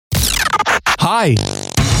Hi.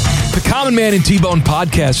 The Common Man and T-Bone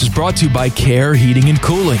podcast is brought to you by Care Heating and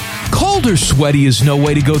Cooling. Cold or sweaty is no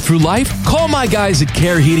way to go through life. Call my guys at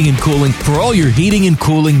Care Heating and Cooling for all your heating and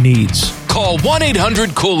cooling needs. Call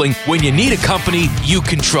 1-800-COOLING when you need a company you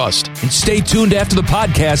can trust. And stay tuned after the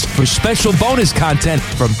podcast for special bonus content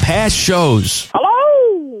from past shows.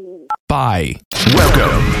 Hello? Bye.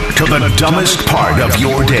 Welcome to the dumbest part of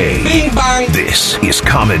your day. Bing bang. This is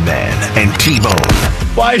Common Man and T-Bone.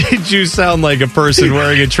 Why did you sound like a person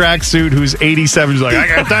wearing a tracksuit who's 87? He's like, I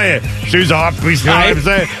gotta tell you, shoes off. Please, I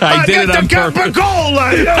did it on purpose.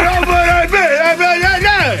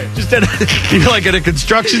 Just you're like at a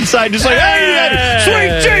construction site, just like, hey,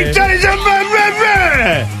 sweet cheeks.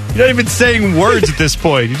 You're not even saying words at this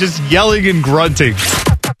point. You're just yelling and grunting.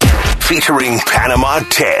 Featuring Panama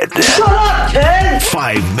Ted. Shut up, Ted!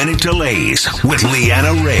 5-minute delays with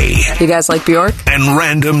Leanna Ray. You guys like Bjork? And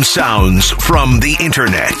random sounds from the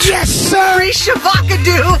internet. Yes, sir, he's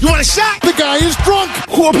Shavakadu! You want a shot? The guy is drunk.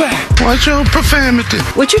 Watch your profanity.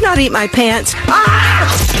 Would you not eat my pants?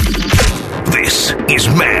 Ah! This is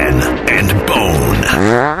Man and Bone.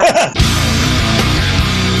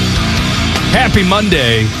 Happy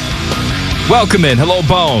Monday. Welcome in. Hello,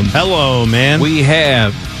 Bone. Hello, man. We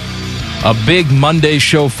have a big Monday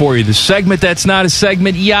show for you. The segment that's not a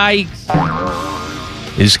segment, yikes,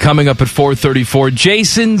 is coming up at 4:34.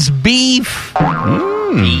 Jason's Beef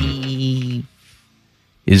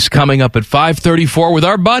is coming up at 5:34 with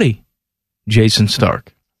our buddy, Jason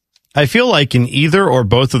Stark. I feel like in either or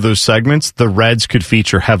both of those segments, the Reds could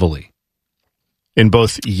feature heavily. In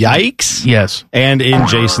both Yikes yes, and in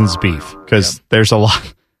Jason's Beef, because there's a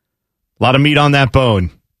lot of meat on that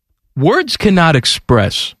bone. Words cannot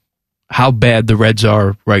express how bad the Reds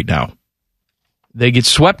are right now. They get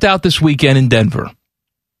swept out this weekend in Denver.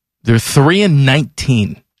 They're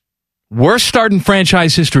 3-19. Worst start in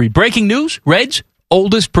franchise history. Breaking news, Reds,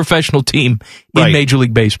 oldest professional team in Major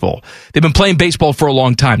League Baseball. They've been playing baseball for a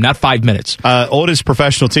long time, not 5 minutes. Oldest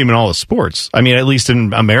professional team in all of sports. I mean, at least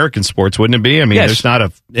in American sports, wouldn't it be? I mean, There's not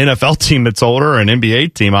an NFL team that's older, or an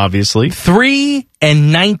NBA team, obviously.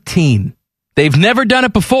 3-19. They've never done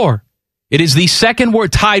it before. It is the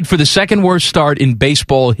tied for the second worst start in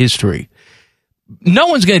baseball history. No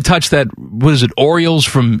one's going to touch that, Orioles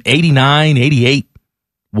from 89, 88,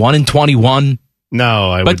 1-21.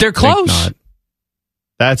 No, but they're close. Not.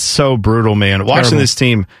 That's so brutal, man. Watching this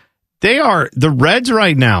team, the Reds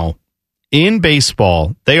right now in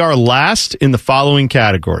baseball, they are last in the following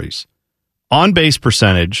categories: on base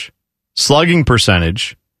percentage, slugging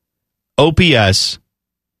percentage, OPS,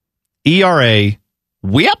 ERA,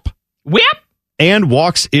 whip, and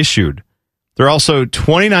walks issued. They're also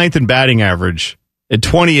 29th in batting average and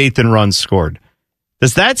 28th in runs scored.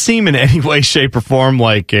 Does that seem in any way, shape, or form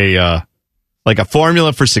like a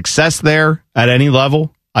formula for success there at any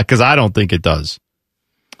level? Because I don't think it does.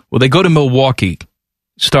 Well, they go to Milwaukee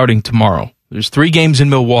starting tomorrow. There's 3 games in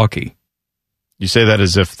Milwaukee. You say that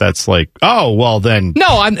as if that's like, oh, well then.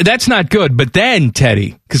 No, that's not good. But then,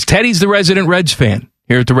 Teddy, because Teddy's the resident Reds fan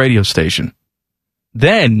here at the radio station.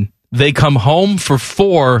 Then they come home for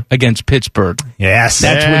 4 against Pittsburgh. Yes.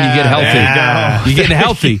 That's when you get healthy. Yeah. You're getting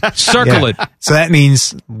healthy. Circle it. So that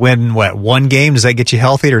means one game, does that get you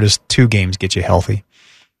healthy, or does 2 games get you healthy?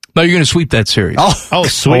 No, you're going to sweep that series.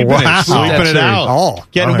 Sweeping it out. Oh,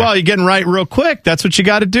 you're getting right real quick. That's what you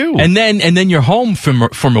got to do. And then you're home from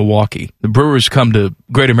Milwaukee. The Brewers come to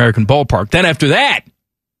Great American Ballpark. Then after that,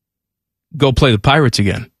 go play the Pirates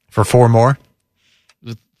again. For 4 more?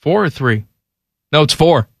 Is it 4 or 3? No, it's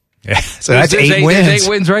 4. Yeah, so that's 8 wins. There's 8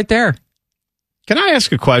 wins right there. Can I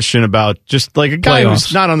ask a question about just like a guy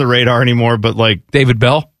who's not on the radar anymore, but like David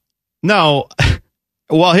Bell? No.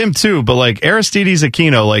 Well, him too, but like Aristides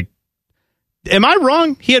Aquino, like, am I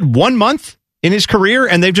wrong? He had 1 month in his career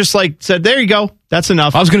and they've just like said, there you go. That's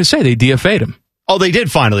enough. I was going to say they DFA'd him. Oh, they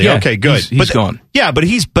did finally. Yeah, okay, good. He's gone. Yeah, but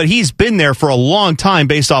he's been there for a long time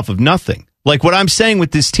based off of nothing. Like what I'm saying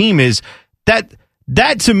with this team is that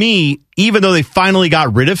to me, even though they finally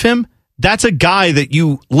got rid of him, that's a guy that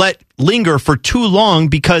you let linger for too long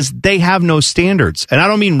because they have no standards. And I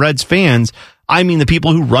don't mean Reds fans. I mean the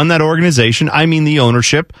people who run that organization. I mean the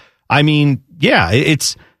ownership. I mean, yeah,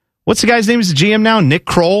 it's what's the guy's name? Is the GM now? Nick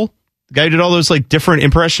Kroll, the guy who did all those like different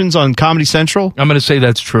impressions on Comedy Central. I'm going to say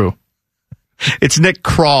that's true. It's Nick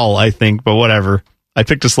Kroll, I think, but whatever. I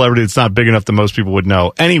picked a celebrity that's not big enough that most people would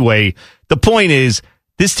know. Anyway, the point is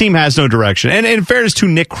this team has no direction. And in fairness to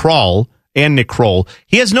Nick Kroll,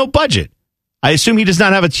 he has no budget. I assume he does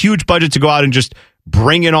not have a huge budget to go out and just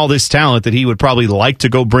bring in all this talent that he would probably like to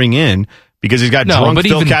go bring in because he's got drunk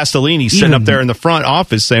Phil Castellini sitting up there in the front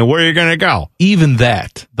office saying, where are you going to go? Even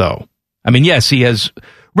that, though, I mean, yes, he has,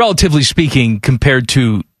 relatively speaking, compared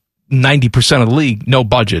to 90% of the league, no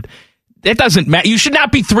budget. It doesn't matter. You should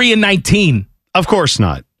not be 3-19. Of course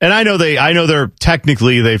not. And I know they're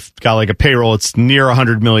technically they've got like a payroll. It's near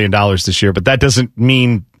 $100 million this year, but that doesn't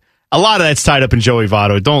mean a lot of that's tied up in Joey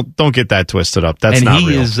Votto. Don't get that twisted up. That's not real.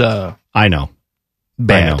 And he is I know.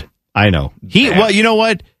 bad. I know. Well, you know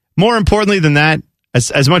what? More importantly than that,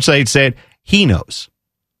 as much as I hate to say it, he knows.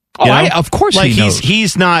 Oh, of course he knows.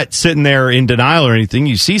 He's not sitting there in denial or anything.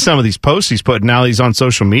 You see some of these posts he's putting now. He's on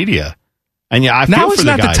social media. And yeah, I feel now for is the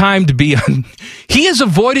not guy. the time to be on. He has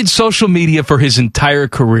avoided social media for his entire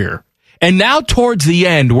career. And now towards the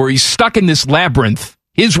end, where he's stuck in this labyrinth,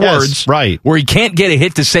 his words, right, where he can't get a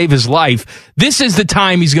hit to save his life, this is the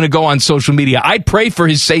time he's going to go on social media. I pray for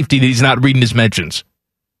his safety that he's not reading his mentions.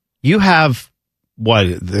 You have, what,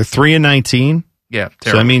 they're 3-19? Yeah, terrible.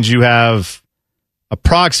 So that means you have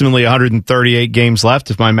approximately 138 games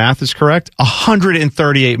left, if my math is correct.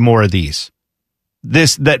 138 more of these.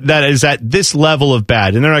 That is at this level of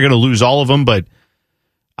bad, and they're not going to lose all of them, but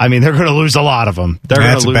I mean they're going to lose a lot of them.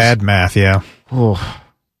 That's bad math, yeah. No What's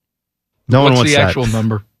one wants the that. actual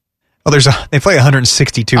number? Oh, they play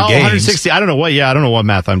 162 games. 160. I don't know what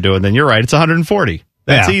math I'm doing. Then you're right. It's 140.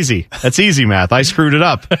 That's easy. That's easy math. I screwed it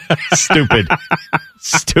up. Stupid.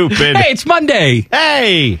 Hey, it's Monday.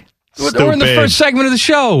 Hey. We're in the first segment of the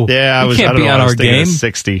show. Yeah, we can't be on our game.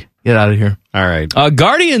 60. Get out of here. All right.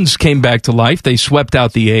 Guardians came back to life. They swept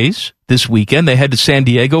out the A's this weekend. They head to San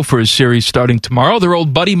Diego for a series starting tomorrow. Their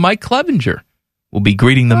old buddy Mike Clevenger will be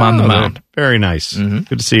greeting them on the mound. Very nice. Mm-hmm.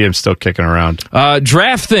 Good to see him still kicking around.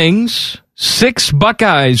 Draft things. 6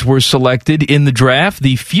 Buckeyes were selected in the draft,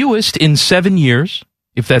 the fewest in 7 years,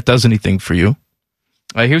 if that does anything for you.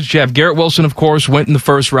 Here's Jeff. Garrett Wilson, of course, went in the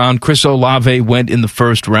first round. Chris Olave went in the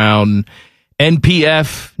first round.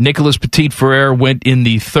 NPF, Nicholas Petit-Frere went in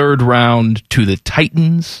the third round to the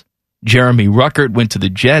Titans. Jeremy Ruckert went to the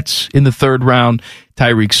Jets in the third round.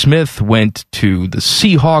 Tyreek Smith went to the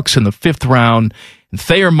Seahawks in the fifth round. And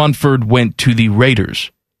Thayer Munford went to the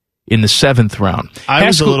Raiders in the seventh round.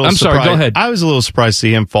 I'm sorry, go ahead. I was a little surprised to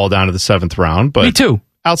see him fall down to the seventh round. But me too.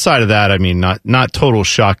 Outside of that, I mean, not total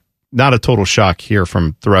shock. Not a total shock here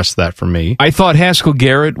from the rest of that for me. I thought Haskell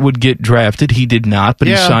Garrett would get drafted. He did not, but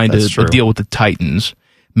he signed a deal with the Titans.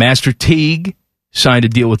 Master Teague signed a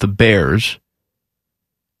deal with the Bears.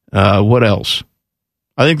 What else?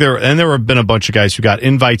 I think there have been a bunch of guys who got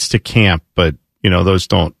invites to camp, but those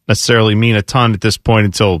don't necessarily mean a ton at this point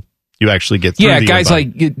until you actually get through. Yeah, guys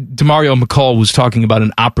like DeMario McCall was talking about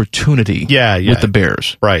an opportunity. With the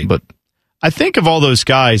Bears, right? But I think of all those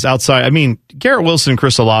guys outside, I mean, Garrett Wilson and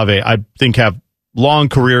Chris Olave, I think have long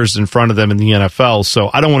careers in front of them in the NFL. So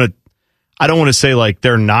I don't want to say like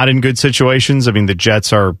they're not in good situations. I mean, the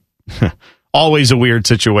Jets are always a weird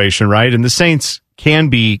situation, right? And the Saints can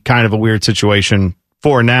be kind of a weird situation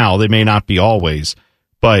for now. They may not be always,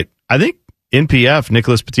 but I think NPF,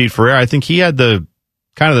 Nicholas Petit-Frere, I think he had the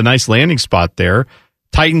kind of the nice landing spot there.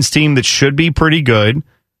 Titans team that should be pretty good.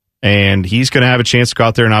 And he's going to have a chance to go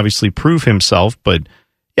out there and obviously prove himself. But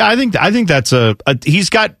yeah, I think that's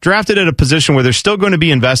he's got drafted at a position where they're still going to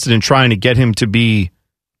be invested in trying to get him to be,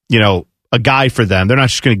 a guy for them. They're not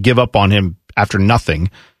just going to give up on him after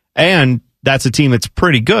nothing. And that's a team that's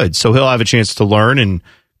pretty good. So he'll have a chance to learn and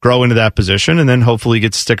grow into that position and then hopefully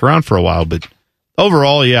get to stick around for a while. But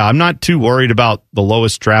overall, yeah, I'm not too worried about the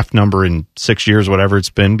lowest draft number in 6 years, whatever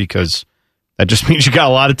it's been, because that just means you got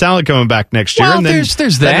a lot of talent coming back next year, and then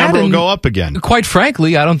there's that number will go up again. Quite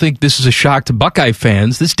frankly, I don't think this is a shock to Buckeye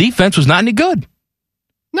fans. This defense was not any good.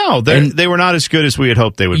 No, they were not as good as we had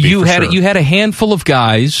hoped they would be. You had a handful of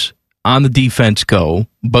guys on the defense go,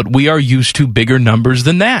 but we are used to bigger numbers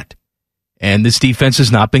than that, and this defense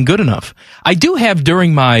has not been good enough. I do have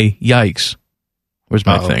during my yikes. Where's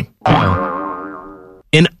my thing?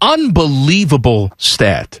 An unbelievable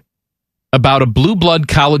stat about a blue blood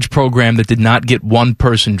college program that did not get one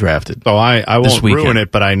person drafted. Oh, I won't ruin it,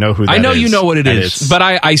 but I know who that is. I know you know what it is, but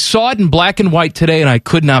I saw it in black and white today, and I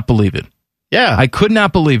could not believe it. Yeah. I could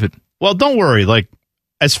not believe it. Well, don't worry. Like,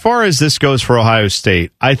 as far as this goes for Ohio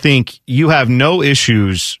State, I think you have no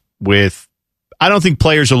issues with, I don't think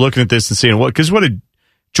players are looking at this and saying, what did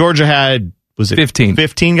Georgia had, was it 15?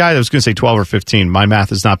 15 guys? I was going to say 12 or 15. My math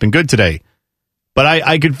has not been good today. But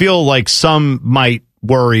I could feel like some might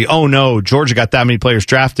worry, oh no, Georgia got that many players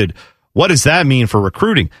drafted. What does that mean for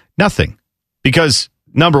recruiting? Nothing. Because,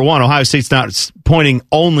 number one, Ohio State's not pointing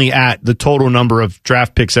only at the total number of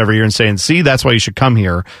draft picks every year and saying, see, that's why you should come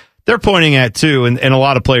here. They're pointing at, too, and a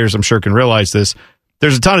lot of players I'm sure can realize this,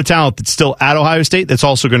 there's a ton of talent that's still at Ohio State that's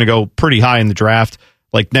also going to go pretty high in the draft.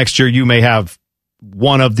 Like next year, you may have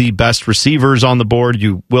one of the best receivers on the board.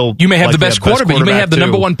 You may have the best quarterback. You may have the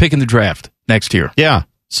number one pick in the draft next year. Yeah.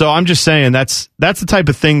 So I'm just saying that's the type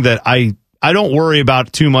of thing that I don't worry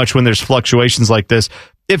about too much when there's fluctuations like this.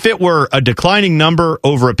 If it were a declining number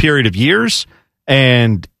over a period of years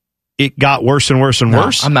and it got worse and worse and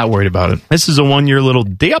worse, I'm not worried about it. This is a 1 year little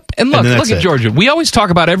dip. And look at Georgia. We always talk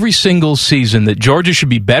about every single season that Georgia should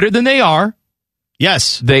be better than they are.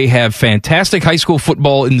 Yes. They have fantastic high school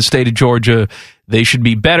football in the state of Georgia. They should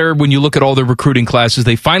be better when you look at all their recruiting classes.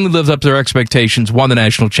 They finally lived up to their expectations, won the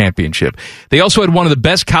national championship. They also had one of the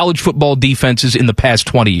best college football defenses in the past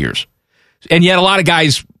 20 years. And yet a lot of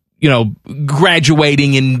guys,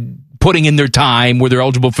 graduating and putting in their time where they're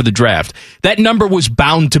eligible for the draft. That number was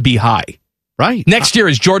bound to be high. Right. Next year,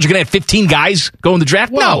 is Georgia going to have 15 guys go in the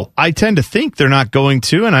draft? Well, no. I tend to think they're not going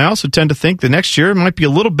to, and I also tend to think the next year might be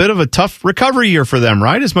a little bit of a tough recovery year for them,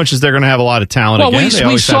 right? As much as they're going to have a lot of talent again.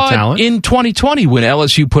 We saw it in 2020 when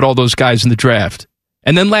LSU put all those guys in the draft.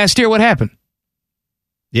 And then last year, what happened?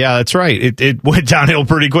 Yeah, that's right. It went downhill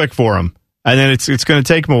pretty quick for them. And then it's going to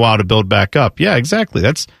take them a while to build back up. Yeah, exactly.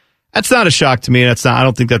 That's not a shock to me. I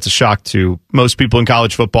don't think that's a shock to most people in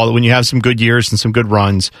college football, that when you have some good years and some good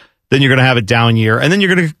runs, then you're going to have a down year, and then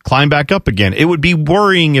you're going to climb back up again. It would be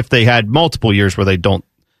worrying if they had multiple years where they don't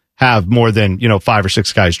have more than 5 or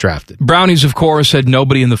 6 guys drafted. Brownies, of course, had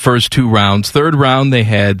nobody in the first 2 rounds. Third round, they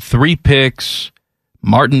had 3 picks.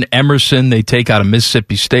 Martin Emerson, they take out of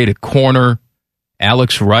Mississippi State, a corner.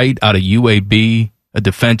 Alex Wright out of UAB, a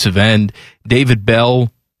defensive end. David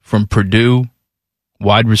Bell from Purdue,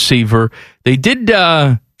 wide receiver. They did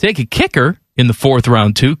take a kicker in the 4th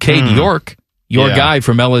round, too, Cade York. Your guy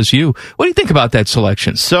from LSU. What do you think about that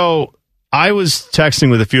selection? So I was texting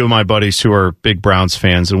with a few of my buddies who are big Browns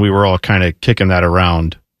fans, and we were all kind of kicking that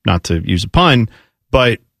around, not to use a pun,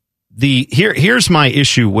 but here's my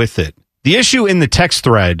issue with it. The issue in the text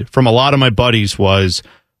thread from a lot of my buddies was,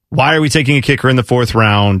 why are we taking a kicker in the 4th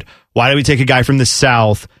round? Why do we take a guy from the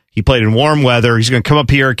South? He played in warm weather. He's going to come up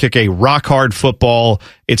here and kick a rock-hard football.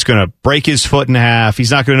 It's going to break his foot in half.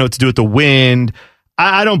 He's not going to know what to do with the wind.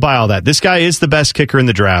 I don't buy all that. This guy is the best kicker in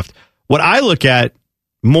the draft. What I look at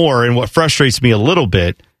more, and what frustrates me a little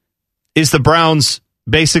bit, is the Browns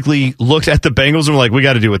basically looked at the Bengals and were like, we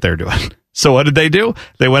got to do what they're doing. So what did they do?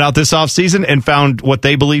 They went out this offseason and found what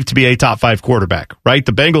they believe to be a top 5 quarterback, right?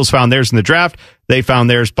 The Bengals found theirs in the draft. They found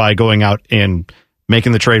theirs by going out and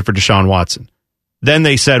making the trade for Deshaun Watson. Then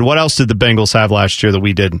they said, what else did the Bengals have last year that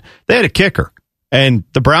we didn't? They had a kicker. And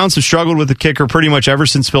the Browns have struggled with the kicker pretty much ever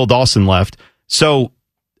since Phil Dawson left. So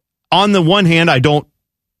on the one hand, I don't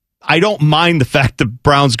mind the fact the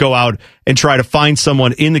Browns go out and try to find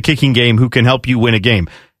someone in the kicking game who can help you win a game.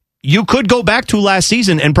 You could go back to last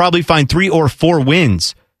season and probably find 3 or 4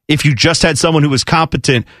 wins if you just had someone who was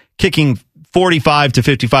competent kicking 45 to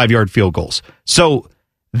 55-yard field goals. So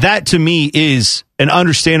that, to me, is an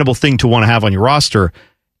understandable thing to want to have on your roster.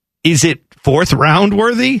 Is it 4th round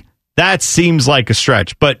worthy? That seems like a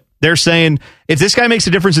stretch, but they're saying, if this guy makes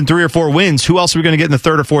a difference in 3 or 4 wins, who else are we going to get in the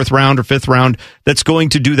 3rd or 4th round or 5th round that's going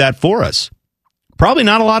to do that for us? Probably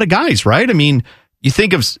not a lot of guys, right? I mean, you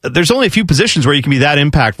think of, there's only a few positions where you can be that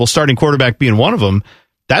impactful, starting quarterback being one of them.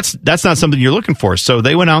 That's not something you're looking for. So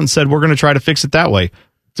they went out and said, we're going to try to fix it that way.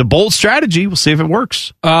 It's a bold strategy. We'll see if it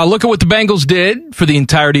works. Look at what the Bengals did for the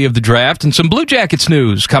entirety of the draft, and some Blue Jackets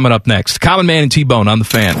news coming up next. Common Man and T-Bone on the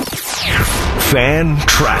Fan. Fan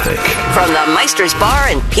traffic. From the Meister's Bar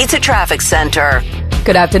and Pizza Traffic Center.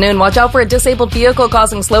 Good afternoon. Watch out for a disabled vehicle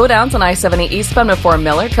causing slowdowns on I-70 eastbound before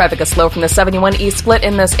Miller. Traffic is slow from the 71 East split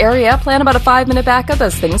in this area. Plan about a 5-minute backup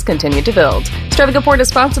as things continue to build. This traffic report is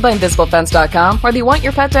sponsored by InvisibleFence.com. Whether you want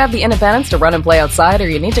your pet to have the independence to run and play outside, or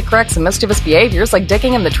you need to correct some mischievous behaviors like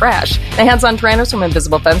digging in the trash, the hands-on trainers from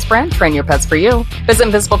Invisible Fence brand train your pets for you. Visit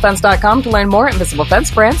InvisibleFence.com to learn more. Invisible Fence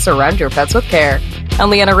brand, surround your pets with care. I'm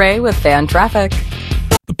Leanna Ray with Fan Traffic.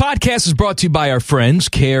 The podcast is brought to you by our friends,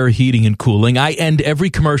 Care Heating and Cooling. I end every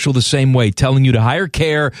commercial the same way, telling you to hire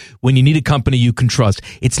Care when you need a company you can trust.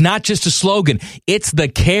 It's not just a slogan. It's the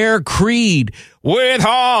Care creed. With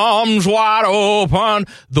arms wide open,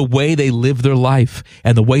 the way they live their life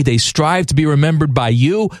and the way they strive to be remembered by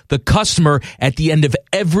you, the customer, at the end of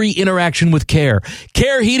every interaction with Care.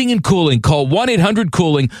 Care Heating and Cooling. Call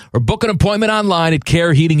 1-800-COOLING or book an appointment online at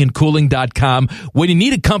careheatingandcooling.com when you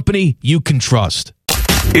need a company you can trust.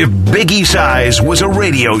 If Biggie Size was a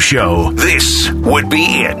radio show, this would be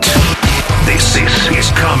it. This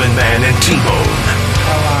is Common Man and T-Bone.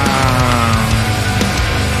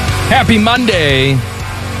 Happy Monday.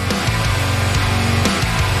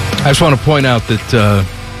 I just want to point out that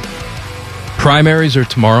primaries are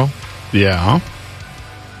tomorrow. Yeah.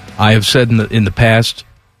 I have said in the past,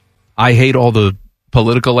 I hate all the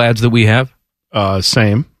political ads that we have.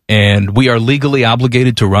 Same. And we are legally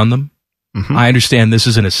obligated to run them. Mm-hmm. I understand this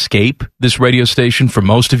is an escape, this radio station, for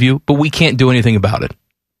most of you, but we can't do anything about it.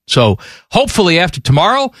 So hopefully after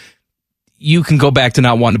tomorrow, you can go back to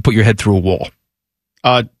not wanting to put your head through a wall.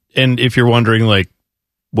 And if you're wondering, like,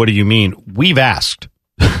 what do you mean? We've asked.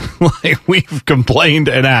 Like, we've complained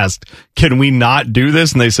and asked, can we not do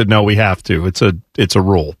this? And they said, no, we have to. It's a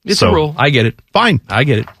rule. It's a rule. I get it. Fine. I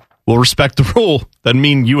get it. We'll respect the rule. Doesn't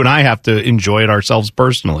mean you and I have to enjoy it ourselves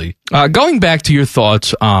personally. Going back to your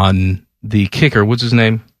thoughts on the kicker, what's his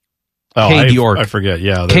name? Cade York. I forget,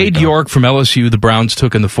 yeah. Cade York from LSU, the Browns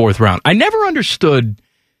took in the 4th round. I never understood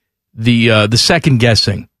the second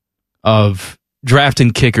guessing of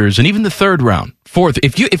drafting kickers, and even the 3rd round, 4th.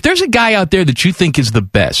 If there's a guy out there that you think is the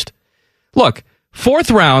best, look,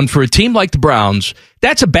 4th round for a team like the Browns,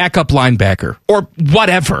 that's a backup linebacker or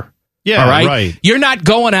whatever. Yeah, all right? You're not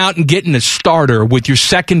going out and getting a starter with your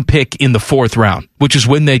 2nd pick in the 4th round, which is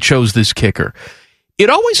when they chose this kicker. It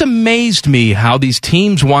always amazed me how these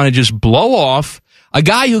teams want to just blow off a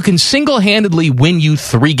guy who can single-handedly win you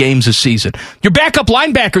 3 games a season. Your backup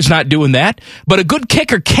linebacker's not doing that, but a good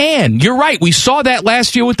kicker can. You're right. We saw that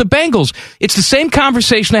last year with the Bengals. It's the same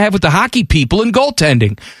conversation I have with the hockey people in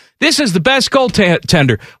goaltending. This is the best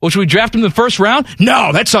goaltender. Well, should we draft him in the 1st round?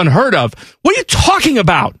 No, that's unheard of. What are you talking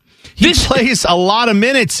about? He plays a lot of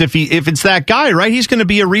minutes if it's that guy, right? He's going to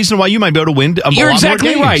be a reason why you might be able to win a You're lot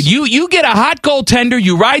exactly more right. games. You get a hot goaltender,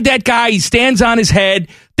 you ride that guy, he stands on his head.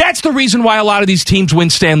 That's the reason why a lot of these teams win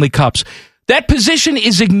Stanley Cups. That position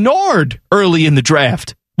is ignored early in the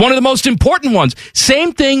draft. One of the most important ones.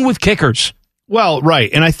 Same thing with kickers. Well, right.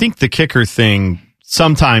 And I think the kicker thing,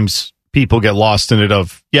 sometimes people get lost in it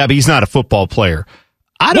of, yeah, but he's not a football player.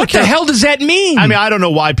 What the hell does that mean? I mean, I don't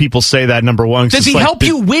know why people say that, number one. Does he help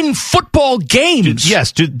you win football games?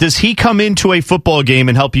 Yes. Does he come into a football game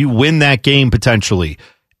and help you win that game potentially?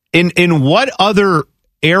 In what other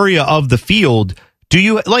area of the field do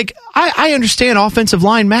you, like, I understand offensive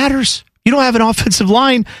line matters. You don't have an offensive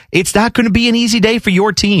line, it's not going to be an easy day for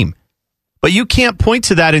your team. But you can't point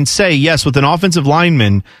to that and say, yes, with an offensive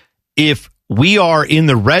lineman, if we are in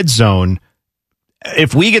the red zone,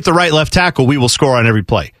 if we get the right left tackle, we will score on every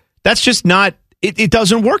play. That's just not, it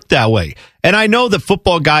doesn't work that way. And I know the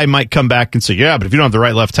football guy might come back and say, yeah, but if you don't have the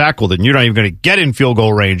right left tackle, then you're not even going to get in field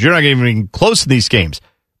goal range. You're not even close to these games.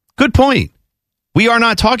 Good point. We are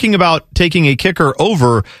not talking about taking a kicker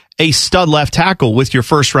over a stud left tackle with your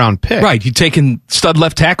 1st round pick. Right. You taking stud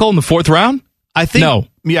left tackle in the 4th round? I think, no.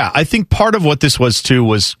 Yeah, I think part of what this was too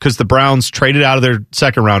was because the Browns traded out of their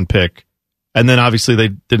 2nd round pick. And then obviously they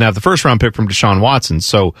didn't have the 1st round pick from Deshaun Watson.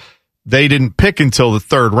 So they didn't pick until the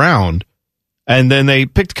 3rd round. And then they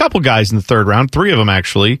picked a couple guys in the 3rd round, 3 of them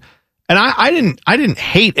actually. And I didn't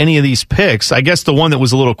hate any of these picks. I guess the one that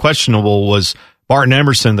was a little questionable was Martin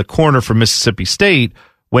Emerson, the corner from Mississippi State.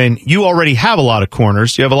 When you already have a lot of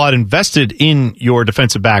corners, you have a lot invested in your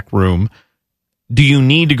defensive back room. Do you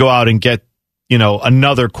need to go out and get,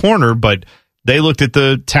 another corner? But they looked at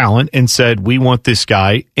the talent and said, we want this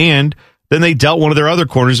guy. And then they dealt one of their other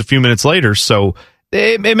corners a few minutes later. So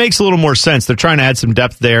it makes a little more sense. They're trying to add some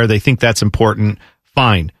depth there. They think that's important.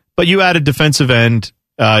 Fine. But you add a defensive end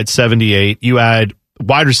at 78. You add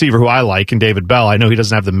wide receiver who I like in David Bell. I know he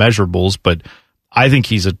doesn't have the measurables, but I think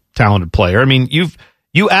he's a talented player. I mean,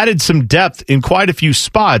 you added some depth in quite a few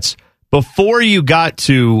spots before you got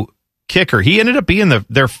to kicker. He ended up being their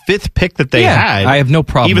 5th pick that they had. I have no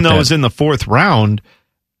problem even with though that. it was in the 4th round.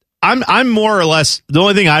 I'm more or less, the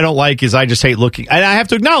only thing I don't like is I just hate looking, and I have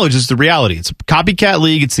to acknowledge this is the reality. It's a copycat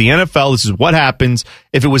league. It's the NFL. This is what happens.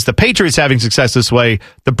 If it was the Patriots having success this way,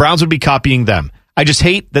 the Browns would be copying them. I just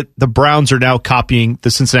hate that the Browns are now copying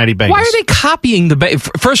the Cincinnati Bengals. Why are they copying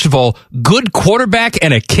first of all, good quarterback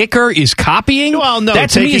and a kicker is copying? Well, no.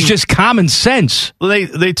 That to me is just common sense.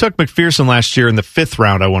 They took McPherson last year in the 5th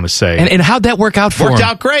round, I want to say. And how'd that work out for him? Worked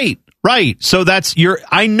out great. Right. So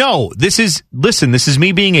I know this is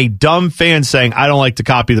me being a dumb fan saying I don't like to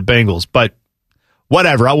copy the Bengals, but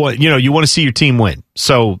whatever. You want to see your team win.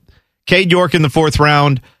 So Cade York in the 4th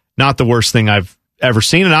round, not the worst thing I've ever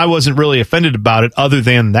seen. And I wasn't really offended about it other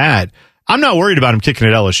than that. I'm not worried about him kicking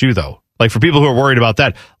at LSU though. Like for people who are worried about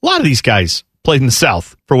that, a lot of these guys played in the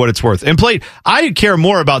South for what it's worth and I care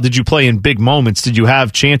more about, did you play in big moments? Did you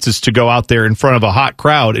have chances to go out there in front of a hot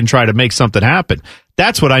crowd and try to make something happen?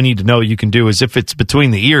 That's what I need to know you can do is if it's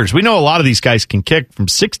between the ears. We know a lot of these guys can kick from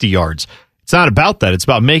 60 yards. It's not about that. It's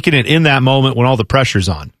about making it in that moment when all the pressure's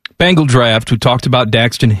on. Bengal draft, we talked about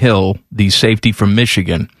Daxton Hill, the safety from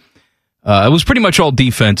Michigan. It was pretty much all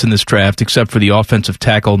defense in this draft, except for the offensive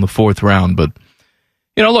tackle in the 4th round. But,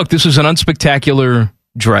 look, this is an unspectacular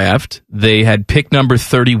draft. They had pick number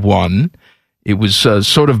 31. It was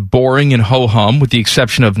sort of boring and ho-hum, with the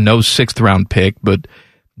exception of no 6th-round pick. But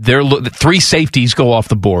 3 safeties go off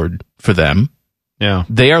the board for them. Yeah,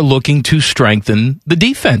 they are looking to strengthen the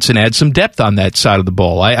defense and add some depth on that side of the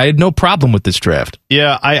ball. I had no problem with this draft.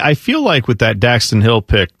 Yeah, I feel like with that Daxton Hill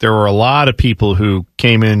pick, there were a lot of people who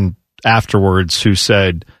came in afterwards who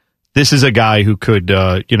said, this is a guy who could,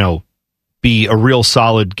 be a real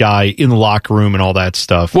solid guy in the locker room and all that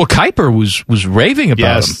stuff. Well, Kuiper was raving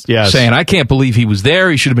about him, saying, I can't believe he was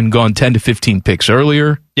there. He should have been gone 10 to 15 picks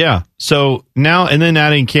earlier. Yeah, so now, and then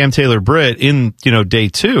adding Cam Taylor-Britt in, day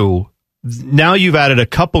 2, now you've added a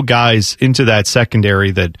couple guys into that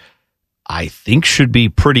secondary that I think should be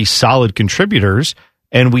pretty solid contributors.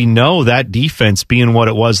 And we know that defense, being what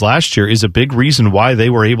it was last year, is a big reason why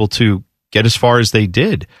they were able to get as far as they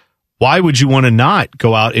did. Why would you want to not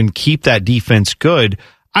go out and keep that defense good?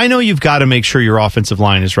 I know you've got to make sure your offensive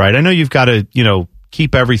line is right. I know you've got to,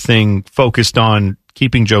 keep everything focused on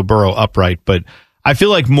keeping Joe Burrow upright. But I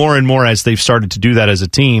feel like more and more as they've started to do that as a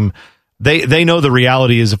team, They know the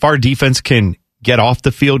reality is if our defense can get off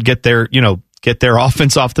the field, get their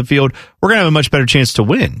offense off the field, we're going to have a much better chance to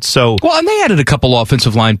win. So, well, and they added a couple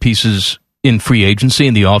offensive line pieces in free agency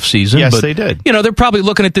in the offseason. Yes, they did. They're probably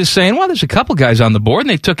looking at this saying, well, there's a couple guys on the board, and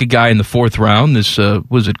they took a guy in the 4th round. This,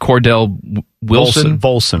 was it Cordell Wilson?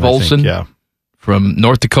 Volson, I think, yeah. From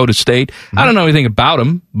North Dakota State. Mm-hmm. I don't know anything about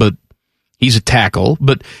him, but he's a tackle.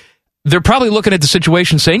 But they're probably looking at the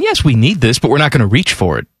situation saying, yes, we need this, but we're not going to reach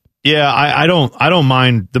for it. Yeah, I don't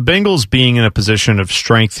mind the Bengals being in a position of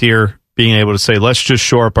strength here, being able to say, let's just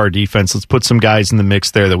shore up our defense. Let's put some guys in the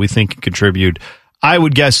mix there that we think can contribute. I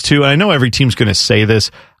would guess, too, and I know every team's going to say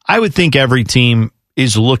this, I would think every team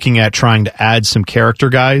is looking at trying to add some character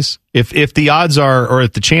guys. If the odds are, or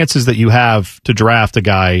if the chances that you have to draft a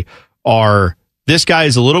guy are, this guy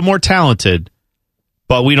is a little more talented,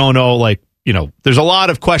 but we don't know, there's a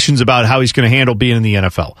lot of questions about how he's going to handle being in the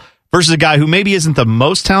NFL. Versus a guy who maybe isn't the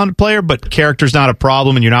most talented player, but character's not a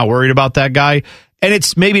problem and you're not worried about that guy. And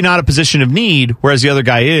it's maybe not a position of need, whereas the other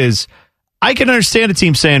guy is. I can understand a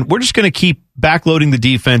team saying, we're just going to keep backloading the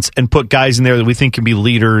defense and put guys in there that we think can be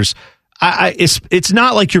leaders. It's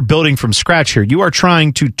not like you're building from scratch here. You are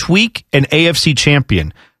trying to tweak an AFC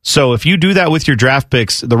champion. So if you do that with your draft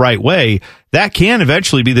picks the right way, that can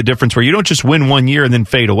eventually be the difference where you don't just win 1 year and then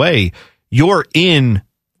fade away. You're in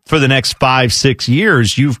for the next 5-6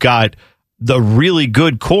 years. You've got the really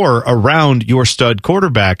good core around your stud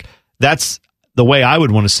quarterback. That's the way I would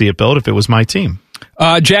want to see it built if it was my team.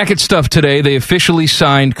 Jacket stuff today. They officially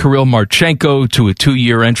signed Kirill Marchenko to a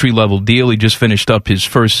 2-year entry-level deal. He just finished up his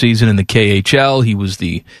first season in the KHL. He was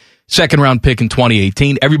the 2nd-round pick in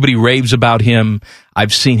 2018. Everybody raves about him.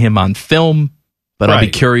 I've seen him on film, but I'll be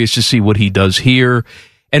curious to see what he does here.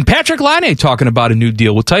 And Patrick Laine talking about a new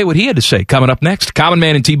deal. We'll tell you what he had to say coming up next. Common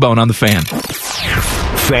Man and T-Bone on the Fan.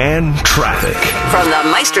 Fan traffic. From the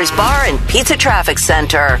Meister's Bar and Pizza Traffic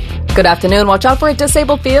Center. Good afternoon. Watch out for a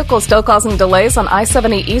disabled vehicle still causing delays on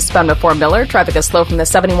I-70 eastbound before Miller. Traffic is slow from the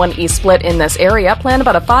 71 East split in this area. Plan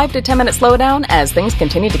about a 5 to 10 minute slowdown as things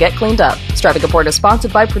continue to get cleaned up. This traffic report is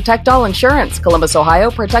sponsored by Protect All Insurance. Columbus, Ohio,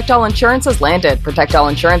 Protect All Insurance has landed. Protect All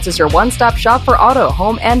Insurance is your one-stop shop for auto,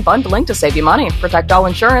 home, and bundling to save you money. Protect All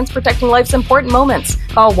Insurance, protecting life's important moments.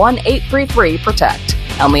 Call 1-833-PROTECT.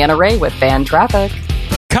 I'm Leanna Ray with Fan Traffic.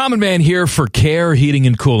 Common Man here for Care Heating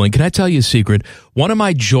and Cooling. Can I tell you a secret? One of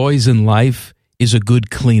my joys in life is a good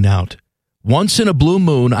clean out. Once in a blue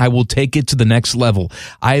moon, I will take it to the next level.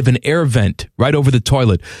 I have an air vent right over the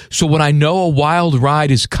toilet. So when I know a wild ride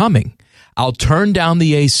is coming, I'll turn down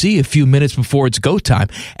the AC a few minutes before it's go time.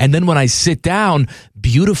 And then when I sit down,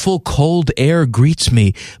 beautiful cold air greets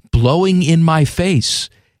me, blowing in my face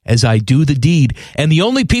as I do the deed. And the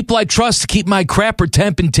only people I trust to keep my crapper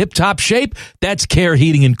temp in tip-top shape, that's Care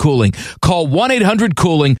Heating and Cooling. Call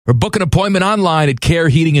 1-800-COOLING or book an appointment online at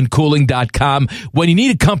careheatingandcooling.com when you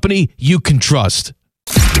need a company you can trust.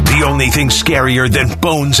 The only thing scarier than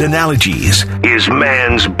Bones' analogies is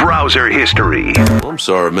man's browser history. I'm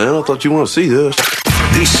sorry, man. I thought you want to see this.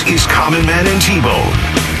 This is Common Man and T-Bone.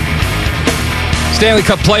 Stanley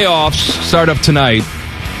Cup playoffs start up tonight.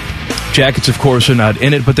 Jackets, of course, are not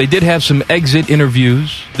in it, but they did have some exit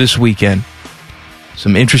interviews this weekend.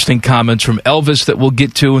 Some interesting comments from Elvis that we'll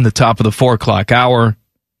get to in the top of the 4 o'clock hour.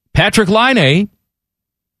 Patrick Laine,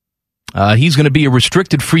 he's going to be a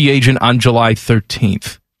restricted free agent on July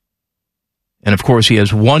 13th. And, of course, he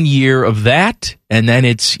has 1 year of that, and then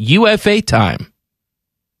it's UFA time.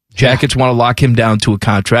 Jackets want to lock him down to a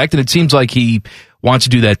contract, and it seems like he wants to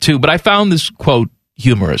do that too. But I found this quote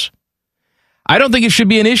humorous. I don't think it should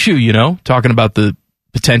be an issue, talking about the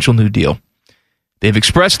potential new deal. They've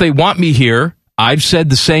expressed they want me here. I've said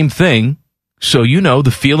the same thing. So,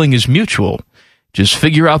 the feeling is mutual. Just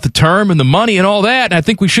figure out the term and the money and all that, and I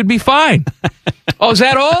think we should be fine. Oh, is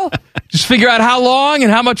that all? Just figure out how long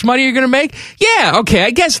and how much money you're going to make? Yeah, okay.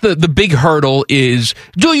 I guess the big hurdle is,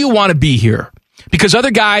 do you want to be here? Because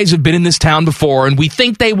other guys have been in this town before, and we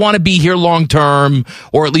think they want to be here long term,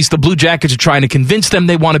 or at least the Blue Jackets are trying to convince them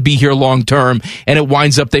they want to be here long term, and it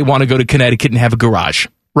winds up they want to go to Connecticut and have a garage.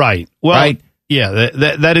 Right. Well, right? Yeah,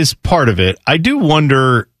 that is part of it. I do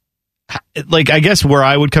wonder, I guess where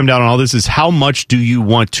I would come down on all this is how much do you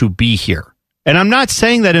want to be here? And I'm not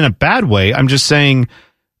saying that in a bad way. I'm just saying,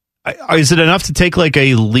 is it enough to take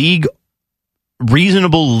a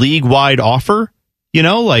reasonable league-wide offer?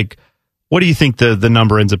 What do you think the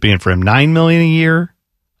number ends up being for him? $9 million a year?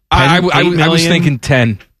 I was thinking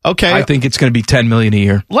 10. Okay. I think it's going to be $10 million a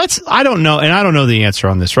year. I don't know, and I don't know the answer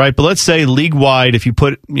on this, right? But let's say league-wide, if you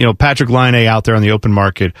put, Patrick Laine out there on the open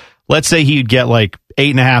market, let's say he'd get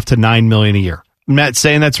 $8.5 to $9 million a year. I'm not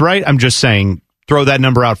saying that's right. I'm just saying throw that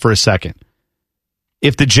number out for a second.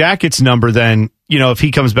 If the Jackets number then, if he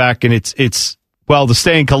comes back and it's to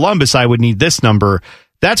stay in Columbus, I would need this number.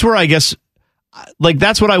 That's where I guess,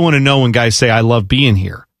 that's what I want to know when guys say, I love being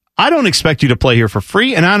here. I don't expect you to play here for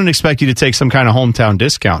free, and I don't expect you to take some kind of hometown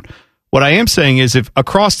discount. What I am saying is if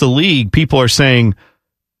across the league, people are saying,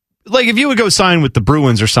 if you would go sign with the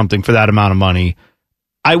Bruins or something for that amount of money,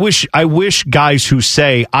 I wish guys who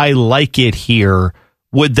say, I like it here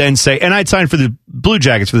would then say, and I'd sign for the Blue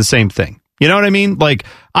Jackets for the same thing. You know what I mean?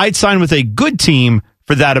 I'd sign with a good team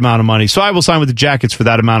for that amount of money. So I will sign with the Jackets for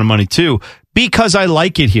that amount of money too, because I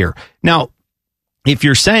like it here. Now, if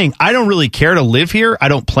you're saying, I don't really care to live here, I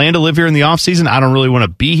don't plan to live here in the offseason, I don't really want to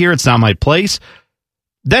be here, it's not my place,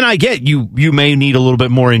 then I get you may need a little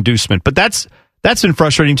bit more inducement. But that's been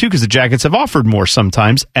frustrating too, because the Jackets have offered more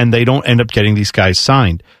sometimes, and they don't end up getting these guys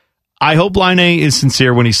signed. I hope Laine is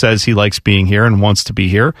sincere when he says he likes being here and wants to be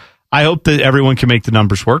here. I hope that everyone can make the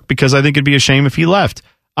numbers work, because I think it'd be a shame if he left.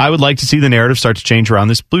 I would like to see the narrative start to change around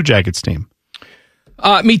this Blue Jackets team.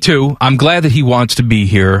 Me too. I'm glad that he wants to be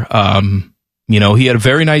here. He had a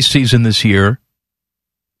very nice season this year.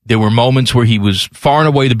 There were moments where he was far and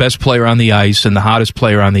away the best player on the ice and the hottest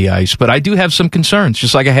player on the ice. But I do have some concerns,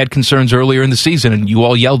 just like I had concerns earlier in the season, and you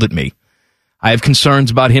all yelled at me. I have concerns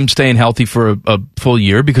about him staying healthy for a full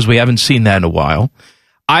year, because we haven't seen that in a while.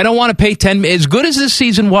 I don't want to pay as good as this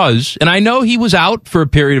season was, and I know he was out for a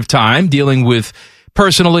period of time dealing with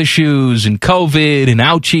personal issues and COVID and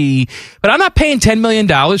ouchie, but I'm not paying $10 million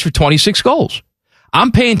for 26 goals.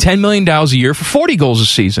 I'm paying $10 million a year for 40 goals a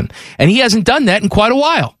season, and he hasn't done that in quite a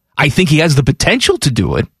while. I think he has the potential to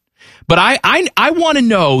do it, but I want to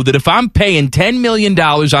know that if I'm paying $10 million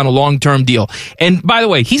on a long-term deal, and by the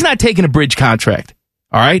way, he's not taking a bridge contract,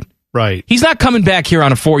 all right? Right. He's not coming back here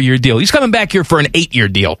on a 4-year deal. He's coming back here for an 8-year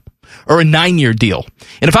deal or a 9-year deal.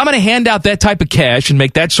 And if I'm going to hand out that type of cash and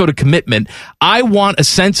make that sort of commitment, I want a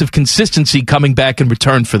sense of consistency coming back in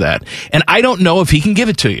return for that. And I don't know if he can give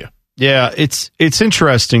it to you. Yeah, it's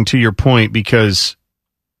interesting to your point, because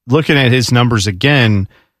looking at his numbers again,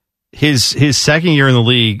 his second year in the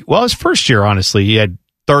league, his first year, honestly, he had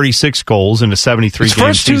 36 goals in a 73-game season. His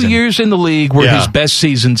first 2 years in the league were his best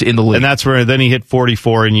seasons in the league. And that's where then he hit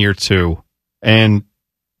 44 in year 2. And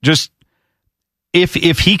just if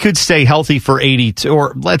he could stay healthy for 82,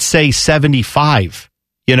 or let's say 75,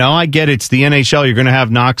 I get it's the NHL. You're going to have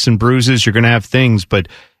knocks and bruises. You're going to have things. But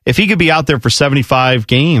if he could be out there for 75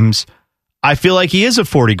 games, I feel like he is a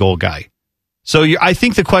 40-goal guy. So I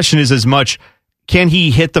think the question is as much, can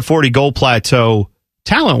he hit the 40-goal plateau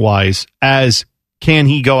talent-wise as can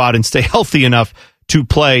he go out and stay healthy enough to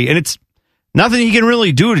play? And it's nothing he can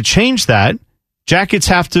really do to change that. Jackets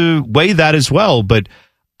have to weigh that as well. But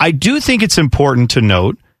I do think it's important to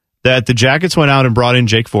note that the Jackets went out and brought in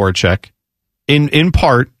Jake Voracek in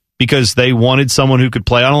part because they wanted someone who could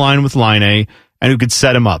play on a line with Laine and who could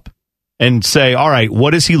set him up and say, all right,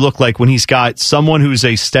 what does he look like when he's got someone who's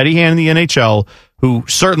a steady hand in the NHL, who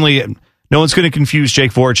certainly no one's going to confuse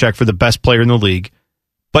Jake Voracek for the best player in the league,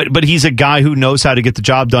 but he's a guy who knows how to get the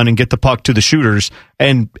job done and get the puck to the shooters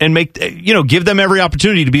and make, give them every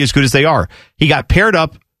opportunity to be as good as they are. He got paired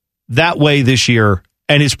up that way this year,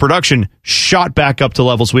 and his production shot back up to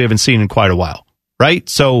levels we haven't seen in quite a while, right?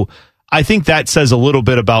 So I think that says a little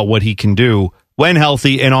bit about what he can do when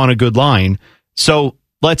healthy and on a good line. So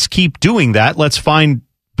let's keep doing that. Let's find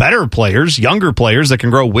better players, younger players that can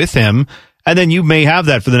grow with him And then you may have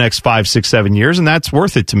that for the next 5, 6, 7 years, and that's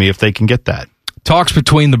worth it to me if they can get that. Talks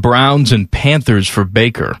between the Browns and Panthers for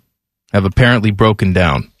Baker have apparently broken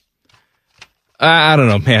down. I don't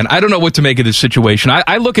know, man. I don't know what to make of this situation.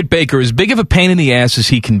 I look at Baker as big of a pain in the ass as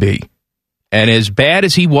he can be, and as bad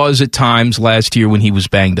as he was at times last year when he was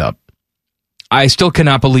banged up. I still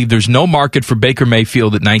cannot believe there's no market for Baker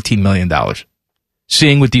Mayfield at $19 million,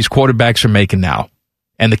 seeing what these quarterbacks are making now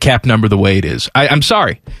and the cap number the way it is. I'm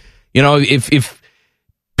sorry. You know, if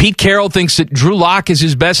Pete Carroll thinks that Drew Lock is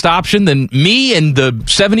his best option, then me and the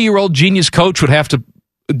 70-year-old genius coach would have to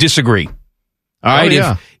disagree. All right?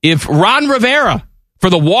 Yeah. If Ron Rivera for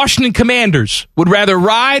the Washington Commanders would rather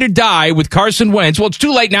ride or die with Carson Wentz, well, it's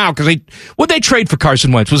too late now because what'd they trade for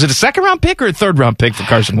Carson Wentz? Was it a second-round pick or a third-round pick for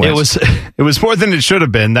Carson Wentz? It was more than it should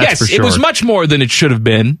have been, that's for sure. Yes, it was much more than it should have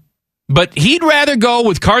been. But he'd rather go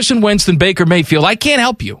with Carson Wentz than Baker Mayfield. I can't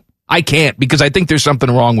help you. I can't because I think there's something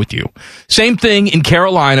wrong with you. Same thing in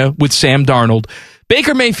Carolina with Sam Darnold.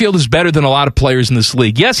 Baker Mayfield is better than a lot of players in this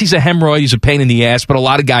league. Yes, he's a hemorrhoid, he's a pain in the ass, but a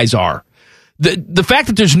lot of guys are. The fact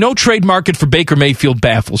that there's no trade market for Baker Mayfield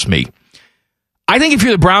baffles me. I think if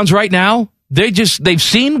you're the Browns right now, they've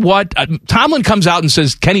seen what Tomlin comes out and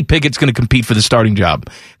says Kenny Pickett's going to compete for the starting job.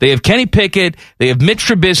 They have Kenny Pickett, they have Mitch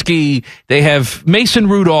Trubisky, they have Mason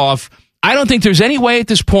Rudolph. I don't think there's any way at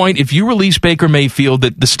this point, if you release Baker Mayfield,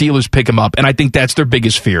 that the Steelers pick him up, and I think that's their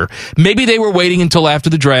biggest fear. Maybe they were waiting until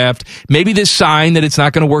after the draft. Maybe this sign that it's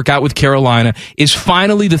not going to work out with Carolina is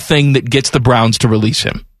finally the thing that gets the Browns to release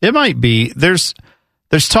him. It might be. There's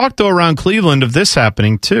talk, though, around Cleveland of this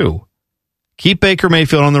happening, too. Keep Baker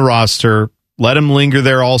Mayfield on the roster. Let him linger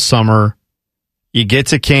there all summer. You get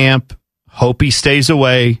to camp. Hope he stays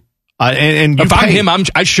away. And if I'm him,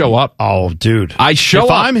 I show up. Oh, dude. I show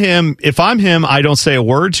up. If I'm him, I don't say a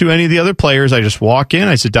word to any of the other players. I just walk in.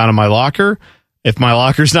 I sit down in my locker. If my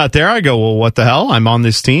locker's not there, I go, well, what the hell? I'm on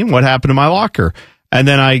this team. What happened to my locker? And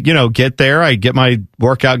then I, get there. I get my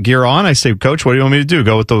workout gear on. I say, Coach, what do you want me to do?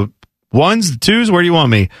 Go with the ones, the twos? Where do you want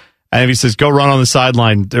me? And if he says, go run on the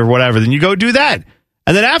sideline or whatever, then you go do that.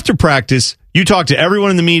 And then after practice, you talk to everyone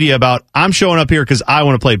in the media about, I'm showing up here because I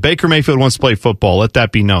want to play. Baker Mayfield wants to play football. Let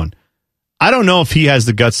that be known. I don't know if he has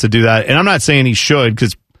the guts to do that. And I'm not saying he should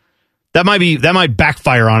because that might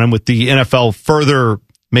backfire on him with the NFL further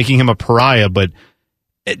making him a pariah. But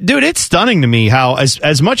dude, it's stunning to me how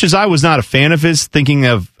as much as I was not a fan of his, thinking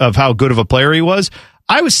of how good of a player he was,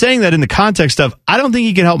 I was saying that in the context of I don't think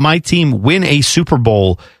he can help my team win a Super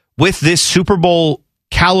Bowl with this Super Bowl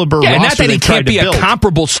caliber roster. Not that he can't be a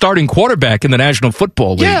comparable starting quarterback in the National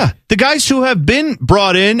Football League. Yeah, the guys who have been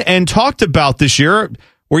brought in and talked about this year,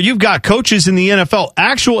 where you've got coaches in the NFL,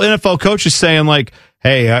 actual NFL coaches saying like,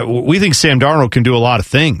 hey, we think Sam Darnold can do a lot of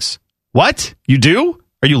things. What? You do?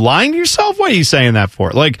 Are you lying to yourself? What are you saying that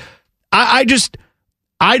for? Like, I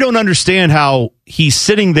don't understand how he's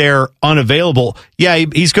sitting there unavailable. Yeah,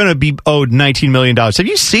 he's going to be owed $19 million. Have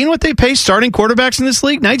you seen what they pay starting quarterbacks in this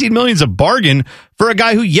league? $19 million is a bargain for a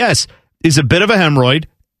guy who, yes, is a bit of a hemorrhoid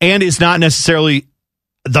and is not necessarily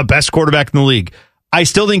the best quarterback in the league. I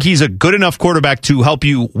still think he's a good enough quarterback to help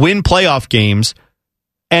you win playoff games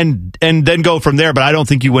and then go from there, but I don't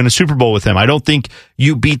think you win a Super Bowl with him. I don't think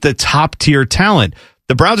you beat the top-tier talent.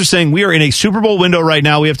 The Browns are saying we are in a Super Bowl window right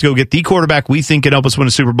now. We have to go get the quarterback we think can help us win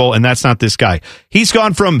a Super Bowl, and that's not this guy. He's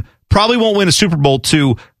gone from probably won't win a Super Bowl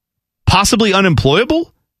to possibly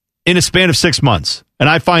unemployable in a span of 6 months, and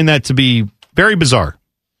I find that to be very bizarre.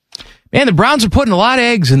 Man, the Browns are putting a lot of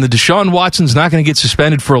eggs in the Deshaun Watson's not going to get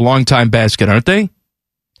suspended for a long time basket, aren't they?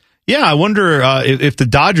 Yeah, I wonder if the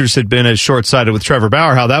Dodgers had been as short-sighted with Trevor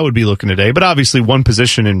Bauer, how that would be looking today. But obviously, one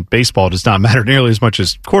position in baseball does not matter nearly as much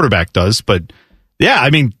as quarterback does. But yeah,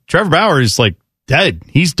 I mean, Trevor Bauer is like dead.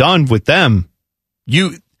 He's done with them.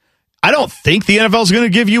 I don't think the NFL is going to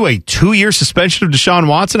give you a 2-year suspension of Deshaun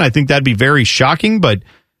Watson. I think that'd be very shocking. But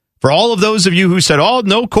for all of those of you who said, "Oh,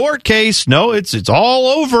 no court case," no, it's all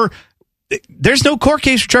over. There's no court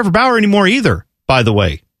case for Trevor Bauer anymore either. By the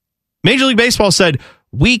way, Major League Baseball said,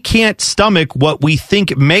 we can't stomach what we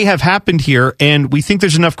think may have happened here, and we think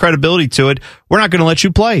there's enough credibility to it. We're not going to let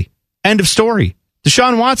you play. End of story.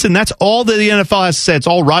 Deshaun Watson, that's all that the NFL has to say. It's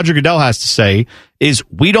all Roger Goodell has to say is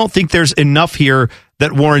we don't think there's enough here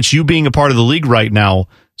that warrants you being a part of the league right now,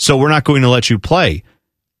 so we're not going to let you play.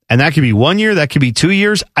 And that could be 1 year, that could be 2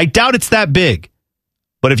 years. I doubt it's that big.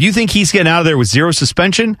 But if you think he's getting out of there with zero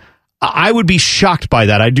suspension, I would be shocked by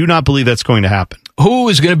that. I do not believe that's going to happen. Who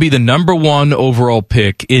is going to be the number 1 overall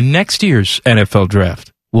pick in next year's NFL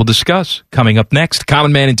draft? We'll discuss coming up next.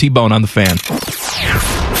 Common Man and T-Bone on the Fan.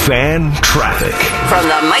 Fan traffic. From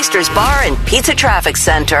the Meister's Bar and Pizza Traffic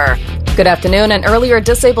Center. Good afternoon. An earlier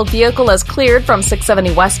disabled vehicle has cleared from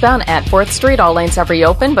 670 westbound at 4th Street. All lanes have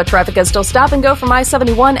reopened, but traffic is still stop and go from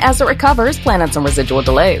I-71 as it recovers. Plan on some residual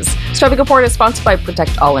delays. This traffic report is sponsored by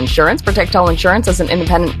Protect All Insurance. Protect All Insurance is an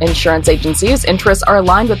independent insurance agency whose interests are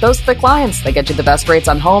aligned with those of their clients. They get you the best rates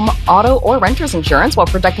on home, auto, or renter's insurance while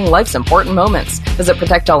protecting life's important moments. Visit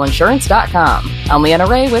ProtectAllInsurance.com. I'm Leanna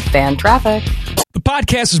Ray with Fan Traffic. The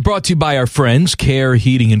podcast is brought to you by our friends, Care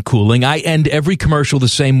Heating and Cooling. I end every commercial the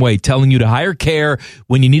same way, telling you to hire Care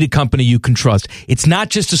when you need a company you can trust. It's not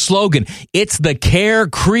just a slogan. It's the Care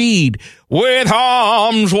creed. With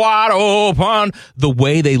arms wide open. The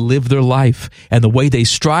way they live their life and the way they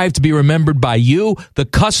strive to be remembered by you, the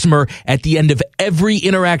customer, at the end of every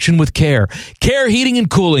interaction with Care. Care Heating and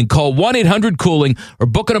Cooling. Call 1-800-COOLING or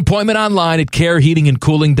book an appointment online at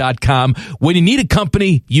careheatingandcooling.com when you need a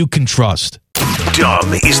company you can trust.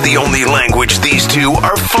 Dumb is the only language these two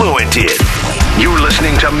are fluent in. You're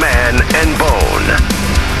listening to Man and Bone.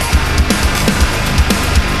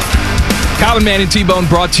 Common Man and T-Bone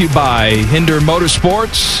brought to you by Hinder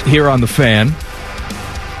Motorsports here on The Fan.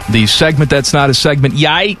 The segment that's not a segment,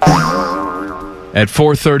 yikes, at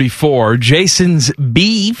 4:34. Jason's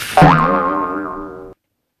Beef.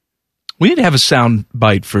 We need to have a sound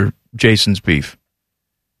bite for Jason's Beef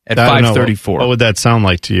at 5:34. What would that sound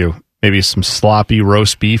like to you? Maybe some sloppy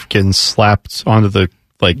roast beef getting slapped onto the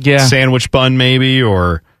sandwich bun, maybe,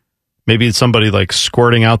 or maybe it's somebody like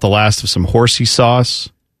squirting out the last of some horsey sauce.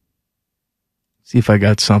 See if I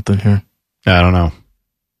got something here. I don't know.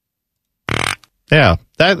 Yeah,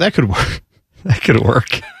 that could work. That could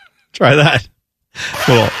work. Try that.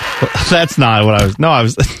 Well, that's not what I was. No, I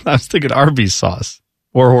was thinking Arby's sauce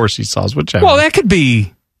or horsey sauce, whichever. Well, that could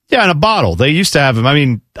be. Yeah, in a bottle. They used to have them. I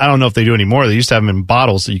mean, I don't know if they do anymore. They used to have them in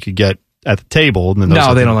bottles that you could get at the table. And then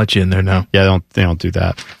no, they don't let you in there, no. Yeah, they don't do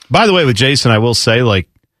that. By the way, with Jason, I will say, like,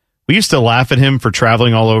 we used to laugh at him for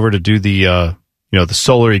traveling all over to do the, the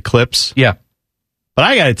solar eclipse. Yeah. But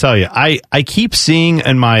I got to tell you, I keep seeing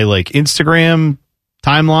in my, like, Instagram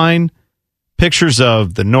timeline pictures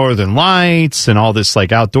of the Northern Lights and all this, like,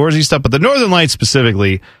 outdoorsy stuff. But the Northern Lights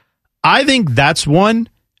specifically, I think that's one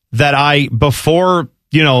that before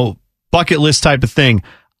bucket list type of thing,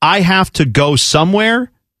 I have to go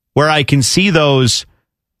somewhere where I can see those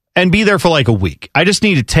and be there for like a week. I just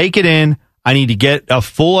need to take it in. I need to get a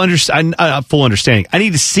full understanding. I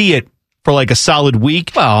need to see it for like a solid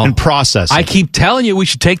week and process it. I keep telling you we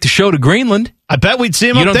should take the show to Greenland. I bet we'd see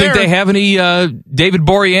them up there. You don't think they have any David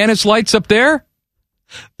Boreanaz lights up there?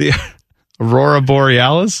 The Aurora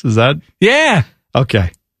Borealis? Is that? Yeah.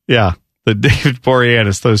 Okay. Yeah. The David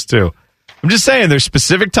Boreanaz, those two. I'm just saying, there's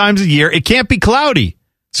specific times of year. It can't be cloudy.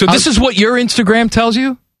 So this is what your Instagram tells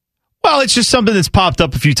you? Well, it's just something that's popped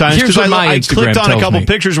up a few times. Here's what I clicked on a couple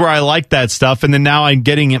pictures where I liked that stuff, and then now I'm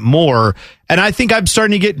getting it more. And I think I'm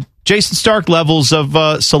starting to get Jason Stark levels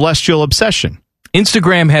of celestial obsession.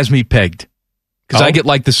 Instagram has me pegged because I get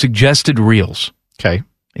like the suggested reels. Okay.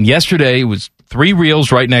 And yesterday it was 3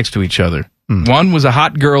 reels right next to each other. One was a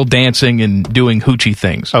hot girl dancing and doing hoochie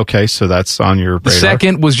things. Okay, so that's on your radar. The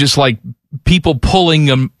second was just like people pulling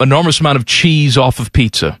an enormous amount of cheese off of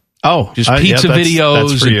pizza. Oh, just pizza videos.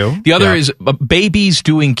 That's for you. The other is babies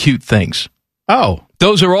doing cute things. Oh,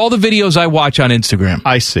 those are all the videos I watch on Instagram.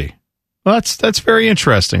 I see. Well, that's very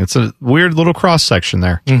interesting. It's a weird little cross section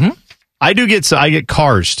there. Mm-hmm. I get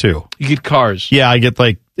cars too. You get cars? Yeah, I get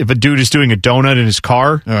like if a dude is doing a donut in his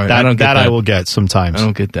car. All right, that I will get sometimes. I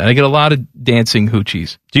don't get that. I get a lot of dancing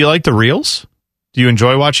hoochies. Do you like the reels? Do you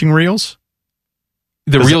enjoy watching reels?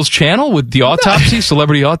 The Reels channel with the autopsy,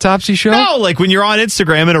 celebrity autopsy show? No, like when you're on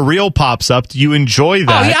Instagram and a reel pops up, do you enjoy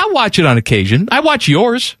that? Oh, yeah, I watch it on occasion. I watch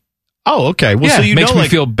yours. Oh, okay. Well, yeah, so you makes me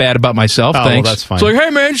feel bad about myself. Oh, thanks. Well, that's fine. It's like, hey,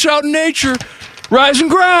 man, it's out in nature. Rise and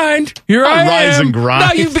grind. Here I am. Rise and grind.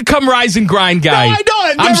 No, you've become rise and grind guy. No, I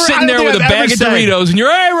don't. I'm sitting there with a bag of Doritos, and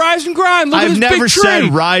you're, hey, rise and grind. Look at this big tree. I've never said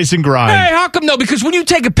rise and grind. Hey, how come no? Because when you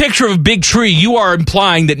take a picture of a big tree, you are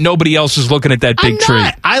implying that nobody else is looking at that big tree.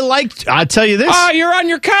 I'll tell you this. Oh, you're on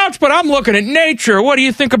your couch, but I'm looking at nature. What do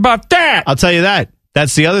you think about that? I'll tell you that.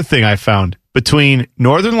 That's the other thing I found between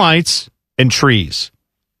Northern Lights and trees.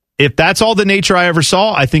 If that's all the nature I ever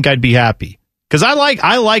saw, I think I'd be happy. Because I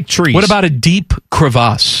like trees. What about a deep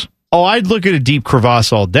crevasse? Oh, I'd look at a deep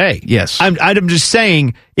crevasse all day. Yes. I'm just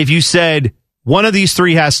saying, if you said one of these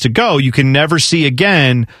 3 has to go, you can never see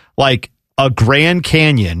again, like a Grand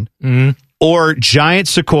Canyon or giant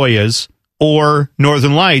sequoias or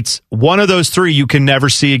Northern Lights. One of those 3 you can never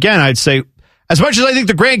see again. I'd say, as much as I think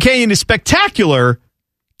the Grand Canyon is spectacular,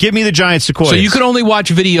 give me the giant sequoias. So you can only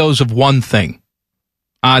watch videos of one thing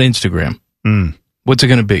on Instagram. What's it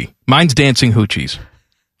going to be? Mine's dancing hoochies.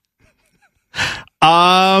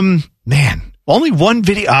 Man, only one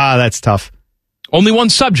video. That's tough. Only one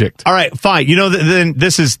subject. All right, fine. You know, then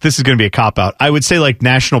this is going to be a cop-out. I would say like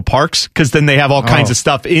national parks, because then they have all kinds of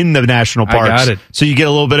stuff in the national parks. I got it. So you get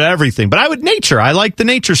a little bit of everything. But nature. I like the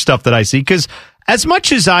nature stuff that I see, because as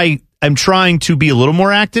much as I am trying to be a little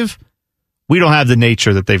more active, we don't have the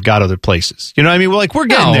nature that they've got other places. You know what I mean? We're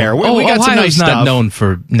getting there. We got some nice stuff. Ohio's not known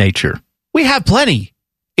for nature. We have plenty.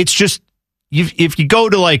 It's just, if you go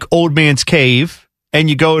to like Old Man's Cave and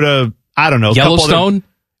you go to, I don't know, Yellowstone?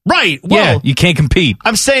 Right. Well, yeah, you can't compete.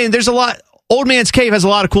 I'm saying there's a lot. Old Man's Cave has a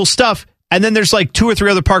lot of cool stuff. And then there's like 2 or 3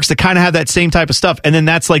 other parks that kind of have that same type of stuff. And then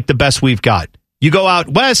that's like the best we've got. You go out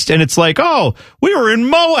west and it's like, oh, we were in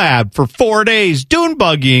Moab for 4 days dune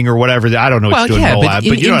buggying or whatever. I don't know what you're doing in Moab,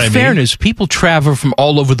 but you know what I mean. In fairness, people travel from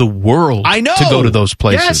all over the world to go to those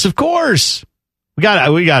places. Yes, of course. We got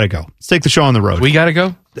to go. Let's take the show on the road. We got to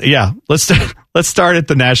go? Yeah. Let's start at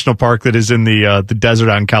the national park that is in the desert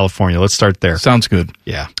out in California. Let's start there. Sounds good.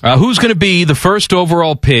 Yeah. Who's going to be the first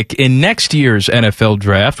overall pick in next year's NFL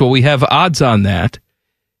draft? Well, we have odds on that.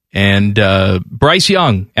 And Bryce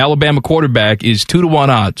Young, Alabama quarterback, is 2-1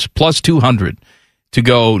 odds, plus 200 to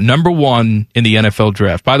go number 1 in the NFL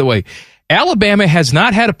draft. By the way, Alabama has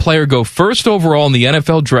not had a player go first overall in the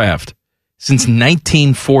NFL draft since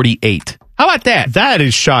 1948. How about that? That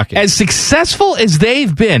is shocking. As successful as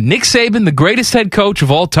they've been, Nick Saban, the greatest head coach of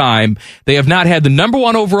all time, they have not had the number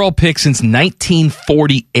 1 overall pick since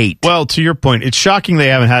 1948. Well, to your point, it's shocking they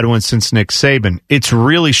haven't had one since Nick Saban. It's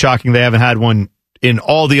really shocking they haven't had one in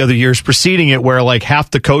all the other years preceding it, where like half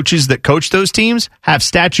the coaches that coach those teams have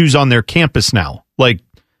statues on their campus now. Like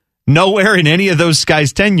nowhere in any of those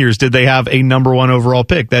guys' tenures did they have a number 1 overall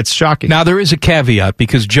pick. That's shocking. Now, there is a caveat,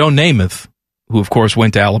 because Joe Namath, who of course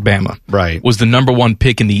went to Alabama, right, was the number 1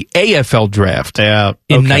 pick in the AFL draft in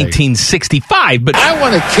 1965. But I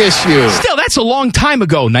want to kiss you. Still, that's a long time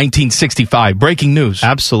ago, 1965. Breaking news.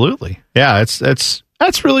 Absolutely. Yeah, that's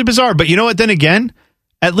really bizarre. But you know what? Then again,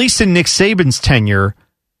 at least in Nick Saban's tenure,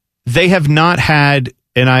 they have not had,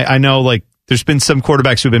 and I know like there's been some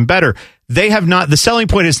quarterbacks who've been better. They have not, the selling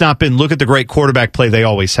point has not been, look at the great quarterback play they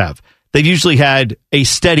always have. They've usually had a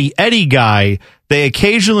steady Eddie guy. They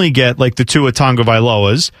occasionally get like the Tua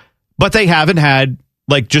Tagovailoas, but they haven't had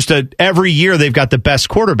like just every year they've got the best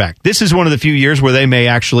quarterback. This is one of the few years where they may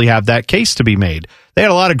actually have that case to be made. They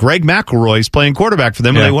had a lot of Greg McElroys playing quarterback for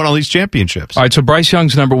them, and they won all these championships. All right, so Bryce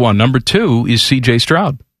Young's number 1. Number 2 is C.J.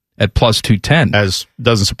 Stroud at plus 210. As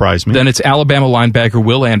doesn't surprise me. Then it's Alabama linebacker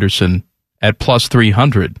Will Anderson at plus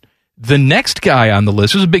 300. The next guy on the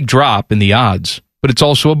list is a big drop in the odds, but it's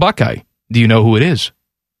also a Buckeye. Do you know who it is?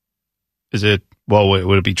 Is it, well,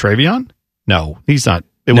 would it be Travion? No, he's not.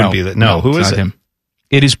 It wouldn't be that. No, who is it? Him.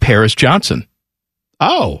 It is Paris Johnson.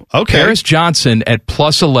 Oh, okay. Paris Johnson at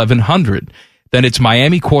plus 1,100. Then it's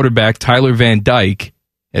Miami quarterback Tyler Van Dyke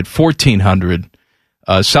at 1,400.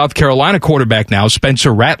 South Carolina quarterback now,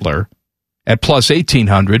 Spencer Rattler, at plus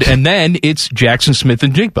 1,800. And then it's Jackson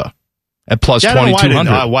Smith-Njigba at plus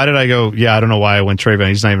 2,200. Why did I go? Yeah, I don't know why I went Travion.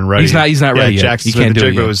 He's not even ready. He's not ready yet. Jackson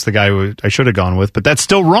Smith-Njigba was the guy who I should have gone with, but that's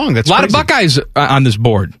still wrong. That's a lot of Buckeyes on this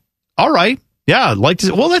board. All right. Yeah,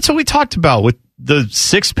 well, that's what we talked about with the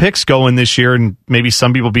 6 picks going this year, and maybe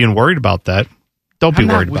some people being worried about that. Don't be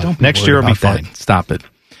worried about it. Next year will be fine. Stop it.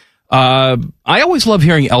 I always love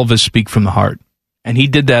hearing Elvis speak from the heart, and he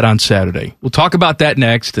did that on Saturday. We'll talk about that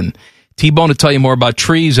next, and T-Bone will tell you more about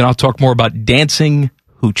trees, and I'll talk more about dancing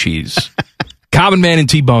hoochies. Common Man and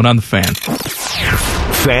T-Bone on the Fan.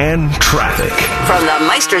 Fan traffic. From the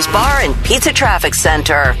Meister's Bar and Pizza Traffic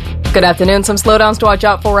Center. Good afternoon. Some slowdowns to watch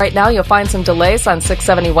out for right now. You'll find some delays on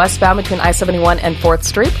 670 westbound between I-71 and 4th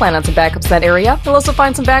Street. Plan on some backups in that area. You'll also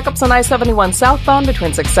find some backups on I-71 southbound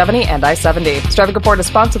between 670 and I-70. This traffic report is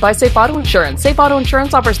sponsored by Safe Auto Insurance. Safe Auto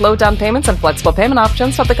Insurance offers low down payments and flexible payment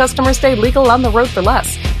options to help the customer stay legal on the road for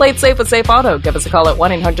less. Play it safe with Safe Auto. Give us a call at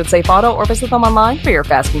 1-800-SAFE-AUTO or visit them online for your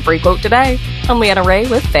fast and free quote today. I'm Leanna Ray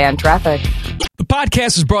with Fan Traffic. The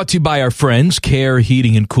podcast is brought to you by our friends, Care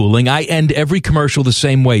Heating and Cooling. I end every commercial the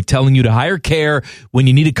same way, telling you to hire Care when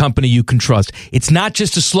you need a company you can trust. It's not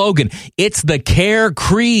just a slogan. It's the Care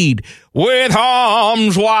creed. With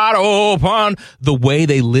arms wide open, the way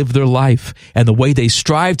they live their life and the way they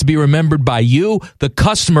strive to be remembered by you, the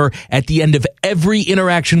customer, at the end of every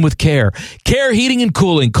interaction with Care. Care Heating and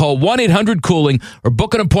Cooling. Call 1-800-COOLING or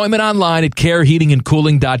book an appointment online at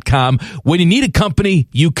careheatingandcooling.com when you need a company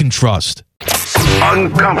you can trust.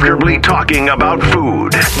 Uncomfortably talking about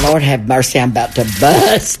food. Lord have mercy, I'm about to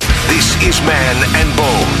bust. This is Man and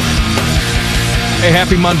Bone. Hey,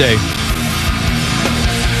 happy Monday.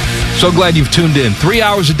 So glad you've tuned in. 3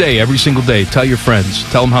 hours a day, every single day. Tell your friends.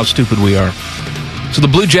 Tell them how stupid we are. So the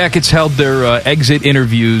Blue Jackets held their exit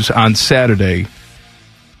interviews on Saturday.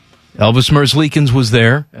 Elvis Merzlikins was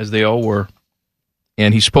there, as they all were,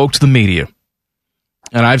 and he spoke to the media.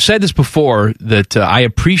 And I've said this before, that I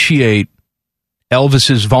appreciate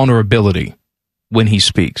Elvis's vulnerability when he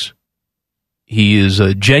speaks. He is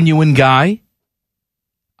a genuine guy.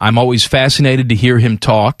 I'm always fascinated to hear him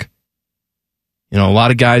talk. You know, a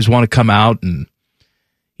lot of guys want to come out and,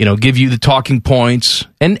 you know, give you the talking points.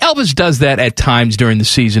 And Elvis does that at times during the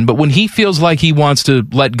season, but when he feels like he wants to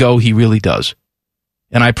let go, he really does.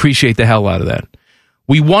 And I appreciate the hell out of that.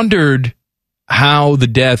 We wondered how the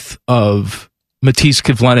death of Matiss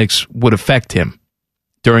Kivlenieks would affect him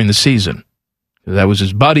during the season. That was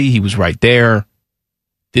his buddy. He was right there.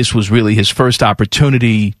 This was really his first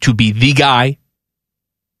opportunity to be the guy.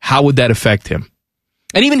 How would that affect him?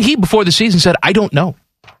 And even he, before the season, said, I don't know.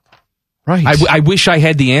 Right. I wish I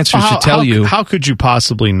had the answers to tell you. How could you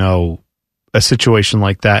possibly know a situation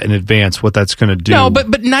like that in advance, what that's going to do? No, but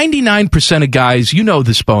 99% of guys, you know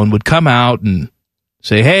this, Bone, would come out and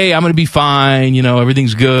say, hey, I'm going to be fine, you know,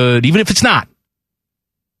 everything's good, even if it's not.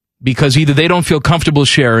 Because either they don't feel comfortable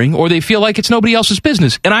sharing or they feel like it's nobody else's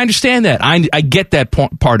business. And I understand that. I get that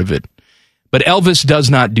part of it. But Elvis does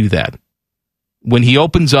not do that. When he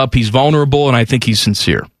opens up, he's vulnerable, and I think he's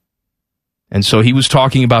sincere. And so he was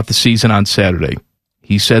talking about the season on Saturday.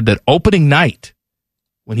 He said that opening night,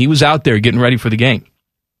 when he was out there getting ready for the game,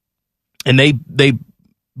 and they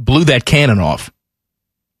blew that cannon off,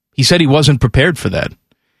 he said he wasn't prepared for that.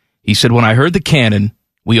 He said, when I heard the cannon,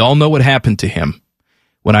 we all know what happened to him.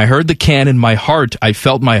 When I heard the cannon, I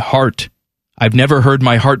felt my heart. I've never heard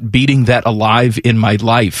my heart beating that alive in my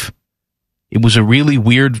life. It was a really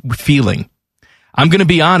weird feeling. I'm going to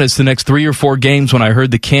be honest, the next 3 or 4 games when I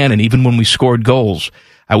heard the cannon, even when we scored goals,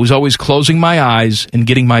 I was always closing my eyes and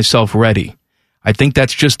getting myself ready. I think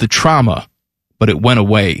that's just the trauma, but it went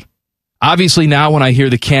away. Obviously now when I hear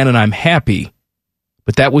the cannon, I'm happy,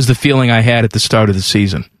 but that was the feeling I had at the start of the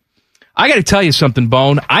season. I got to tell you something,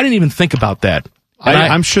 Bone. I didn't even think about that.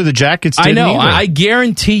 I'm sure the Jackets didn't either. I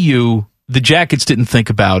guarantee you the Jackets didn't think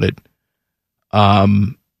about it.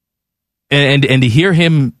 And to hear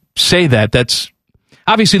him say that's...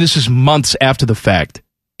 Obviously, this is months after the fact.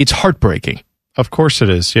 It's heartbreaking. Of course it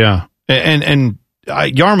is, yeah. And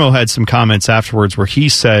Jarmo had some comments afterwards where he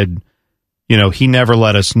said, you know, he never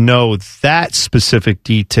let us know that specific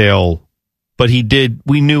detail, but he did.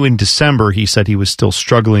 We knew in December, he said he was still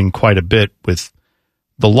struggling quite a bit with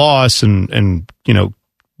the loss and you know,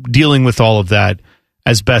 dealing with all of that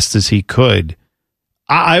as best as he could.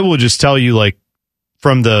 I will just tell you, like,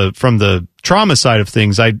 from the trauma side of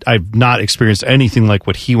things, I've not experienced anything like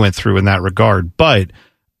what he went through in that regard. But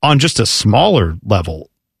on just a smaller level,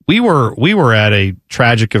 we were at a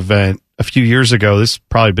tragic event a few years ago. This has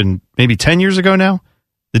probably been maybe 10 years ago now.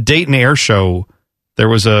 The Dayton Air Show, there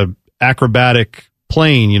was a acrobatic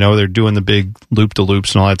plane, you know, they're doing the big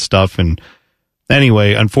loop-de-loops and all that stuff. And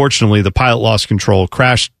anyway, unfortunately, the pilot lost control,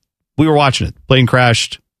 crashed. We were watching it. Plane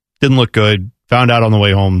crashed, didn't look good, found out on the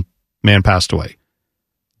way home, man passed away.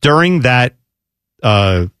 During that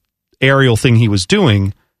aerial thing he was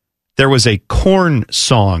doing, there was a Korn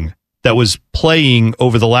song that was playing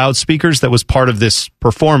over the loudspeakers that was part of this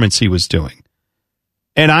performance he was doing.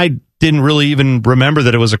 And I didn't really even remember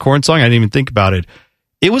that it was a Korn song. I didn't even think about it.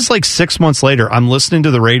 It was like 6 months later, I'm listening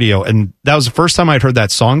to the radio, and that was the first time I'd heard that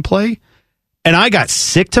song play. And I got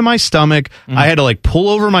sick to my stomach. I had to like pull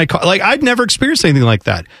over my car. Like, I'd never experienced anything like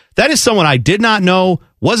that. That is someone I did not know,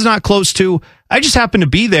 was not close to. I just happened to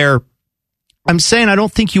be there. I'm saying I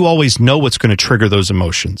don't think you always know what's going to trigger those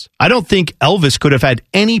emotions. I don't think Elvis could have had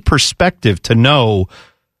any perspective to know,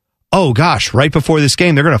 oh gosh, right before this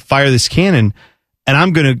game, they're going to fire this cannon and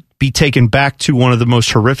I'm going to be taken back to one of the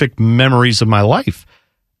most horrific memories of my life.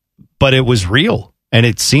 But it was real, and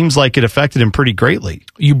it seems like it affected him pretty greatly.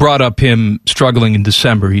 You brought up him struggling in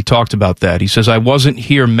December. He talked about that. He says, I wasn't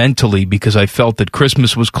here mentally because I felt that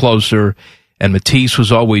Christmas was closer and Matiss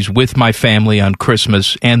was always with my family on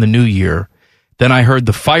Christmas and the New Year. Then I heard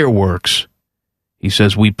the fireworks. He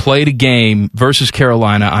says, we played a game versus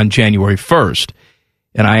Carolina on January 1st,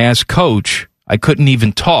 and I asked Coach, I couldn't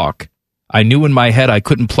even talk. I knew in my head I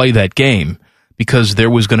couldn't play that game because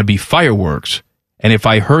there was going to be fireworks, and if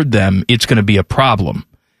I heard them, it's going to be a problem.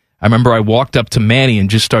 I remember I walked up to Manny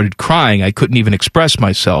and just started crying. I couldn't even express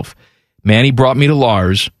myself. Manny brought me to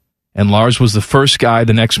Lars, and Lars was the first guy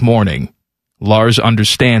the next morning. Lars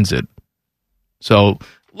understands it. So,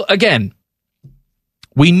 again,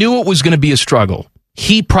 we knew it was going to be a struggle.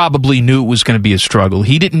 he probably knew it was going to be a struggle.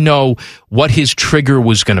 He didn't know what his trigger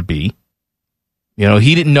was going to be.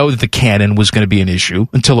 He didn't know that the cannon was going to be an issue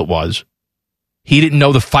until it was. He didn't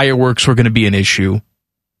know the fireworks were going to be an issue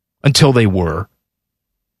until they were.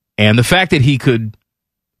 And the fact that he could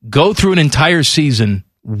go through an entire season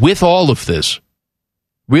with all of this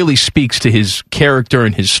really speaks to his character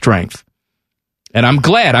and his strength. And I'm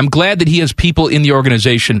glad that he has people in the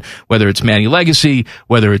organization, whether it's Manny Legacy,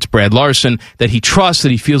 whether it's Brad Larson, that he trusts,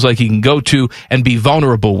 that he feels like he can go to and be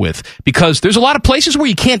vulnerable with. Because there's a lot of places where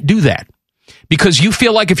you can't do that. Because you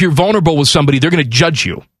feel like if you're vulnerable with somebody, they're going to judge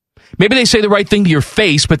you. Maybe they say the right thing to your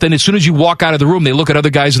face, but then as soon as you walk out of the room, they look at other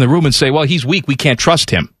guys in the room and say, well, he's weak, we can't trust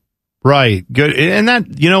him. Right. Good. And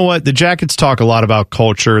that, you know what? The Jackets talk a lot about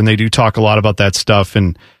culture, and they do talk a lot about that stuff.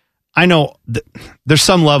 And I know there's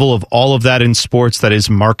some level of all of that in sports that is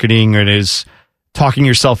marketing, or it is talking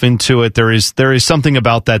yourself into it. There is something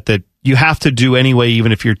about that you have to do anyway,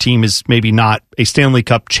 even if your team is maybe not a Stanley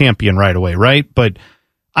Cup champion right away, right? But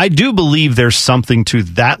I do believe there's something to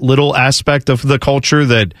that little aspect of the culture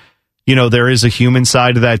that, there is a human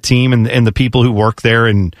side to that team and the people who work there.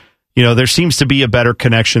 And, there seems to be a better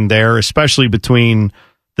connection there, especially between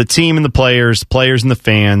the team and the players and the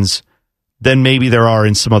fans, than maybe there are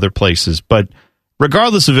in some other places. But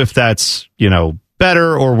regardless of if that's,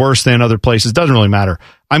 better or worse than other places, doesn't really matter.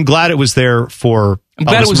 I'm glad it was there for I'm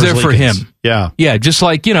glad it was there for him. Yeah. Yeah, just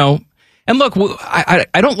like, and look, I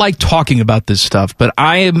don't like talking about this stuff, but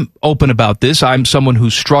I am open about this. I'm someone who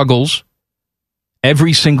struggles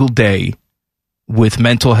every single day with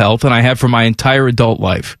mental health, and I have for my entire adult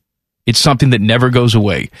life. It's something that never goes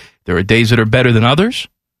away. There are days that are better than others,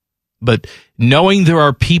 but knowing there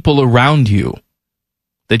are people around you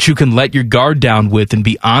that you can let your guard down with and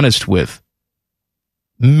be honest with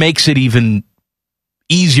makes it even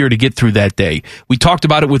easier to get through that day. We talked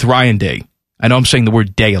about it with Ryan Day. I know I'm saying the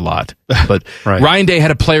word day a lot, but right. Ryan Day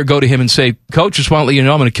had a player go to him and say, Coach, just want to let you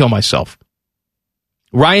know I'm going to kill myself.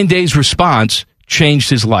 Ryan Day's response changed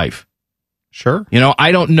his life. Sure.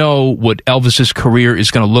 I don't know what Elvis's career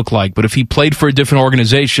is going to look like, but if he played for a different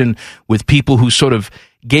organization with people who sort of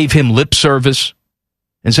gave him lip service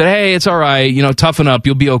and said, hey, it's all right, toughen up,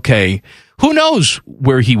 you'll be okay, who knows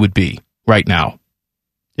where he would be right now?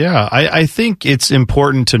 Yeah, I think it's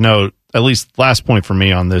important to note, at least last point for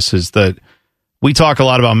me on this, is that we talk a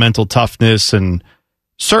lot about mental toughness, and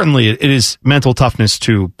certainly it is mental toughness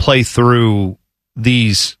to play through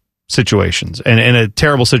these situations. And in a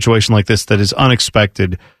terrible situation like this that is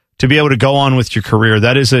unexpected, to be able to go on with your career,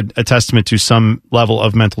 that is a testament to some level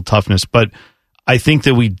of mental toughness. But I think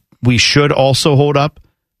that we should also hold up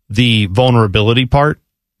the vulnerability part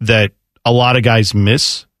that a lot of guys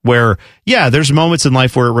miss, where, yeah, there's moments in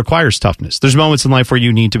life where it requires toughness. There's moments in life where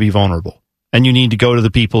you need to be vulnerable, and you need to go to the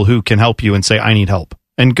people who can help you and say, I need help.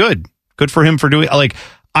 And good for him for doing,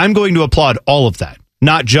 I'm going to applaud all of that.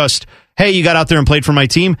 Not just, hey, you got out there and played for my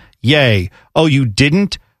team. Yay. Oh, you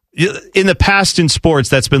didn't? In the past in sports,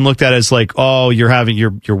 that's been looked at as like, oh,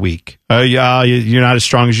 you're weak. Yeah, you're not as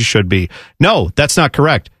strong as you should be. No, that's not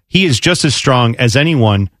correct. He is just as strong as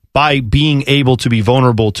anyone by being able to be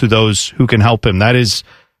vulnerable to those who can help him. That is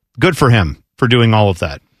good for him for doing all of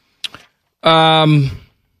that.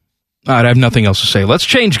 I have nothing else to say. Let's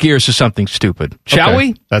change gears to something stupid, shall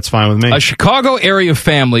we? That's fine with me. A Chicago area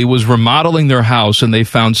family was remodeling their house, and they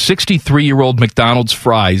found 63-year-old McDonald's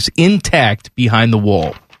fries intact behind the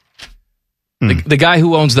wall. The guy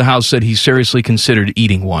who owns the house said he seriously considered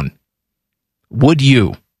eating one. Would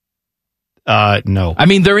you? No. I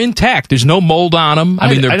mean, they're intact. There's no mold on them.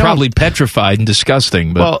 I mean, they're probably petrified and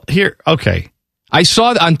disgusting. But okay. I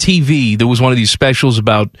saw on TV, there was one of these specials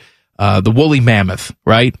about the woolly mammoth,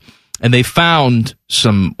 right? And they found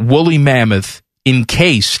some woolly mammoth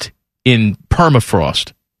encased in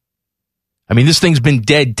permafrost. I mean, this thing's been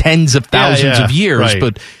dead tens of thousands of years, right.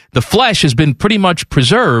 But the flesh has been pretty much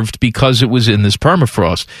preserved because it was in this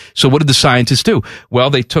permafrost. So what did the scientists do? Well,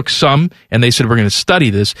 they took some and they said, we're going to study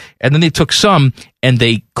this. And then they took some and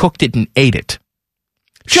they cooked it and ate it.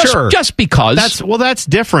 Just because. That's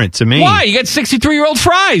different to me. Why? You got 63-year-old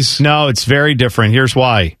fries. No, it's very different. Here's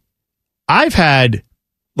why. I've had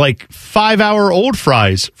 5-hour-old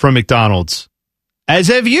fries from McDonald's, as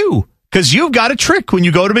have you, because you've got a trick when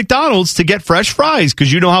you go to McDonald's to get fresh fries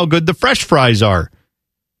because you know how good the fresh fries are.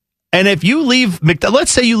 And if you leave,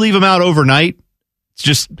 let's say you leave them out overnight, it's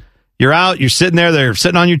just, you're out, you're sitting there, they're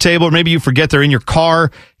sitting on your table, or maybe you forget they're in your car,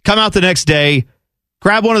 come out the next day,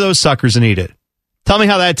 grab one of those suckers and eat it. Tell me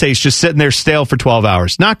how that tastes, just sitting there stale for 12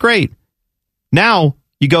 hours. Not great. Now,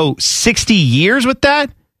 you go 60 years with that?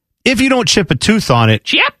 If you don't chip a tooth on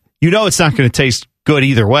it, you know it's not going to taste good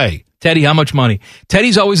either way. Teddy, how much money?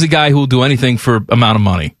 Teddy's always the guy who will do anything for amount of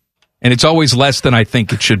money. And it's always less than I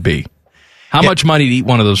think it should be. How much money to eat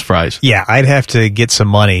one of those fries? Yeah, I'd have to get some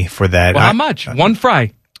money for that. Well, how much? One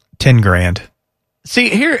fry? $10,000. See,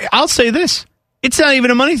 here, I'll say this. It's not even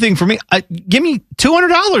a money thing for me. Give me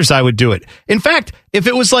 $200, I would do it. In fact, if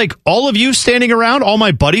it was like all of you standing around, all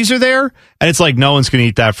my buddies are there, and it's like no one's going to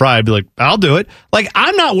eat that fry, I'd be like, I'll do it. Like,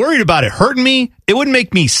 I'm not worried about it hurting me. It wouldn't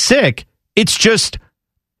make me sick. It's just,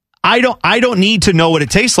 I don't need to know what it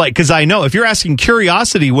tastes like, because I know. If you're asking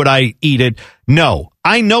curiosity, would I eat it? No.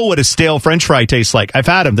 I know what a stale French fry tastes like. I've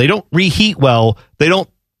had them. They don't reheat well. They don't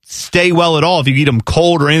stay well at all if you eat them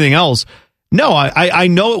cold or anything else. No, I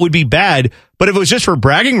know it would be bad, but if it was just for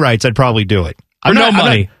bragging rights, I'd probably do it. I'm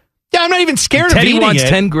not even scared of Teddy eating wants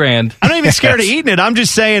it. $10,000. I'm not even scared of eating it. I'm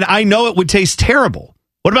just saying I know it would taste terrible.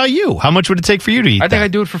 What about you? How much would it take for you to eat I think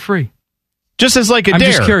I'd do it for free. Just as like a I'm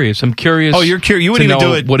dare. just curious. I'm curious. Oh, you're curious. You wouldn't even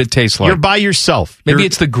do it. What it tastes like. You're by yourself. Maybe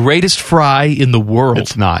it's the greatest fry in the world.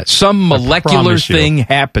 It's not. Some molecular thing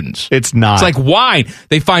happens. It's not. It's like wine.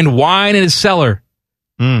 They find wine in a cellar.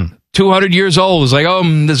 200 years old. It's like,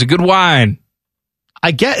 there's a good wine.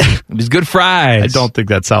 I get It's good fries. I don't think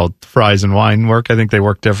that's how fries and wine work. I think they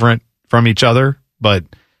work different from each other. But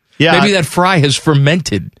yeah, maybe that fry has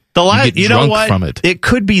fermented. You know what? From it. It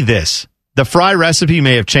could be this. The fry recipe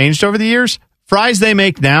may have changed over the years. Fries they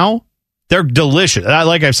make now, they're delicious.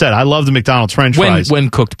 Like I've said, I love the McDonald's French fries. When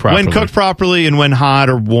cooked properly. When cooked properly and when hot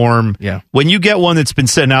or warm. Yeah. When you get one that's been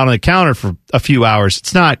sitting out on the counter for a few hours,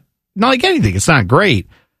 it's not like anything. It's not great.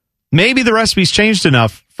 Maybe the recipe's changed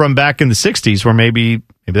enough from back in the 60s where maybe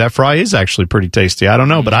that fry is actually pretty tasty. I don't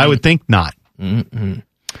know, but I would think not. Mm-hmm.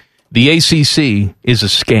 The ACC is a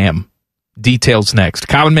scam. Details next.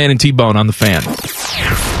 Common Man and T-Bone on the Fan.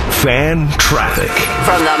 Fan traffic.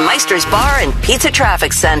 From the Meister's Bar and Pizza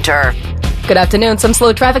Traffic Center. Good afternoon. Some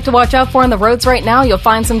slow traffic to watch out for on the roads right now. You'll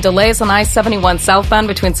find some delays on I-71 southbound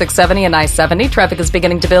between 670 and I-70. Traffic is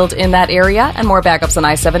beginning to build in that area, and more backups on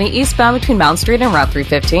I-70 eastbound between Mount Street and Route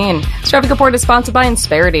 315. This traffic report is sponsored by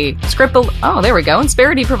Insperity.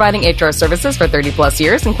 Insperity providing HR services for 30-plus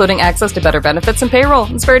years, including access to better benefits and payroll.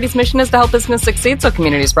 Insperity's mission is to help business succeed so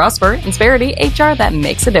communities prosper. Insperity, HR that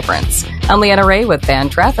makes a difference. I'm Leanna Ray with Fan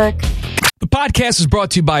Traffic. The podcast is brought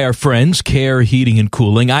to you by our friends, Care Heating and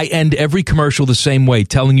Cooling. I end every commercial the same way,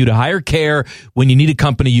 telling you to hire Care when you need a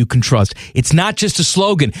company you can trust. It's not just a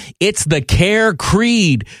slogan. It's the Care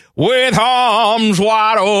creed. With arms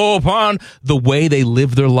wide open. The way they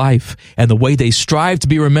live their life and the way they strive to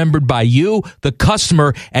be remembered by you, the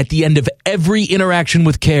customer, at the end of every interaction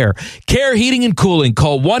with Care. Care Heating and Cooling.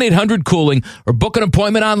 Call 1-800-COOLING or book an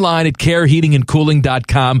appointment online at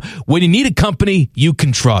careheatingandcooling.com when you need a company you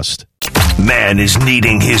can trust. Man is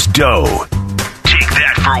needing his dough. Take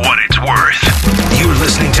that for what it's worth. You're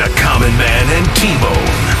listening to Common Man and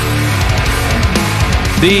T-Bone.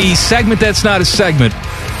 The segment that's not a segment,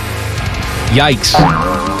 yikes,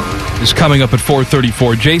 is coming up at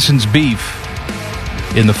 4:34. Jason's beef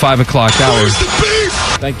in the 5 o'clock hour.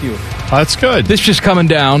 Thank you. That's good. This just coming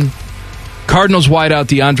down. Cardinals wideout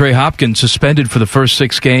DeAndre Hopkins suspended for the first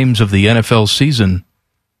 6 games of the NFL season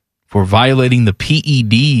for violating the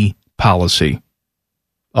PED policy.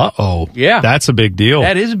 Uh-oh. Yeah. That's a big deal.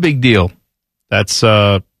 That is a big deal. That's,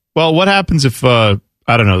 what happens if, the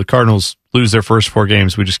Cardinals lose their first 4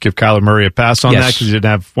 games? We just give Kyler Murray a pass on that because he didn't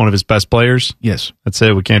have one of his best players? Yes. That's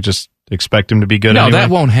it. We can't just expect him to be good anyway? No, that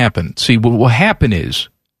won't happen. See, what will happen is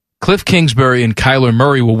Cliff Kingsbury and Kyler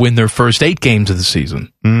Murray will win their first 8 games of the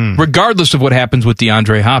season, regardless of what happens with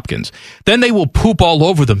DeAndre Hopkins. Then they will poop all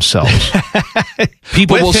over themselves.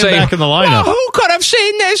 People will say, back in the lineup. Well, who could have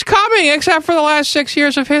seen this coming except for the last 6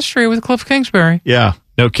 years of history with Cliff Kingsbury? Yeah,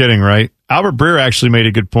 no kidding, right? Albert Breer actually made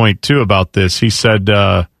a good point, too, about this. He said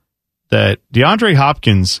that DeAndre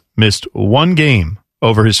Hopkins missed 1 game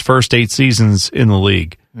over his first 8 seasons in the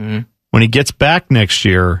league. Mm-hmm. When he gets back next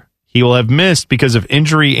year, he will have missed, because of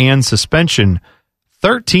injury and suspension,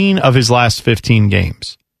 13 of his last 15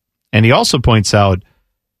 games. And he also points out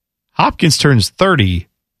Hopkins turns 30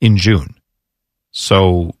 in June.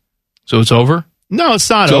 So it's over? No, it's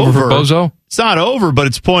not it's over. For Bozo? It's not over, but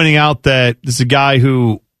it's pointing out that this is a guy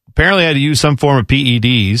who apparently had to use some form of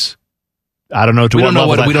PEDs. I don't know to what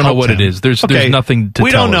level. We don't know what it is. There's nothing to tell us.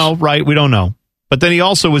 We don't know, right? We don't know. But then he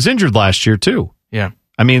also was injured last year, too. Yeah.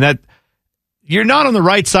 I mean, you're not on the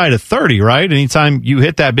right side of 30, right? Anytime you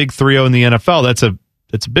hit that big 3-0 in the NFL, that's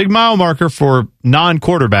a big mile marker for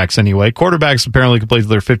non-quarterbacks anyway. Quarterbacks apparently can play till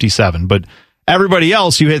they're 57, but everybody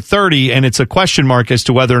else, you hit 30, and it's a question mark as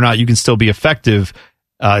to whether or not you can still be effective,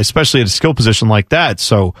 especially at a skill position like that.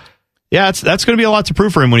 So, yeah, that's going to be a lot to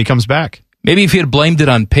prove for him when he comes back. Maybe if he had blamed it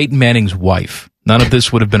on Peyton Manning's wife, none of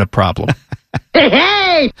this would have been a problem.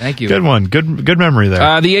 Hey! Thank you. Good one. Good memory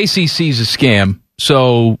there. The ACC is a scam.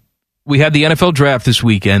 So we had the NFL draft this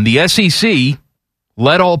weekend. The SEC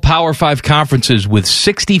led all Power 5 conferences with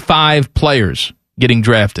 65 players getting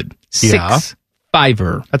drafted. Yeah.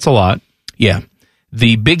 6-5er. That's a lot. Yeah.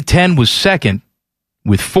 The Big Ten was second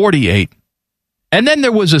with 48. And then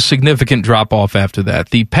there was a significant drop-off after that.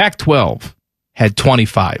 The Pac-12 had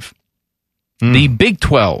 25. The Big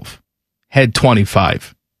 12 had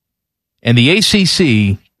 25. And the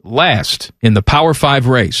ACC last in the Power 5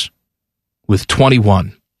 race with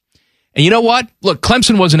 21. And you know what? Look,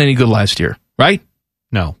 Clemson wasn't any good last year, right?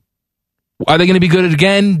 No. Are they going to be good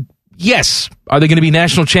again? Yes. Are they going to be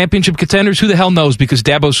national championship contenders? Who the hell knows? Because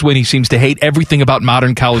Dabo Swinney seems to hate everything about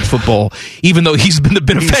modern college football, even though he's been the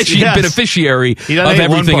beneficiary of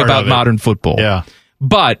everything about modern football. Yeah.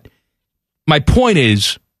 But my point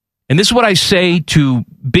is, and this is what I say to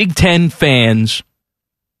Big Ten fans,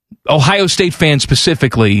 Ohio State fans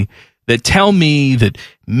specifically, that tell me that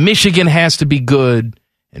Michigan has to be good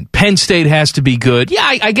and Penn State has to be good. Yeah,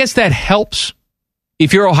 I guess that helps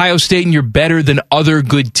if you're Ohio State and you're better than other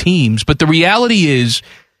good teams. But the reality is,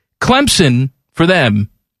 Clemson, for them,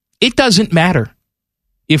 it doesn't matter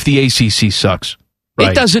if the ACC sucks.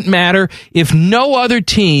 Right. It doesn't matter if no other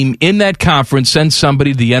team in that conference sends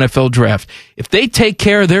somebody to the NFL draft. If they take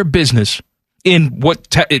care of their business in what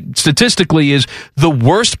statistically is the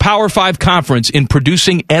worst Power 5 conference in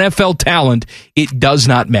producing NFL talent, it does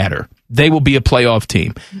not matter. They will be a playoff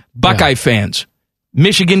team. Buckeye fans,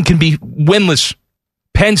 Michigan can be winless.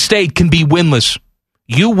 Penn State can be winless.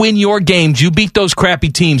 You win your games, you beat those crappy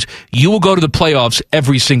teams, you will go to the playoffs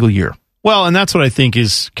every single year. Well, and that's what I think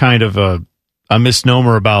is kind of a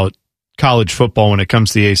misnomer about college football when it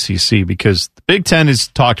comes to the ACC, because the Big Ten is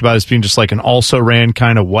talked about as being just like an also-ran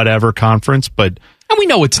kind of whatever conference, but... And we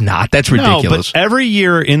know it's not. That's ridiculous. No, but every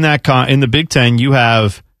year in that in the Big Ten, you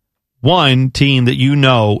have one team that you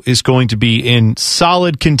know is going to be in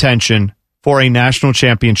solid contention for a national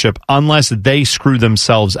championship unless they screw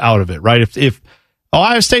themselves out of it, right? If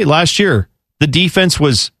Ohio State last year, the defense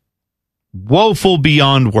was woeful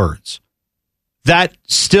beyond words, that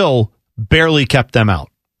still barely kept them out,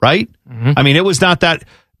 right? Mm-hmm. I mean, it was not that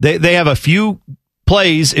they have a few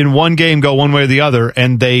plays in one game go one way or the other,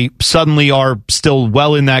 and they suddenly are still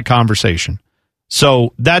well in that conversation.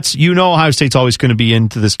 So that's, Ohio State's always going to be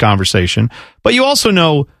into this conversation. But you also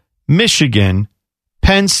know Michigan,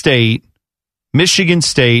 Penn State, Michigan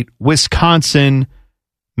State, Wisconsin,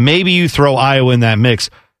 maybe you throw Iowa in that mix.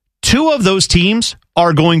 Two of those teams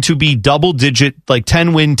are going to be double-digit, like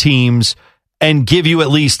 10-win teams, and give you at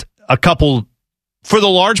least a couple. For the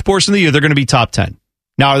large portion of the year, they're going to be top 10.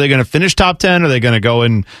 Now, are they going to finish top 10? Are they going to go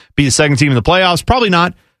and be the second team in the playoffs? Probably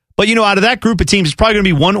not. But, out of that group of teams, it's probably going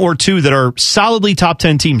to be one or two that are solidly top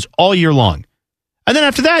 10 teams all year long. And then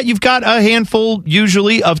after that, you've got a handful,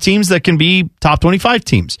 usually, of teams that can be top 25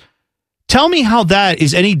 teams. Tell me how that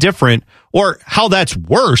is any different or how that's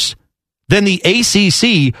worse than the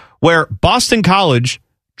ACC, where Boston College,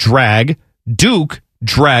 drag, Duke,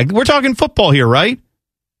 drag. We're talking football here, right?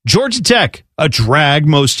 Georgia Tech, a drag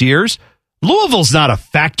most years. Louisville's not a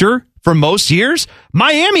factor for most years.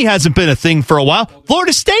 Miami hasn't been a thing for a while.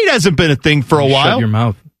 Florida State hasn't been a thing for a while. Shut your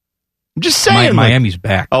mouth. I'm just saying. Miami's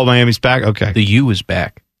back. Oh, Miami's back? Okay. The U is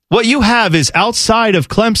back. What you have is outside of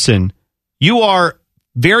Clemson, you are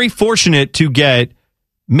very fortunate to get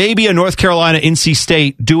maybe a North Carolina, NC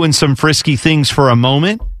State doing some frisky things for a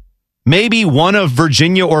moment. Maybe one of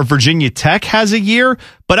Virginia or Virginia Tech has a year.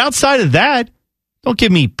 But outside of that, don't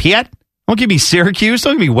give me Pitt. Don't give me Syracuse.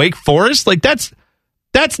 Don't give me Wake Forest. Like that's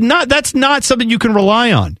not something you can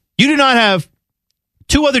rely on. You do not have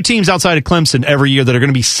two other teams outside of Clemson every year that are going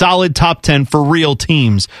to be solid top 10 for real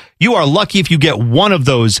teams. You are lucky if you get one of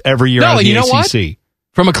those every year out of the ACC. What?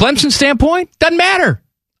 From a Clemson standpoint, doesn't matter.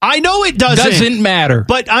 I know it doesn't. Doesn't matter.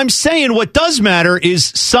 But I'm saying what does matter is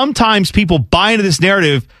sometimes people buy into this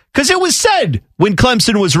narrative because it was said when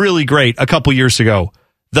Clemson was really great a couple years ago.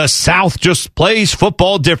 The South just plays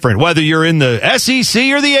football different. Whether you're in the SEC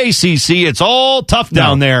or the ACC, it's all tough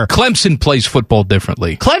down there. Clemson plays football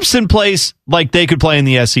differently. Clemson plays like they could play in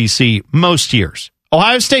the SEC most years.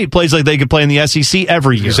 Ohio State plays like they could play in the SEC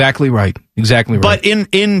every year. Exactly right. Exactly right. But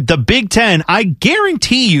in the Big Ten, I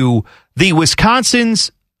guarantee you the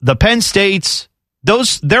Wisconsins, the Penn States,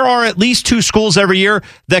 there are at least two schools every year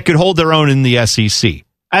that could hold their own in the SEC.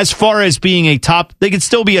 As far as being they could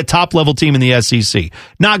still be a top-level team in the SEC.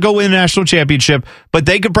 Not go win a national championship, but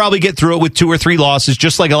they could probably get through it with 2 or 3 losses,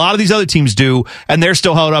 just like a lot of these other teams do, and they're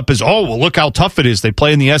still held up as, oh, well, look how tough it is. They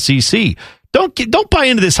play in the SEC. Don't buy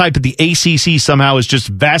into this hype that the ACC somehow is just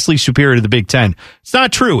vastly superior to the Big Ten. It's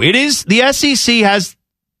not true. It is. The SEC has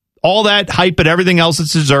all that hype and everything else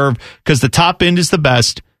it's deserved because the top end is the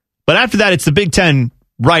best. But after that, it's the Big Ten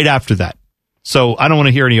right after that. So I don't want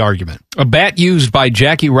to hear any argument. A bat used by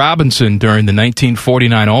Jackie Robinson during the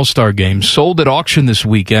 1949 All-Star Game sold at auction this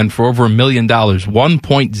weekend for over $1 million,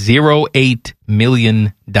 $1.08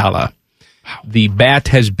 million. The bat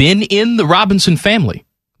has been in the Robinson family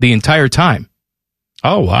the entire time.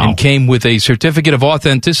 Oh, wow. And came with a certificate of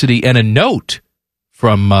authenticity and a note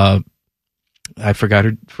from, I forgot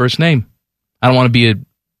her first name. I don't want to be an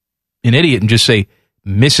idiot and just say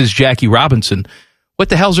Mrs. Jackie Robinson. What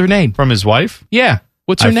the hell's her name? From his wife? Yeah.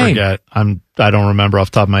 What's her name? I forget. I don't remember off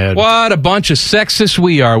the top of my head. What a bunch of sexists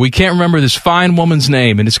we are. We can't remember this fine woman's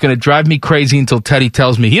name, and it's going to drive me crazy until Teddy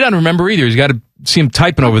tells me. He doesn't remember either. He's got to see him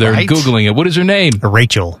typing over there and Googling it. What is her name?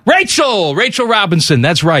 Rachel. Rachel Robinson.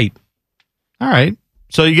 That's right. All right.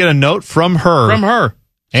 So you get a note from her. From her.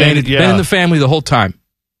 Saying it's been in the family the whole time.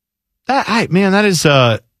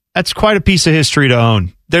 That's quite a piece of history to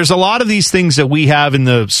own. There's a lot of these things that we have in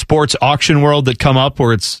the sports auction world that come up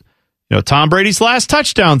where it's, Tom Brady's last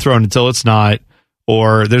touchdown thrown until it's not.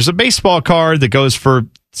 Or there's a baseball card that goes for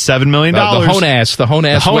 $7 million. The Honass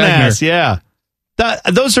Wagner. Yeah.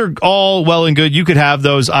 Those are all well and good. You could have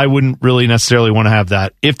those. I wouldn't really necessarily want to have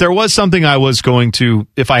that. If there was something I was going to,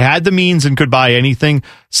 if I had the means and could buy anything,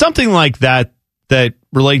 something like that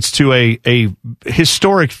relates to a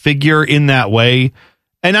historic figure in that way.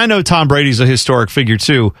 And I know Tom Brady's a historic figure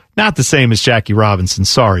too. Not the same as Jackie Robinson.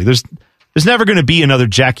 Sorry. There's never going to be another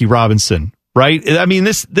Jackie Robinson, right? I mean,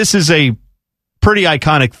 this is a pretty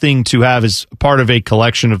iconic thing to have as part of a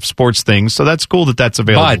collection of sports things. So that's cool that that's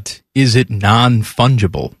available. But is it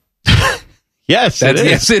non-fungible? Yes, it is.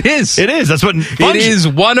 Yes, it is. It is. That's what it is.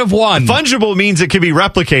 One of one. Fungible means it can be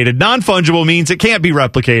replicated. Non-fungible means it can't be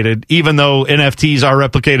replicated, even though NFTs are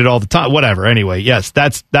replicated all the time. Whatever. Anyway, yes,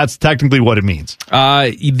 that's technically what it means.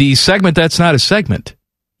 The segment that's not a segment,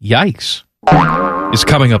 yikes, is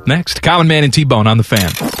coming up next. Common Man and T-Bone on the Fan.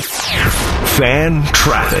 Fan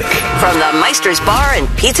traffic from the Meister's Bar and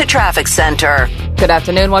Pizza Traffic Center. Good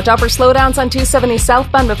afternoon. Watch out for slowdowns on 270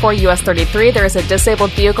 southbound before US 33. There is a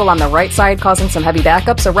disabled vehicle on the right side causing some heavy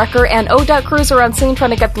backups. A wrecker and ODOT crews are on scene trying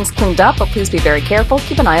to get things cleaned up, but please be very careful.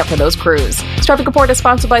 Keep an eye out for those crews. This traffic report is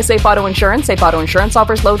sponsored by Safe Auto Insurance. Safe Auto Insurance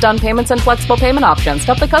offers low down payments and flexible payment options to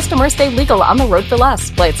help the customer stay legal on the road for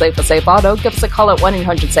less. Play it safe with Safe Auto. Give us a call at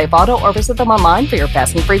 1-800-SAFE-AUTO or visit them online for your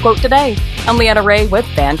passing free quote today. I'm Leanna Ray with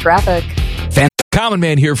Fan Traffic. Common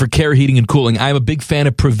Man here for Care Heating and Cooling. I'm a big fan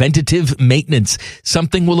of preventative maintenance.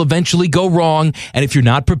 Something will eventually go wrong, and if you're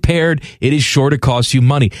not prepared, it is sure to cost you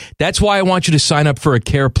money. That's why I want you to sign up for a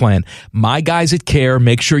Care plan. My guys at Care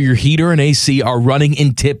make sure your heater and AC are running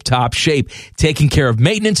in tip-top shape, taking care of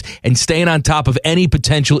maintenance and staying on top of any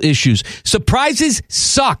potential issues. Surprises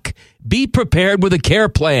suck. Be prepared with a Care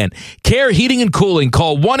plan. Care Heating and Cooling.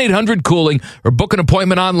 Call 1-800-COOLING or book an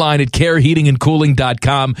appointment online at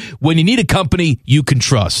careheatingandcooling.com when you need a company you can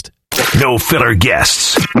trust. No filler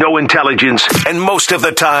guests, no intelligence, and most of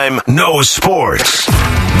the time, no sports.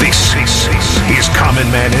 This is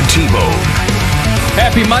Common Man and T-Bone.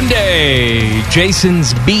 Happy Monday.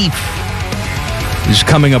 Jason's Beef is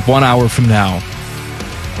coming up 1 hour from now.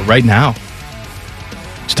 But right now,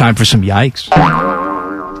 it's time for some yikes.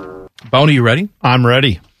 Boney, you ready? I'm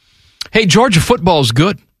ready. Hey, Georgia football's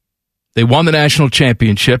good. They won the national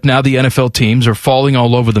championship. Now the NFL teams are falling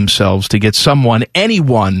all over themselves to get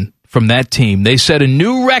anyone from that team. They set a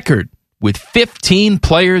new record with 15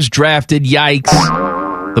 players drafted.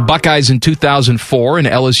 Yikes. The Buckeyes in 2004 and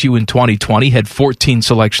LSU in 2020 had 14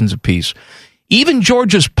 selections apiece. Even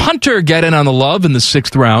Georgia's punter got in on the love in the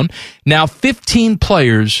 6th round. Now 15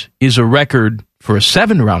 players is a record for a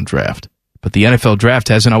 7-round draft. But the NFL draft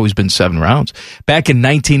hasn't always been 7 rounds. Back in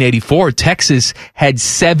 1984, Texas had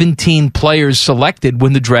 17 players selected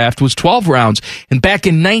when the draft was 12 rounds. And back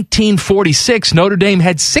in 1946, Notre Dame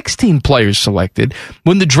had 16 players selected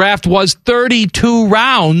when the draft was 32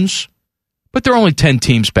 rounds. But there were only 10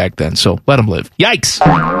 teams back then, so let them live. Yikes.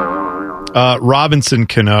 Robinson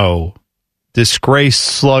Cano, disgraced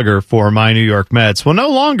slugger for my New York Mets. Well, no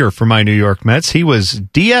longer for my New York Mets. He was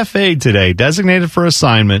DFA'd today, designated for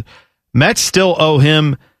assignment. Mets still owe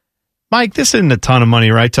him, Mike, this isn't a ton of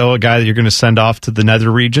money, right, to owe a guy that you're going to send off to the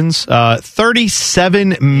nether regions.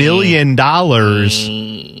 $37 million.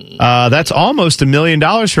 That's almost $1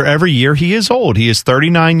 million for every year he is old. He is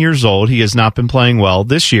 39 years old. He has not been playing well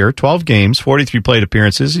this year. 12 games, 43 plate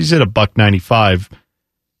appearances. He's at $1.95.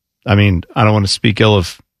 I mean, I don't want to speak ill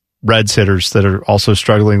of Reds hitters that are also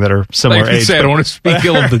struggling that are similar age. I don't want to speak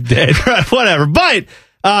ill of the dead. Whatever. But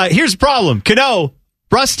here's the problem. Cano,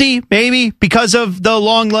 rusty, maybe, because of the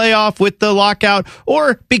long layoff with the lockout,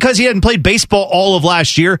 or because he hadn't played baseball all of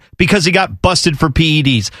last year because he got busted for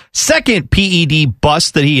PEDs. Second PED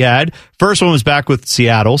bust that he had. First one was back with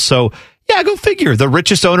Seattle. So, yeah, go figure. The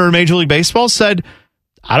richest owner in Major League Baseball said,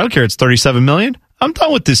 I don't care, it's $37 million. I'm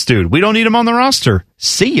done with this dude. We don't need him on the roster.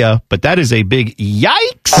 See ya. But that is a big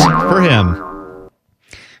yikes for him.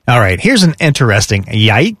 All right, here's an interesting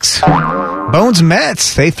yikes. Bones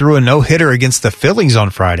Mets, they threw a no-hitter against the Phillies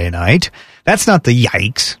on Friday night. That's not the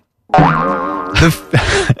yikes.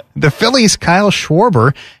 The Phillies' Kyle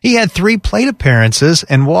Schwarber, he had 3 plate appearances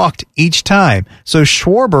and walked each time. So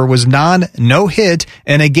Schwarber was no-hit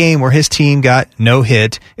in a game where his team got no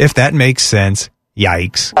hit, if that makes sense.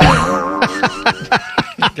 Yikes.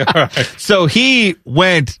 So he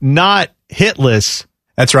went not hitless.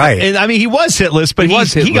 That's right. And I mean, he was hitless, but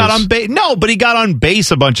he got on base. No, but he got on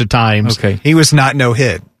base a bunch of times. Okay. He was not no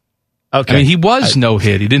hit. Okay. I mean, he was no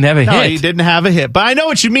hit. He didn't have a hit. He didn't have a hit. But I know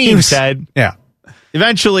what you mean, Ted. Yeah.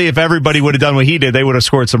 Eventually, if everybody would have done what he did, they would have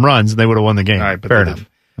scored some runs and they would have won the game. All right, fair enough.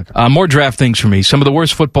 Okay. More draft things for me. Some of the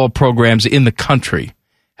worst football programs in the country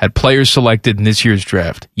had players selected in this year's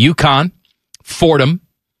draft. UConn, Fordham,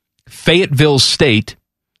 Fayetteville State,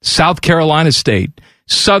 South Carolina State,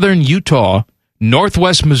 Southern Utah,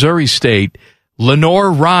 Northwest Missouri State,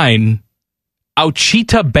 Lenoir-Rhyne,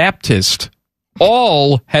 Ouachita Baptist,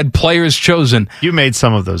 all had players chosen. You made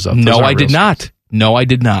some of those up. No, I did not. No, I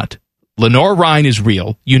did not. Lenoir-Rhyne is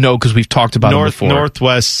real. You know, because we've talked about it before.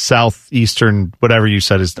 Northwest, Southeastern, whatever you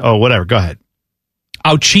said is... Oh, whatever. Go ahead.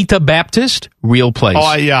 Ouachita Baptist, real place.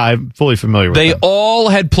 Oh, yeah, I'm fully familiar with They them. all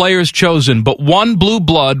had players chosen, but one blue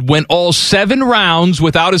blood went all 7 rounds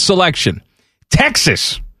without a selection.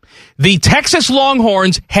 Texas. The Texas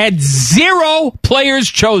Longhorns had 0 players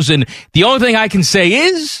chosen. The only thing I can say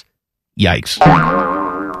is, yikes.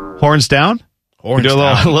 Horns down? Horns you do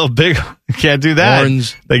down. a little big... You can't do that.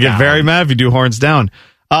 Horns They get down. very mad if you do horns down.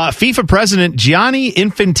 FIFA president Gianni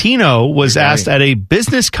Infantino was asked at a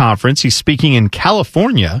business conference, he's speaking in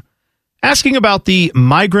California, asking about the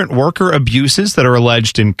migrant worker abuses that are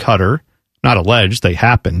alleged in Qatar. Not alleged, they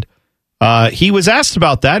happened. He was asked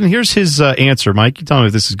about that, and here's his answer. Mike, you tell me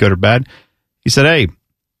if this is good or bad. He said, hey,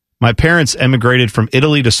 my parents emigrated from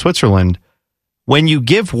Italy to Switzerland. When you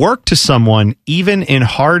give work to someone, even in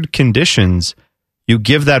hard conditions, you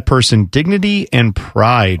give that person dignity and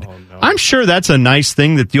pride. Oh, no. I'm sure that's a nice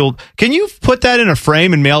thing that can you put that in a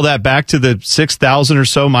frame and mail that back to the 6,000 or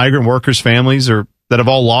so migrant workers' families or that have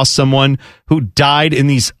all lost someone who died in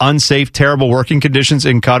these unsafe, terrible working conditions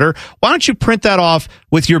in Qatar? Why don't you print that off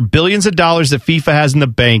with your billions of dollars that FIFA has in the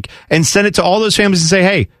bank and send it to all those families and say,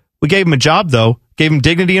 hey, we gave them a job, though, gave them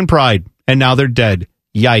dignity and pride, and now they're dead.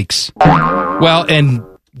 Yikes. Well, and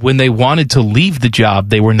when they wanted to leave the job,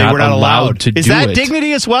 they were not allowed to do it. Is that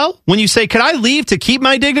dignity as well? When you say, can I leave to keep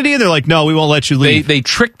my dignity? And they're like, no, we won't let you leave. They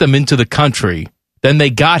tricked them into the country. Then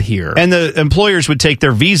they got here. And the employers would take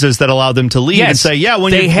their visas that allowed them to leave and say, yeah,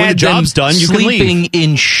 when the job's done, you can leave. Sleeping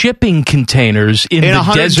in shipping containers in the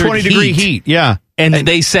 120 degree heat. Yeah. And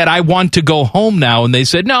they said, I want to go home now. And they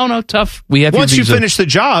said, no, tough. We have Once your visa. you finish the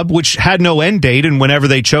job, which had no end date, and whenever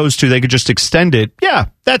they chose to, they could just extend it. Yeah.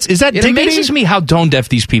 Is that It dignity? amazes me how tone deaf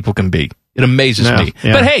these people can be. It amazes me.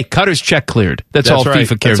 Yeah. But hey, Qatar's check cleared. That's all right.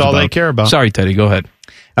 FIFA cares That's all about. they care about. Sorry, Teddy. Go ahead.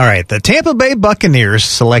 All right, the Tampa Bay Buccaneers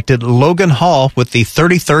selected Logan Hall with the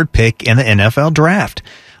 33rd pick in the NFL draft.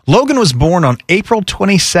 Logan was born on April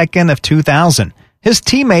 22nd of 2000. His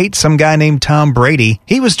teammate, some guy named Tom Brady,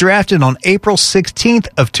 he was drafted on April 16th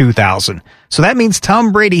of 2000. So that means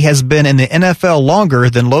Tom Brady has been in the NFL longer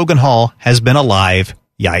than Logan Hall has been alive.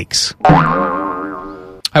 Yikes.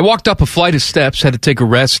 I walked up a flight of steps, had to take a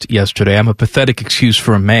rest yesterday. I'm a pathetic excuse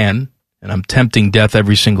for a man, and I'm tempting death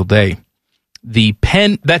every single day.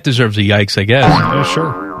 That deserves a yikes, I guess. Yeah,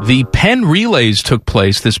 sure. The Penn Relays took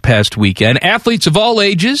place this past weekend. Athletes of all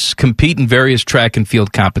ages compete in various track and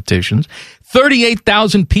field competitions.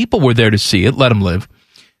 38,000 people were there to see it. Let them live.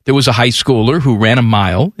 There was a high schooler who ran a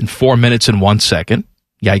mile in 4 minutes and 1 second.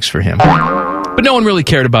 Yikes for him. But no one really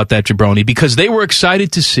cared about that, jabroni, because they were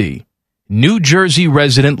excited to see New Jersey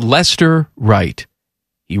resident Lester Wright.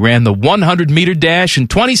 He ran the 100-meter dash in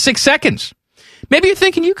 26 seconds. Maybe you're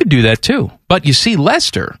thinking you could do that too. But you see,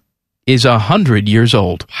 Lester is 100 years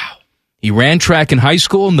old. Wow. He ran track in high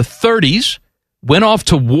school in the 30s, went off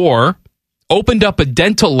to war, opened up a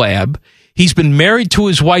dental lab. He's been married to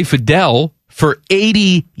his wife, Adele, for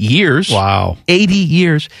 80 years. Wow. 80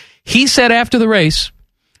 years. He said after the race,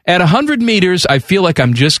 at 100 meters, I feel like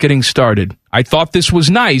I'm just getting started. I thought this was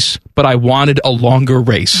nice, but I wanted a longer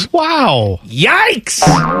race. Wow. Yikes!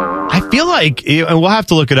 I feel like, and we'll have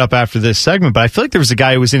to look it up after this segment, but I feel like there was a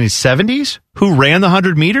guy who was in his 70s who ran the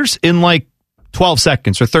 100 meters in like 12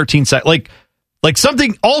 seconds or 13 seconds. Like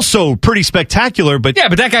something also pretty spectacular, but... Yeah,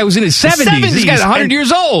 but that guy was in his 70s. This guy's 100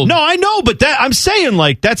 years old. No, I know, but I'm saying,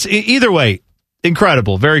 like, that's either way.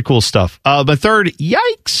 Incredible. Very cool stuff. The third,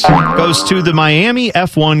 yikes, goes to the Miami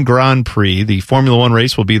F1 Grand Prix. The Formula One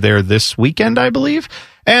race will be there this weekend, I believe.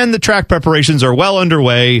 And the track preparations are well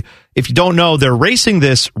underway. If you don't know, they're racing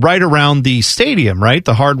this right around the stadium, right?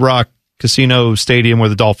 The Hard Rock Casino Stadium where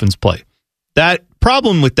the Dolphins play. That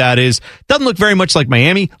problem with that is, doesn't look very much like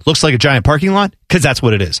Miami. Looks like a giant parking lot, because that's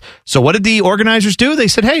what it is. So what did the organizers do? They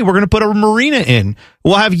said, hey, we're going to put a marina in.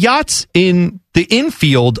 We'll have yachts in the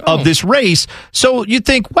infield of this race. So you'd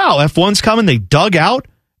think, wow, F1's coming. They dug out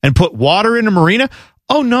and put water in a marina.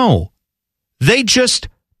 Oh, no. They just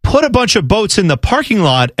put a bunch of boats in the parking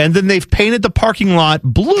lot, and then they've painted the parking lot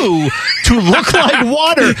blue to look like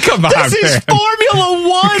water. Come on, this is Formula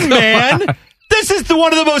One, man. This is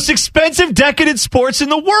one of the most expensive, decadent sports in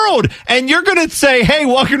the world. And you're going to say, hey,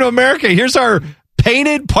 welcome to America. Here's our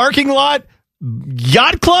painted parking lot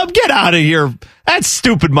yacht club. Get out of here. That's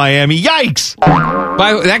stupid, Miami. Yikes.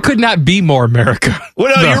 That could not be more America.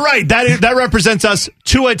 Well, no, you're right. That represents us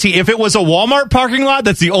to a T. If it was a Walmart parking lot,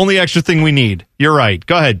 that's the only extra thing we need. You're right.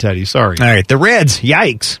 Go ahead, Teddy. Sorry. All right. The Reds.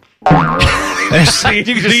 Yikes. The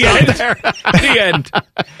end.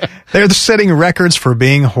 They're setting records for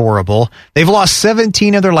being horrible. They've lost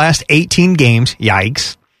 17 of their last 18 games.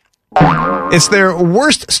 Yikes. It's their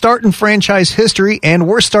worst start in franchise history and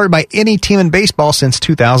worst start by any team in baseball since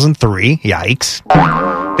 2003.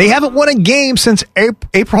 Yikes. They haven't won a game since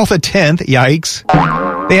April the 10th.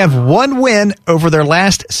 Yikes. They have one win over their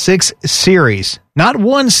last 6 series. Not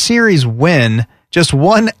one series win, just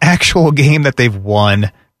one actual game that they've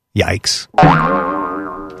won. Yikes.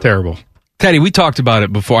 Terrible. Teddy, we talked about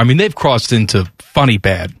it before. I mean, they've crossed into funny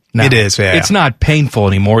bad now. It is, yeah. It's not painful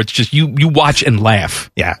anymore. It's just you watch and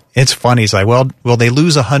laugh. Yeah, it's funny. It's like, well, they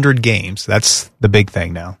lose 100 games. That's the big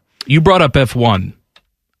thing now. You brought up F1.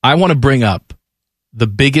 I want to bring up the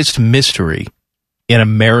biggest mystery in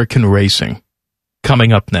American racing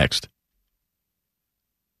coming up next.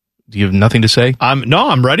 Do you have nothing to say? I'm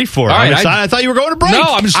ready for it. Right, I thought you were going to break. No,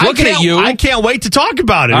 I'm just looking at you. I can't wait to talk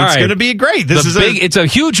about it. It's going to be great. It's a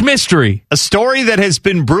huge mystery. A story that has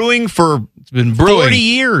been brewing for 40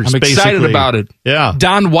 years. I'm excited about it. Yeah.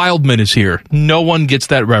 Don Wildman is here. No one gets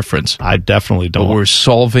that reference. I definitely don't. But we're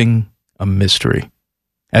solving a mystery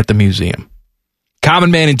at the museum.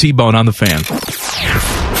 Common Man and T-Bone on the Fan.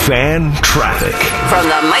 Fan traffic. From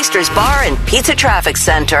the Meister's Bar and Pizza Traffic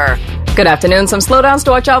Center. Good afternoon. Some slowdowns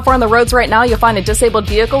to watch out for on the roads right now. You'll find a disabled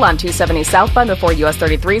vehicle on 270 southbound before US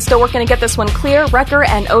 33. Still working to get this one clear. Wrecker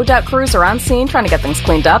and ODOT crews are on scene trying to get things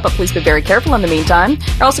cleaned up, but please be very careful in the meantime.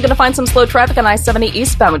 You're also going to find some slow traffic on I-70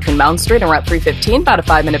 eastbound between Mountain Street and Route 315. About a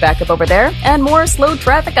 5-minute backup over there. And more slow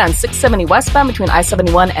traffic on 670 westbound between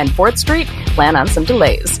I-71 and 4th Street. Plan on some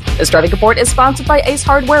delays. This traffic report is sponsored by Ace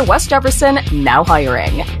Hardware West Jefferson, now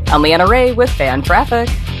hiring. I'm Leanna Ray with Fan Traffic.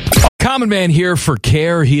 Common Man here for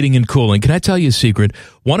Care Heating and Cooling. Can I tell you a secret?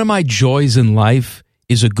 One of my joys in life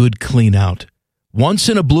is a good clean out. Once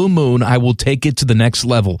in a blue moon, I will take it to the next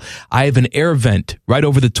level. I have an air vent right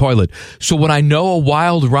over the toilet. So when I know a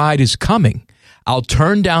wild ride is coming, I'll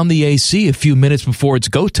turn down the AC a few minutes before it's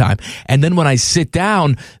go time. And then when I sit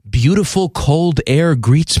down, beautiful cold air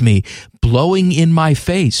greets me, blowing in my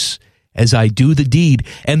face as I do the deed.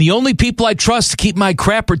 And the only people I trust to keep my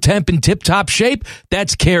crapper temp in tip-top shape,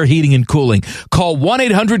 that's Care Heating and Cooling. Call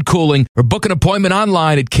 1-800-COOLING or book an appointment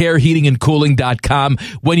online at careheatingandcooling.com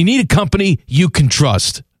when you need a company you can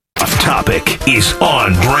trust. Off topic is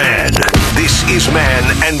on brand. This is Man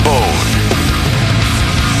and Bone.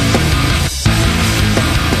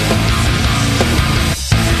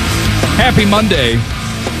 Happy Monday.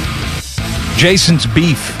 Jason's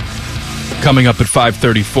Beef coming up at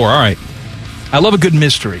 5:34. All right. I love a good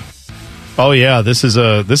mystery. Oh yeah, this is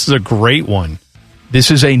a great one. This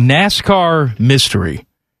is a NASCAR mystery.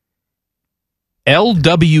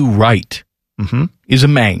 L.W. Wright is a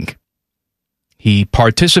Mang. He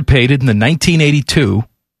participated in the 1982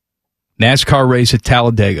 NASCAR race at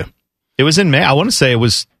Talladega. It was in May. I want to say it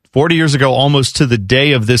was 40 years ago, almost to the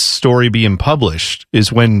day of this story being published,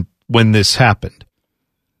 is when this happened.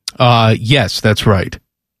 Yes, that's right.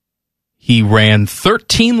 He ran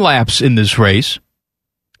 13 laps in this race,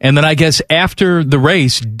 and then I guess after the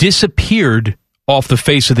race, disappeared off the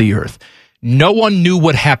face of the earth. No one knew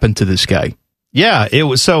what happened to this guy. Yeah, it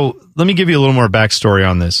was. So let me give you a little more backstory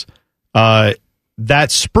on this.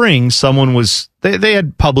 that spring, someone was, they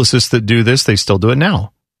had publicists that do this. They still do it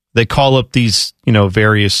now. They call up these,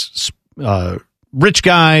 various rich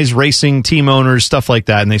guys, racing team owners, stuff like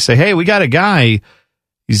that. And they say, hey, we got a guy.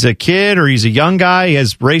 He's a kid or he's a young guy. He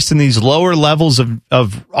has raced in these lower levels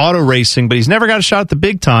of auto racing, but he's never got a shot at the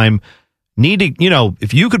big time.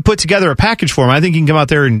 If you could put together a package for him, I think he can come out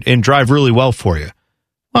there and drive really well for you.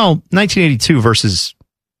 Well, 1982 versus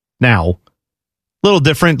now, a little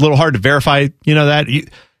different, a little hard to verify,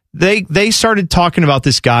 that. They started talking about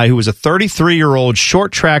this guy who was a 33-year-old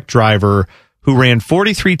short track driver who ran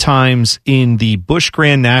 43 times in the Busch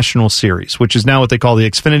Grand National Series, which is now what they call the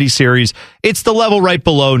Xfinity Series. It's the level right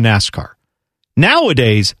below NASCAR.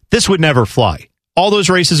 Nowadays, this would never fly. All those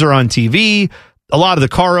races are on TV. A lot of the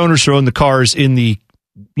car owners who own the cars in the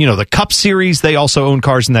Cup Series, they also own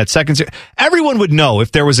cars in that second series. Everyone would know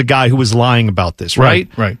if there was a guy who was lying about this, right?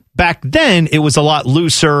 Right. Back then, it was a lot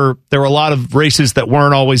looser. There were a lot of races that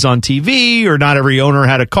weren't always on TV, or not every owner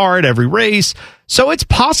had a car at every race. So it's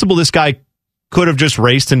possible this guy could have just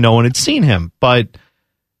raced and no one had seen him. But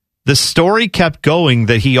the story kept going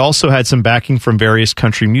that he also had some backing from various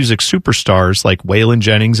country music superstars like Waylon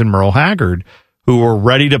Jennings and Merle Haggard, who were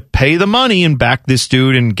ready to pay the money and back this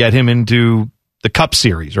dude and get him into the Cup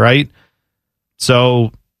Series, right?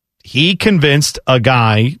 So he convinced a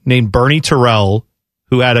guy named Bernie Terrell,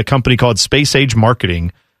 who had a company called Space Age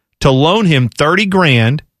Marketing, to loan him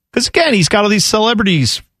 $30,000. Because again, he's got all these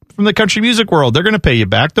celebrities from the country music world. They're going to pay you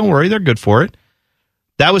back. Don't worry, they're good for it.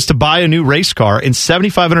 That was to buy a new race car, and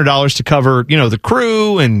 $7,500 to cover, the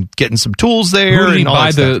crew and getting some tools there. Who did he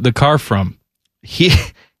buy the car from?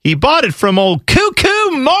 He bought it from old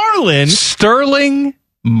Cuckoo Marlin. Sterling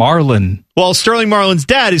Marlin. Well, Sterling Marlin's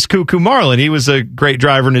dad is Cuckoo Marlin. He was a great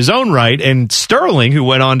driver in his own right. And Sterling, who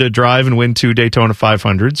went on to drive and win 2 Daytona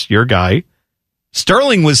 500s, your guy,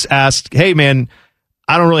 Sterling was asked, hey, man,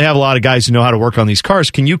 I don't really have a lot of guys who know how to work on these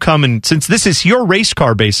cars. Can you come and, since this is your race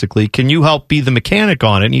car, basically, can you help be the mechanic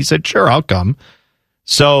on it? And he said, sure, I'll come.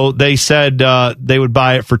 So they said they would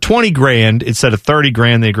buy it for $20,000 instead of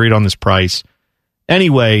 $30,000. They agreed on this price.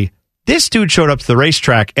 Anyway, this dude showed up to the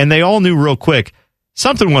racetrack, and they all knew real quick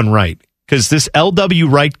something wasn't right, because this L.W.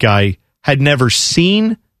 Wright guy had never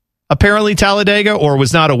seen, apparently, Talladega, or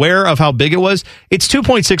was not aware of how big it was. It's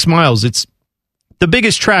 2.6 miles. It's the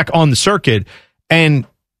biggest track on the circuit, and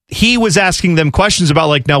he was asking them questions about,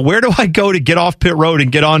 like, now, where do I go to get off pit road and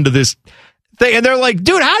get onto this thing? And they're like,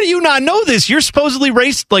 dude, how do you not know this? You're supposedly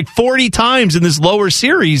raced like 40 times in this lower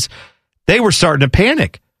series. They were starting to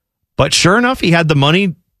panic. But sure enough, he had the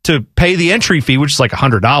money to pay the entry fee, which is like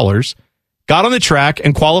 $100, got on the track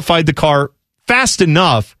and qualified the car fast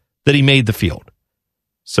enough that he made the field.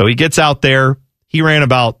 So he gets out there. He ran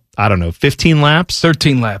about, 15 laps?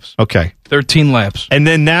 13 laps. Okay. 13 laps. And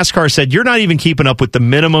then NASCAR said, you're not even keeping up with the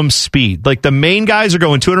minimum speed. Like, the main guys are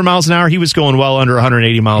going 200 miles an hour. He was going well under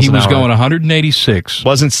 180 miles an hour. He was going 186.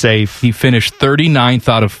 Wasn't safe. He finished 39th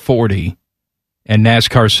out of 40. And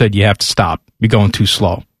NASCAR said, you have to stop. You're going too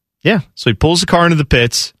slow. Yeah. So he pulls the car into the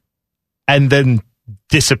pits and then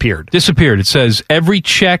disappeared. It says every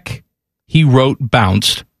check he wrote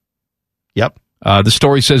bounced. Yep. The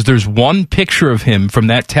story says there's one picture of him from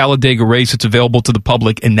that Talladega race that's available to the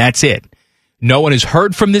public, and that's it. No one has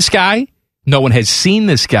heard from this guy. No one has seen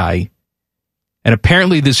this guy. And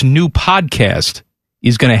apparently this new podcast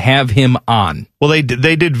is going to have him on. Well, they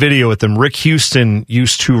did video with him. Rick Houston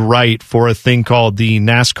used to write for a thing called the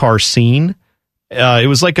NASCAR Scene. It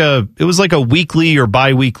was like a weekly or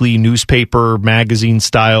bi-weekly newspaper magazine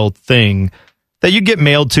style thing that you get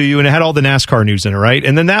mailed to you, and it had all the NASCAR news in it, right?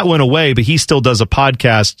 And then that went away, but he still does a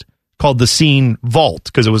podcast called The Scene Vault,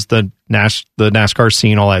 because it was the NASCAR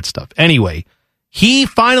Scene, all that stuff. Anyway, he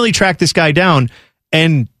finally tracked this guy down,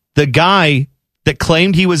 and the guy that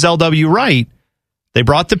claimed he was L.W. Wright, they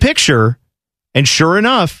brought the picture, and sure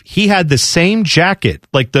enough, he had the same jacket,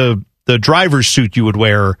 like the driver's suit you would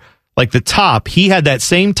wear, like the top. He had that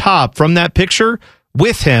same top from that picture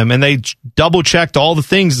with him, and they double checked all the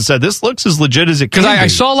things and said, this looks as legit as it can be. Because I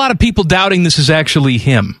saw a lot of people doubting this is actually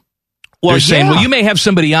him. Well, they're saying, well, you may have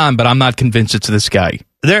somebody on, but I'm not convinced it's this guy.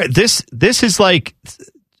 This is like,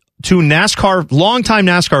 to NASCAR, longtime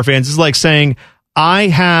NASCAR fans, is like saying, I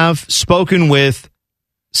have spoken with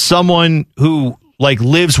someone who like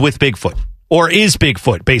lives with Bigfoot. Or is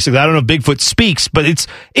Bigfoot, basically. I don't know if Bigfoot speaks, but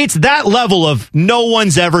it's that level of no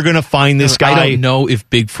one's ever going to find this guy. I don't know if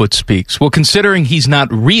Bigfoot speaks. Well, considering he's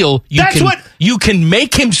not real, you can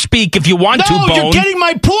make him speak if you want to, Bone. No, you're getting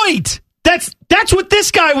my point. That's what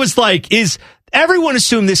this guy was like, is everyone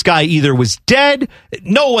assumed this guy either was dead.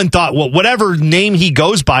 No one thought, well, whatever name he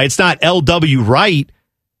goes by, it's not L.W. Wright.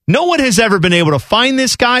 No one has ever been able to find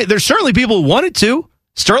this guy. There's certainly people who wanted to.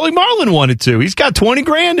 Sterling Marlin wanted to. He's got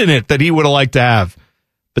 $20,000 in it that he would have liked to have.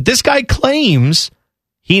 But this guy claims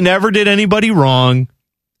he never did anybody wrong.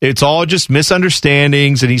 It's all just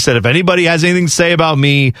misunderstandings. And he said, if anybody has anything to say about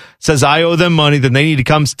me, says I owe them money, then they need to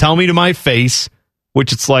come tell me to my face,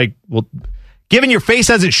 which it's like, well, given your face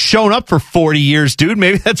hasn't shown up for 40 years, dude,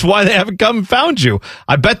 maybe that's why they haven't come and found you.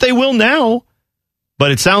 I bet they will now.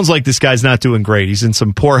 But it sounds like this guy's not doing great. He's in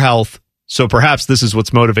some poor health. So perhaps this is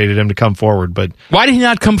what's motivated him to come forward. But why did he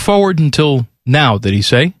not come forward until now, did he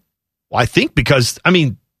say? Well, I think because,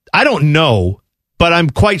 I don't know, but I'm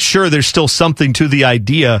quite sure there's still something to the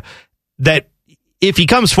idea that if he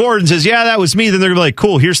comes forward and says, yeah, that was me, then they're going to be like,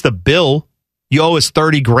 cool, here's the bill. You owe us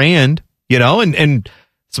 $30,000, and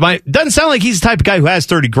it doesn't sound like he's the type of guy who has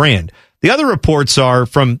 $30,000. The other reports are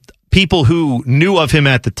from people who knew of him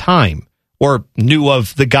at the time or knew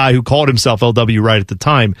of the guy who called himself LW right at the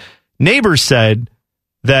time. Neighbors said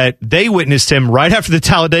that they witnessed him right after the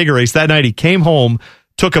Talladega race. That night he came home,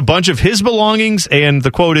 took a bunch of his belongings, and the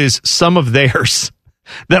quote is some of theirs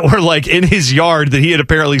that were like in his yard that he had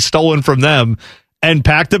apparently stolen from them, and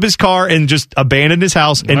packed up his car and just abandoned his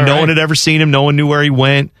house, and no one had ever seen him. No one knew where he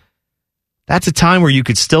went. That's a time where you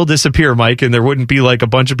could still disappear, Mike, and there wouldn't be like a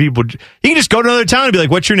bunch of people. You can just go to another town and be like,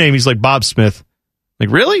 what's your name? He's like, Bob Smith. Like,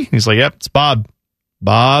 really? He's like, yep, it's Bob.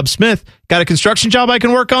 Bob Smith. Got a construction job I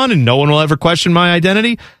can work on, and no one will ever question my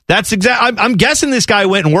identity. That's I'm guessing this guy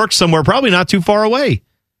went and worked somewhere, probably not too far away.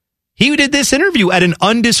 He did this interview at an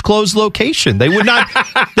undisclosed location. They would not.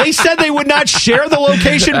 They said they would not share the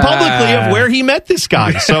location publicly of where he met this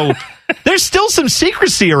guy. So there's still some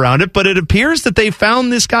secrecy around it, but it appears that they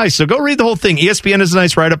found this guy. So go read the whole thing. ESPN has a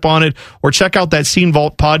nice write-up on it, or check out that Scene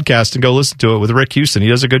Vault podcast and go listen to it with Rick Houston. He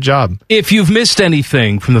does a good job. If you've missed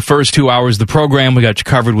anything from the first 2 hours of the program, we got you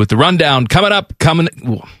covered with the rundown. Coming up.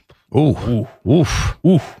 Oof.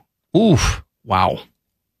 Wow.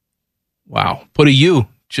 Put a U.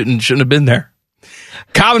 Shouldn't have been there.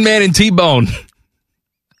 Common Man and T-Bone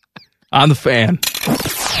on the Fan.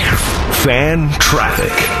 Fan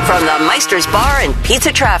traffic from the Meister's Bar and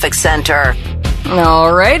Pizza Traffic Center.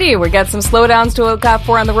 Alrighty, we got some slowdowns to look out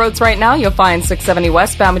for on the roads right now. You'll find 670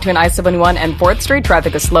 westbound between I-71 and 4th Street.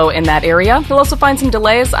 Traffic is slow in that area. You'll also find some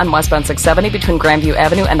delays on westbound 670 between Grandview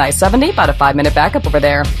Avenue and I-70. About a 5-minute backup over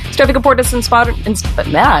there. This traffic report is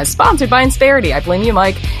sponsored by Insperity. I blame you,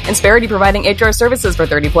 Mike. Insperity providing HR services for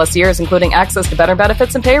 30-plus years, including access to better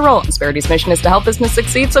benefits and payroll. Insperity's mission is to help business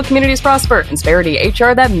succeed so communities prosper. Insperity,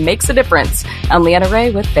 HR that makes a difference. I'm Leanna Ray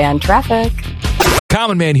with Fan Traffic.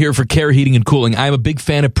 Common Man here for Care Heating and Cooling. I'm a big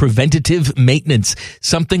fan of preventative maintenance.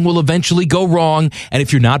 Something will eventually go wrong, and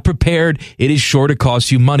if you're not prepared, it is sure to cost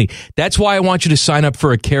you money. That's why I want you to sign up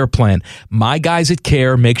for a Care plan. My guys at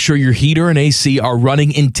Care make sure your heater and AC are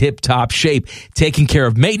running in tip-top shape, taking care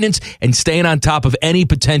of maintenance and staying on top of any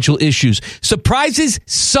potential issues. Surprises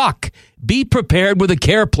suck. Be prepared with a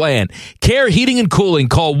Care plan. Care Heating and Cooling.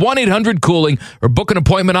 Call 1-800-COOLING or book an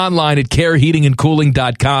appointment online at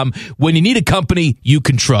careheatingandcooling.com when you need a company you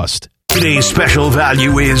can trust. Today's special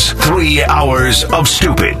value is 3 hours of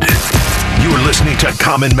stupid. You're listening to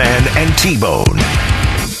Common Man and T-Bone.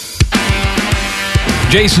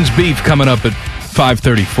 Jason's Beef coming up at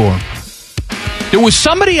 5:34. There was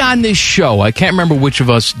somebody on this show, I can't remember which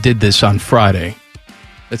of us did this on Friday,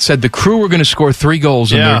 that said the Crew were going to score 3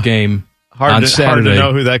 goals in their game on Saturday. Hard to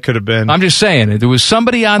know who that could have been. I'm just saying, there was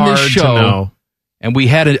somebody on this show, and we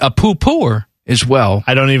had a poo-pooer as well.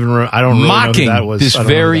 I don't really mocking know who that was. This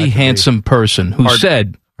very handsome person who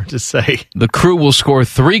said, hard to say, the Crew will score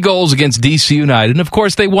 3 goals against DC United. And of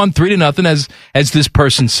course, they won 3-0, as this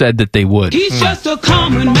person said that they would. He's just a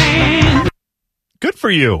common man. Good for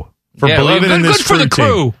you for believing in this Good for the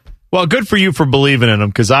Crew. Well, good for you for believing in them,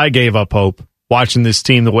 because I gave up hope watching this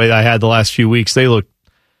team the way I had the last few weeks. They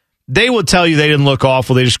will tell you they didn't look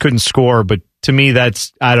awful. They just couldn't score. But to me,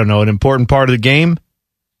 that's, I don't know, an important part of the game.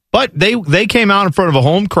 But they came out in front of a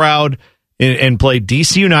home crowd and played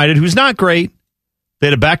DC United, who's not great. They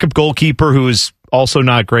had a backup goalkeeper who is also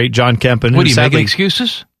not great, John Kempen. What, are you making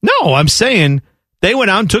excuses? No, I'm saying they went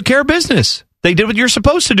out and took care of business. They did what you're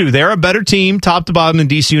supposed to do. They're a better team, top to bottom, than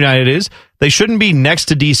DC United is. They shouldn't be next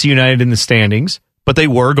to DC United in the standings, but they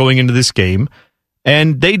were going into this game,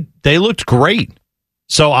 and they looked great.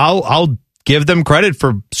 So I'll give them credit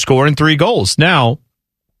for scoring 3 goals. Now,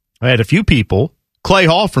 I had a few people, Clay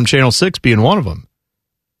Hall from Channel 6 being one of them,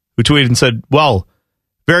 who tweeted and said, well,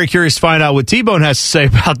 very curious to find out what T-Bone has to say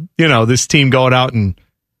about, this team going out and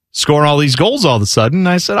scoring all these goals all of a sudden. And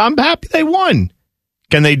I said, I'm happy they won.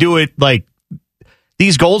 Can they do it like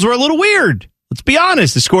these goals were a little weird? Let's be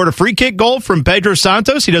honest. He scored a free kick goal from Pedro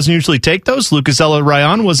Santos. He doesn't usually take those. Lucas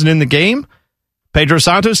Ella-Rayon wasn't in the game. Pedro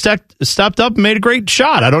Santos stepped up and made a great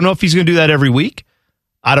shot. I don't know if he's going to do that every week.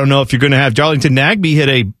 I don't know if you're going to have Darlington Nagbe hit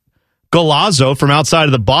a golazo from outside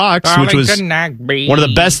of the box, which was Nagbe. One of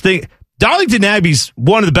the best things. Darlington Nagbe's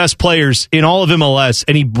one of the best players in all of MLS,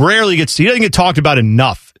 and he doesn't get talked about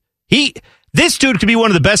enough. This dude could be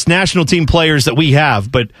one of the best national team players that we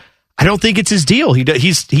have, but I don't think it's his deal.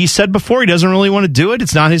 He said before he doesn't really want to do it.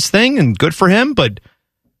 It's not his thing, and good for him, but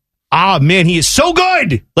man, he is so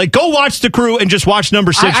good. Like, go watch The Crew and just watch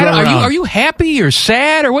number 6 run around. Are you happy or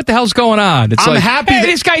sad or what the hell's going on? I'm happy hey,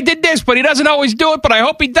 this guy did this, but he doesn't always do it, but I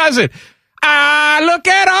hope he does it. Look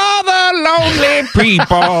at all the lonely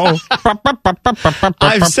people.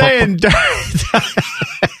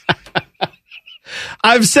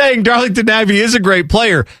 I'm saying Darlington Nagbe is a great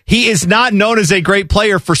player. He is not known as a great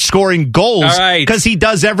player for scoring goals because he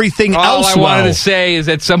does everything else All I wanted to say is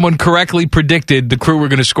that someone correctly predicted The Crew were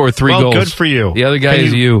going to score 3 goals. Good for you. The other guy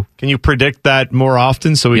is you. Can you predict that more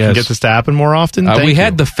often so we can get this to happen more often? We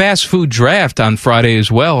had the fast food draft on Friday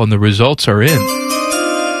as well, and the results are in.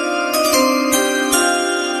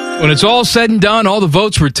 When it's all said and done, all the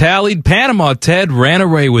votes were tallied. Panama Ted ran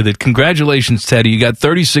away with it. Congratulations, Teddy. You got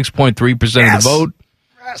 36.3% of the vote.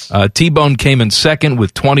 Yes. T-Bone came in second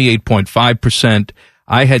with 28.5%.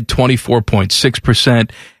 I had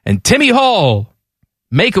 24.6%. And Timmy Hall,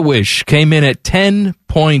 Make-A-Wish, came in at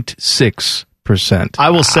 10.6%.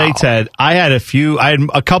 I will say, Ted, I had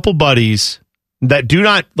a couple buddies that do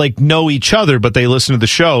not know each other, but they listen to the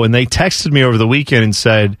show, and they texted me over the weekend and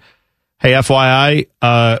said, hey, FYI,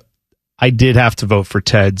 I did have to vote for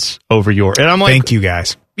Ted's over yours. And I'm like, thank you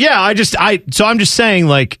guys. Yeah, so I'm just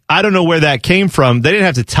saying, I don't know where that came from. They didn't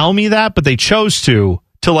have to tell me that, but they chose to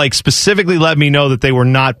specifically let me know that they were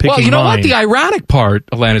not picking mine. Well, you know what? The ironic part,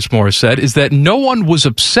 Alanis Morris said, is that no one was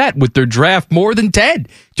upset with their draft more than Ted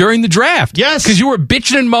during the draft. Yes. Because you were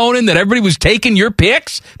bitching and moaning that everybody was taking your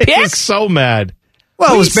picks. I was so mad.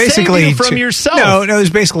 Well, it was basically from yourself. No, it was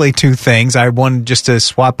basically two things. I wanted just to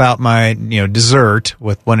swap out my dessert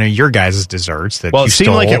with one of your guys' desserts that you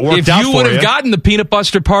stole. Like it worked out for you. If you would have gotten the peanut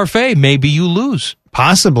butter parfait, maybe you lose.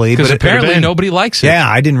 Possibly, because apparently nobody likes it. Yeah,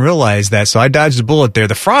 I didn't realize that, so I dodged a bullet there.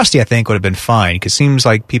 The Frosty, I think, would have been fine because it seems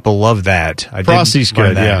like people love that. Frosty's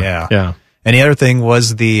good. Yeah. And the other thing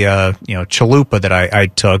was the chalupa that I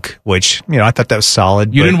took, which I thought that was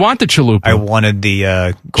solid. You didn't want the chalupa. I wanted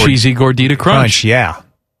the cheesy gordita crunch. Yeah.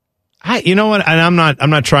 You know what? And I'm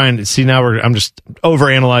not trying to see now. I'm just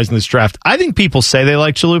overanalyzing this draft. I think people say they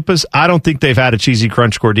like chalupas. I don't think they've had a cheesy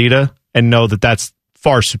crunch gordita and know that that's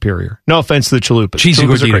far superior. No offense to the chalupas. Cheesy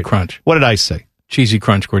gordita crunch. What did I say? Cheesy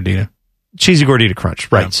crunch gordita. Cheesy gordita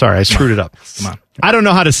crunch. Right. Yeah. Sorry, I screwed it up. Come on. I don't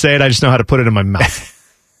know how to say it. I just know how to put it in my mouth.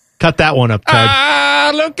 Cut that one up,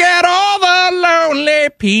 Ted. Look at all the lonely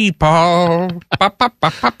people.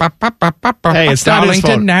 Hey, it's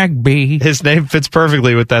Darlington Nagbe. His name fits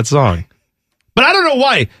perfectly with that song. But I don't know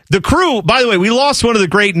why. The Crew, by the way, we lost one of the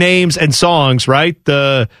great names and songs, right?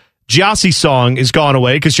 The Giassi song is gone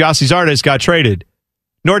away because Giassi's artist got traded.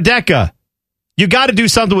 Nordeca. You got to do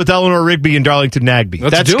something with Eleanor Rigby and Darlington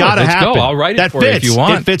Nagbe. That's got to happen. Go. I'll write it that for fits. You if you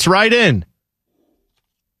want. It fits right in.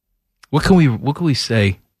 What can we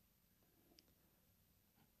say?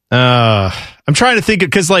 I'm trying to think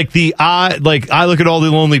because I look at all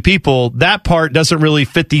the lonely people. That part doesn't really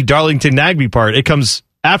fit the Darlington Nagbe part. It comes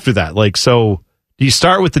after that. So do you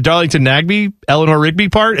start with the Darlington Nagbe, Eleanor Rigby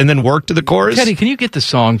part, and then work to the chorus? Teddy, can you get the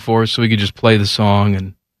song for us so we could just play the song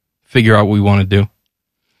and figure out what we want to do?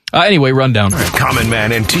 Anyway, rundown. Common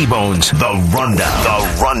Man and T-Bone's The Rundown.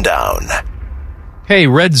 The Rundown. Hey,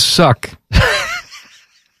 Reds suck.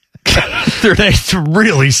 They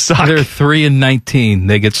really suck. They're 3-19.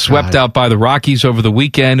 They get swept out by the Rockies over the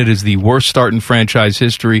weekend. It is the worst start in franchise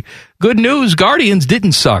history. Good news, Guardians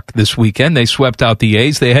didn't suck this weekend. They swept out the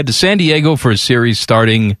A's. They head to San Diego for a series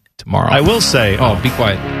starting tomorrow. I will say... Oh, be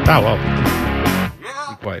quiet. Oh, well.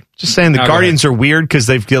 Be quiet. Just saying the Guardians are weird because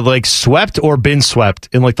they've swept or been swept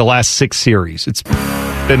in the last 6 series. It's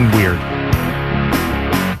been weird.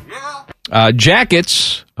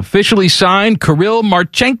 Jackets officially signed Kirill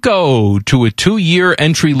Marchenko to a 2-year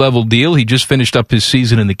entry-level deal. He just finished up his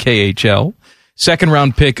season in the KHL.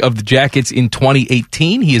 Second-round pick of the Jackets in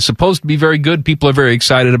 2018. He is supposed to be very good. People are very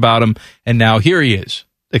excited about him, and now here he is.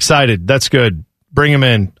 Excited. That's good. Bring him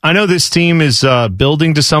in. I know this team is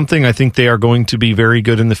building to something. I think they are going to be very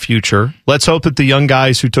good in the future. Let's hope that the young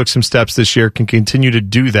guys who took some steps this year can continue to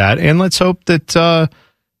do that, and let's hope that...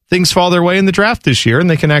 things fall their way in the draft this year and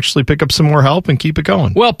they can actually pick up some more help and keep it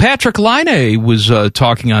going. Well, Patrick Laine was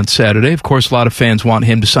talking on Saturday. Of course, a lot of fans want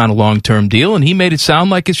him to sign a long-term deal, and he made it sound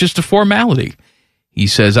like it's just a formality. He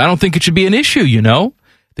says, I don't think it should be an issue, you know.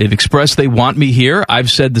 They've expressed they want me here.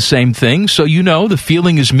 I've said the same thing. So, you know, the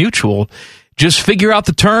feeling is mutual. Just figure out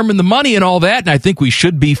the term and the money and all that, and I think we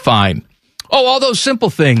should be fine. Oh, all those simple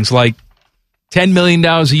things like $10 million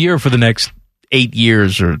a year for the next 8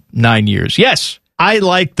 years or 9 years. Yes. I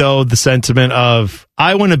like, though, the sentiment of,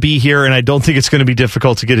 I want to be here, and I don't think it's going to be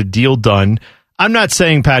difficult to get a deal done. I'm not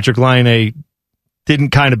saying Patrick Laine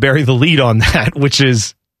didn't kind of bury the lead on that, which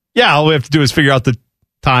is, yeah, all we have to do is figure out the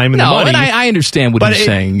time and the money. And I understand what he's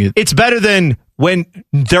saying. It's better than when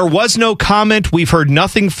there was no comment. We've heard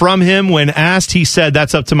nothing from him. When asked, he said,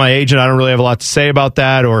 that's up to my agent. I don't really have a lot to say about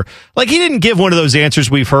that. Or, like, he didn't give one of those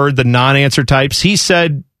answers we've heard, the non-answer types. He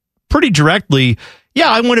said pretty directly, yeah,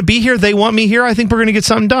 I want to be here. They want me here. I think we're going to get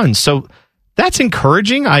something done. So that's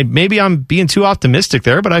encouraging. Maybe I'm being too optimistic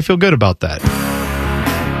there, but I feel good about that.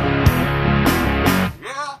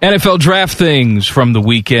 NFL draft things from the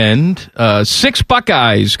weekend. 6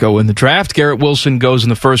 Buckeyes go in the draft. Garrett Wilson goes in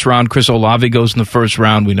the first round. Chris Olave goes in the first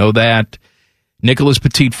round. We know that. Nicholas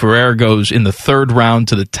Petit-Frere goes in the third round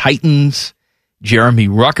to the Titans. Jeremy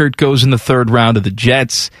Ruckert goes in the third round to the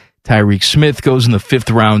Jets. Tyreek Smith goes in the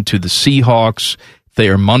 5th round to the Seahawks.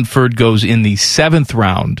 Thayer Munford goes in the 7th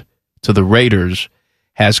round to the Raiders.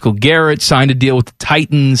 Haskell Garrett signed a deal with the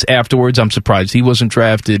Titans afterwards. I'm surprised he wasn't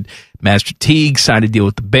drafted. Master Teague signed a deal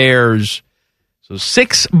with the Bears. So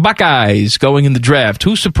 6 Buckeyes going in the draft.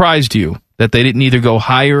 Who surprised you that they didn't either go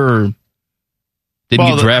higher or didn't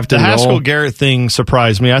get drafted at all? The Haskell Garrett thing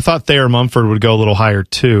surprised me. I thought Thayer Munford would go a little higher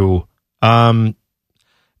too. No,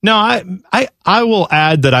 I will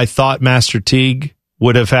add that I thought Master Teague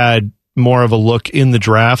would have had more of a look in the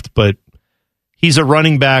draft, but he's a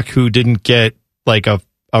running back who didn't get like a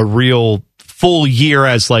real full year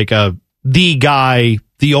as like the guy,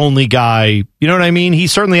 the only guy. You know what I mean? He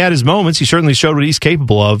certainly had his moments. He certainly showed what he's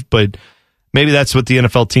capable of, but maybe that's what the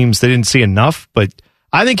NFL teams, they didn't see enough. But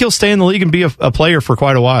I think he'll stay in the league and be a player for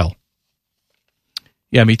quite a while.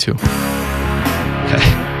 Yeah, me too.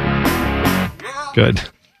 Okay. Good.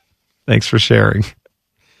 Thanks for sharing.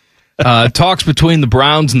 Talks between the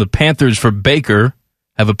Browns and the Panthers for Baker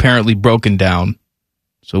have apparently broken down.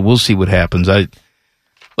 So we'll see what happens.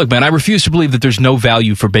 Look, man, I refuse to believe that there's no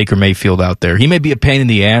value for Baker Mayfield out there. He may be a pain in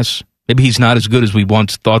the ass. Maybe he's not as good as we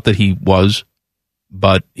once thought that he was,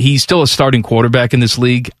 but he's still a starting quarterback in this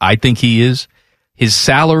league. I think he is. His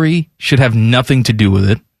salary should have nothing to do with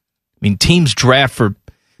it. I mean, teams draft for...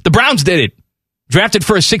 The Browns did it. Drafted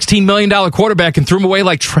for a $16 million quarterback and threw him away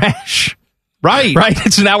like trash. Right.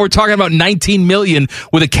 So now we're talking about $19 million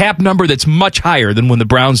with a cap number that's much higher than when the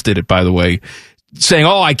Browns did it, by the way. Saying,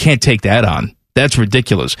 oh, I can't take that on. That's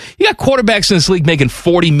ridiculous. You got quarterbacks in this league making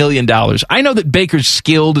 $40 million. I know that Baker's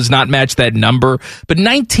skill does not match that number, but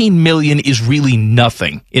 $19 million is really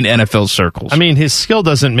nothing in NFL circles. I mean, his skill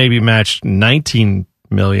doesn't maybe match $19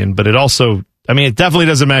 million, but it also, I mean, it definitely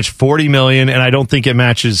doesn't match $40 million, and I don't think it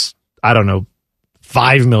matches, I don't know,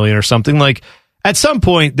 $5 million or something. Like, at some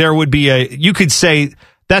point, there would be you could say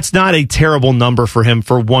that's not a terrible number for him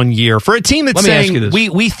for 1 year. For a team that's saying,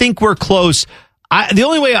 we think we're close. The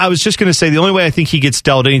only way I think he gets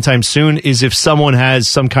dealt anytime soon is if someone has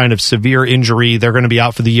some kind of severe injury. They're going to be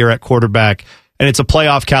out for the year at quarterback, and it's a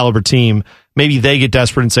playoff caliber team. Maybe they get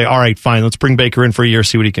desperate and say, all right, fine, let's bring Baker in for a year,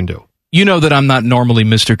 see what he can do. You know that I'm not normally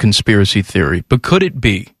Mr. Conspiracy Theory, but could it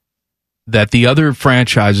be that the other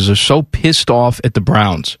franchises are so pissed off at the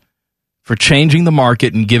Browns for changing the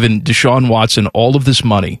market and giving Deshaun Watson all of this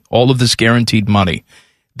money, all of this guaranteed money,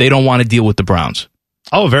 they don't want to deal with the Browns?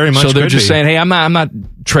 Oh, very much. So they're just saying, hey, I'm not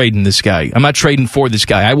trading this guy. I'm not trading for this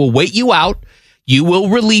guy. I will wait you out. You will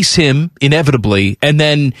release him inevitably, and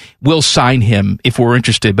then we'll sign him if we're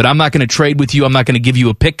interested. But I'm not going to trade with you. I'm not going to give you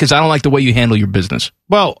a pick because I don't like the way you handle your business.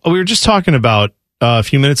 Well, we were just talking about a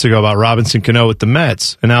few minutes ago about Robinson Cano with the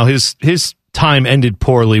Mets, and now his time ended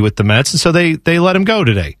poorly with the Mets, and so they let him go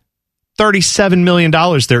today. $37 million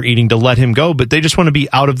they're eating to let him go, but they just want to be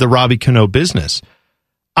out of the Robbie Cano business.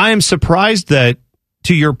 I am surprised that,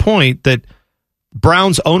 to your point, that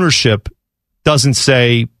Browns ownership doesn't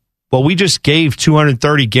say, well, we just gave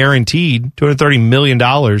 $230 million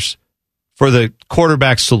for the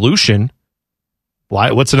quarterback solution.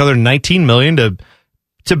 Why? What's another $19 million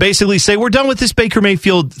to basically say we're done with this Baker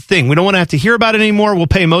Mayfield thing? We don't want to have to hear about it anymore. We'll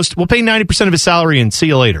pay 90% of his salary and see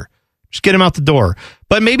you later. Just get him out the door.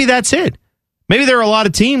 But maybe that's it. Maybe there are a lot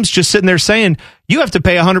of teams just sitting there saying you have to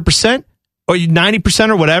pay 100% or 90%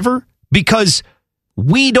 or whatever because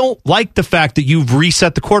we don't like the fact that you've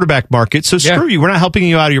reset the quarterback market, so screw you. We're not helping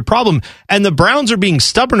you out of your problem. And the Browns are being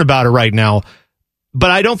stubborn about it right now, but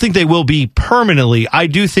I don't think they will be permanently. I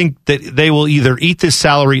do think that they will either eat this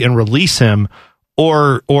salary and release him,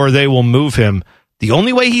 or they will move him. The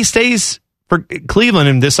only way he stays for Cleveland,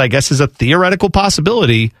 and this, I guess, is a theoretical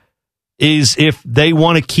possibility, is if they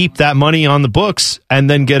want to keep that money on the books and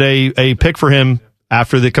then get a pick for him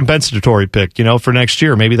after the compensatory pick, for next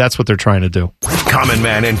year. Maybe that's what they're trying to do. Common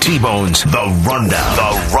Man and T-Bone's The Rundown.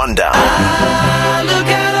 The Rundown. Ah, look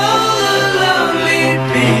at all the lovely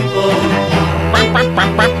people.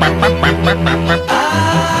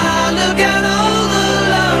 Ah, look at all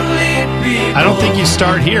the lovely people. I don't think you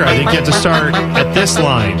start here. I think you have to start at this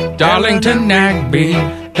line. Darlington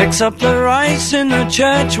Nagby picks up the rice in the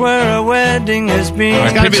church where a wedding has been. All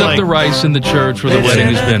right, picks up the rice in the church where the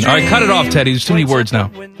wedding has been. All right, cut it off, Teddy. There's too many words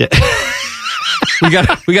now. Yeah. we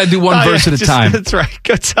got to do one verse at a time. That's right.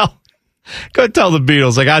 Go tell the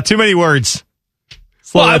Beatles. I got too many words.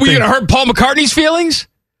 Well, are we going to hurt Paul McCartney's feelings?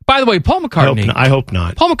 By the way, Paul McCartney. I hope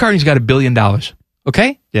not. Paul McCartney's got $1 billion.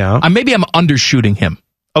 Okay? Yeah. Maybe I'm undershooting him.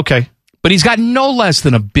 Okay. But he's got no less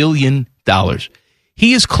than $1 billion.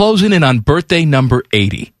 He is closing in on birthday number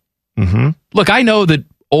 80. Mm-hmm. Look, I know that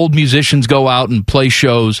old musicians go out and play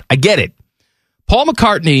shows. I get it. Paul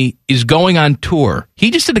McCartney is going on tour.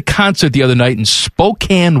 He just did a concert the other night in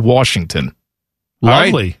Spokane, Washington.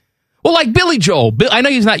 Lovely. Right? Well, like Billy Joel. I know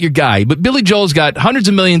he's not your guy, but Billy Joel's got hundreds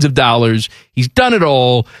of millions of dollars. He's done it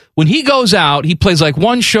all. When he goes out, he plays like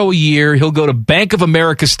one show a year. He'll go to Bank of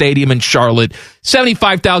America Stadium in Charlotte.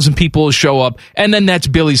 75,000 people will show up, and then that's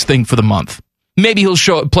Billy's thing for the month. Maybe he'll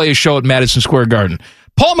play a show at Madison Square Garden.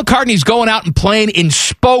 Paul McCartney's going out and playing in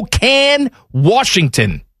Spokane,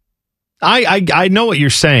 Washington. I know what you're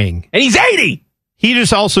saying. And he's 80. He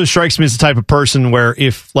just also strikes me as the type of person where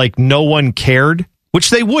if no one cared, which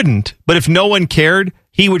they wouldn't, but if no one cared,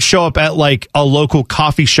 he would show up at a local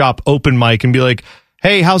coffee shop open mic and be like,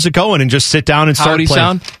 "Hey, how's it going?" and just sit down and start playing.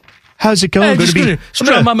 Sound? How's it going? I'm going to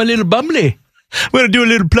strum on my little bumbly. I'm going to do a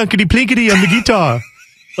little plunkety-plinkety on the guitar.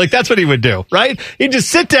 That's what he would do, right? He'd just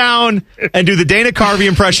sit down and do the Dana Carvey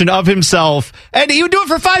impression of himself, and he would do it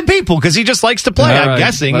for 5 people because he just likes to play. All I'm right.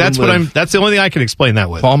 guessing that's the only thing I can explain that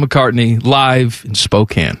with. Paul McCartney live in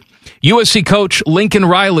Spokane. USC coach Lincoln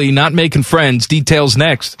Riley not making friends. Details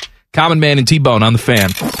next. Common Man and T-Bone on the Fan.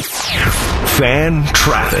 Fan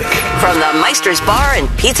traffic from the Meister's Bar and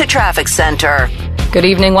Pizza Traffic Center. Good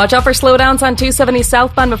evening. Watch out for slowdowns on 270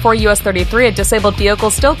 southbound before US 33. A disabled vehicle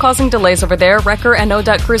still causing delays over there. Wrecker and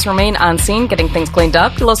ODOT crews remain on scene, getting things cleaned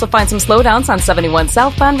up. You'll also find some slowdowns on 71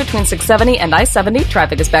 southbound between 670 and I-70.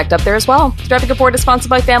 Traffic is backed up there as well. This traffic report is sponsored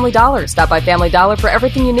by Family Dollar. Stop by Family Dollar for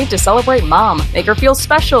everything you need to celebrate Mom. Make her feel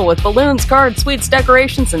special with balloons, cards, sweets,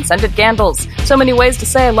 decorations, and scented candles. So many ways to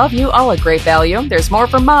say I love you, all at great value. There's more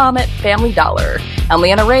for Mom at Family Dollar. I'm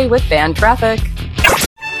Leanna Ray with Fan Traffic.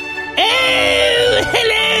 Oh,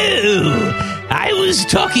 hello! I was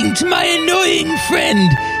talking to my annoying friend,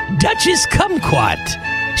 Duchess Kumquat.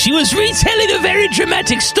 She was retelling a very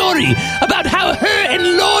dramatic story about how her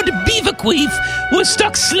and Lord Beaverqueef were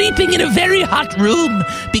stuck sleeping in a very hot room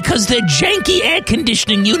because their janky air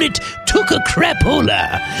conditioning unit took a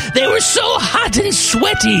crapola. They were so hot and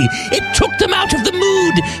sweaty, it took them out of the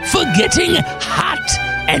mood for getting hot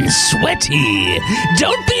and sweaty.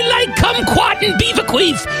 Don't be like Kumquat and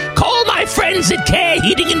Beaverqueef. Call my friends at Care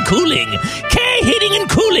Heating and Cooling. Care Heating and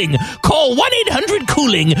Cooling. Call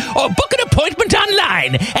 1-800-COOLING or book an appointment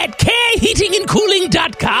online at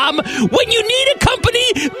careheatingandcooling.com when you need a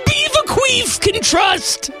company Beaverqueef can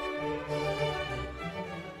trust.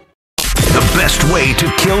 The best way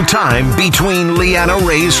to kill time between Leanna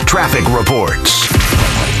Ray's traffic reports.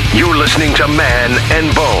 You're listening to Man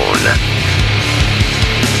and Bone.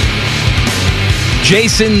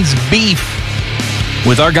 Jason's beef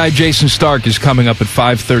with our guy Jason Stark is coming up at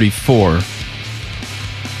 5:34.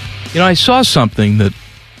 I saw something that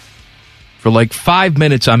for 5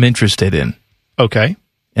 minutes I'm interested in. Okay.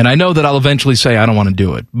 And I know that I'll eventually say I don't want to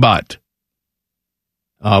do it, but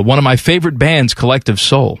one of my favorite bands, Collective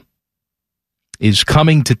Soul, is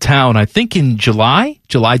coming to town, I think in July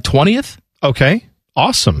 20th. Okay.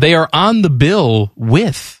 Awesome. They are on the bill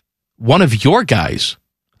with one of your guys,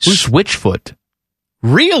 Switchfoot.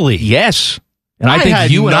 Really? Yes. And I think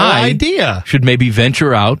you and I should maybe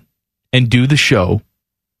venture out and do the show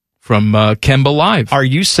from Kemba Live. Are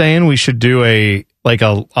you saying we should do a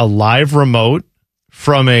live remote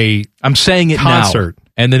from a I'm saying it concert now,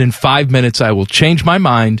 and then in 5 minutes I will change my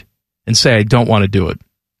mind and say I don't want to do it.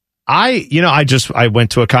 I went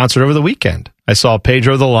to a concert over the weekend. I saw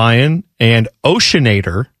Pedro the Lion and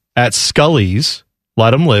Oceanator at Scully's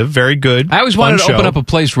Let them live. Very good. I always wanted to open up a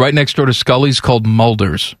place right next door to Scully's called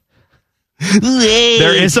Mulder's.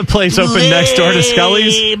 There is a place open next door to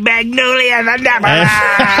Scully's. Magnolia.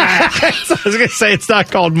 I was going to say it's not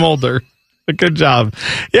called Mulder. But good job.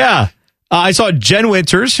 Yeah. I saw Jen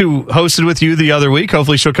Winters, who hosted with you the other week.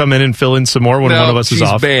 Hopefully she'll come in and fill in some more when one of us is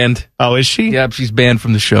off. She's banned. Oh, is she? Yeah, she's banned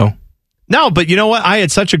from the show. No, but you know what? I had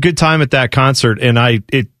such a good time at that concert, and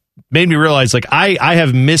it made me realize, like, I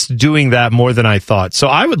have missed doing that more than I thought. So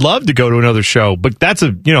I would love to go to another show, but that's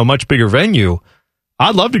a much bigger venue.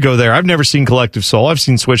 I'd love to go there. I've never seen Collective Soul. I've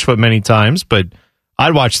seen Switchfoot many times, but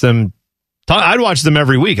I'd watch them. I'd watch them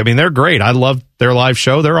every week. I mean, they're great. I love their live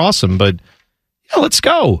show. They're awesome. But yeah, let's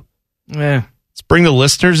go. Yeah, let's bring the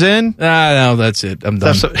listeners in. No, that's it. I'm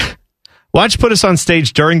done. Why don't you put us on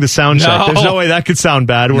stage during the sound check? There's no way that could sound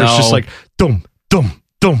bad. Where it's just like dum dum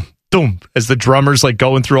dum dum as the drummers like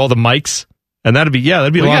going through all the mics. And that'd be a lot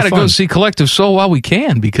of fun. We got to go see Collective Soul while we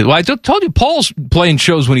can, because I told you Paul's playing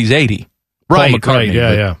shows when he's 80. Right, Paul McCartney,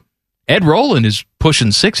 yeah. Ed Roland is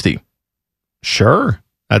pushing 60. Sure.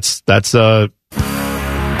 That's a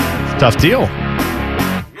tough deal.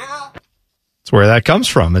 It's where that comes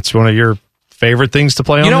from. It's one of your favorite things to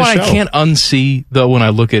play on the show. You know what I can't unsee, though, when I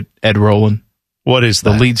look at Ed Roland? What is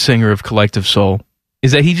the that? lead singer of Collective Soul?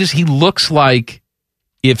 Is that he looks like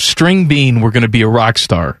if String Bean were going to be a rock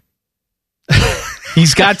star.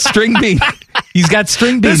 He's got String Bean. He's got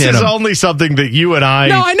String Bean in him. This is only something that you and I...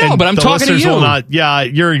 No, I know, but I'm talking to you. Yeah,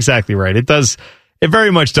 you're exactly right. It very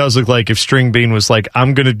much does look like if String Bean was like,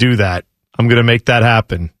 I'm going to do that. I'm going to make that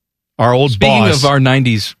happen. Our old Speaking boss. of our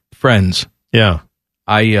 90s friends. Yeah.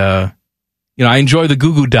 I enjoy the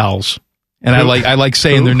Goo Goo Dolls. And I like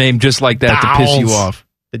saying their name just like that to piss you off.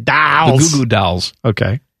 The Dolls. The Goo Goo Dolls.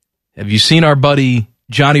 Okay. Have you seen our buddy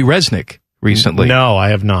Johnny Resnick recently? No,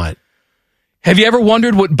 I have not. Have you ever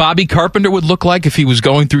wondered what Bobby Carpenter would look like if he was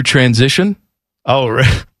going through transition? Oh,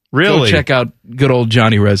 really? Go check out good old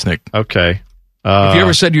Johnny Resnick. Okay. Have you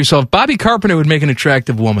ever said to yourself, Bobby Carpenter would make an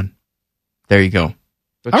attractive woman? There you go.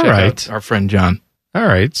 All right. Our friend John. All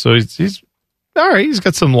right. So he's all right. He's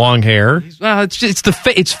got some long hair.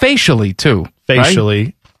 It's facially too. Facially.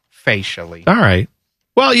 Right? Facially. All right.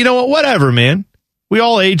 Well, you know what? Whatever, man. We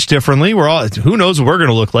all age differently. Who knows what we're going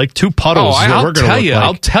to look like? Two puddles. I'll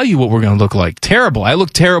tell you what we're going to look like. Terrible. I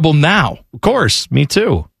look terrible now. Of course. Me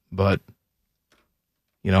too. But,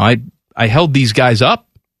 I held these guys up.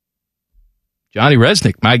 Johnny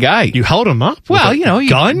Resnick, my guy. You held him up? Well, you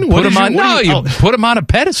gun? Put him on. You put him on a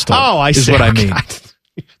pedestal. Oh, I see. Is what I mean.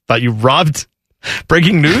 Thought you robbed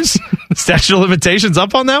breaking news? Statute of limitations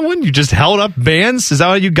up on that one? You just held up bands? Is that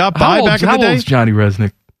how you got by back in the day? How old's Johnny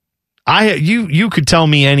Resnick? You could tell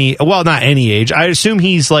me not any age. I assume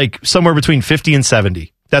he's like somewhere between 50 and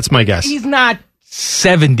 70. That's my guess. He's not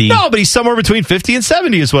 70. No, but he's somewhere between 50 and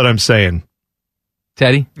 70 is what I'm saying.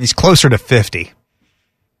 Teddy? He's closer to 50.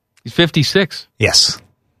 He's 56. Yes.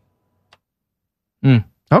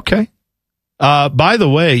 Okay. By the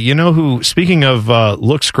way, you know who, speaking of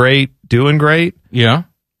looks great, doing great? Yeah.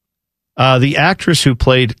 The actress who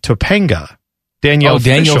played Topanga, Danielle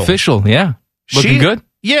Fishel. Yeah. Looking good?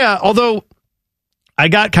 Yeah, although I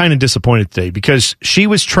got kind of disappointed today because she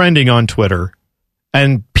was trending on Twitter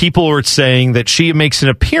and people were saying that she makes an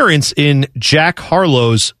appearance in Jack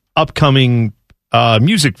Harlow's upcoming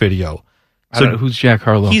music video. I don't know. Who's Jack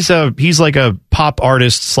Harlow? He's like a pop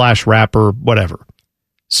artist / rapper, whatever.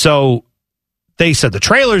 So they said the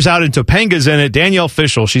trailer's out and Topanga's in it. Danielle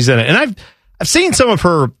Fishel, she's in it. And I've seen some of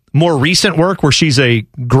her more recent work where she's a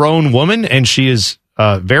grown woman and she is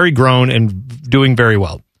very grown and doing very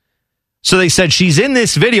well. So they said she's in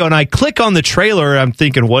this video, and I click on the trailer, and I'm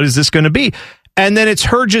thinking, what is this going to be? And then it's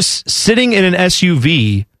her just sitting in an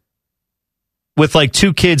SUV with like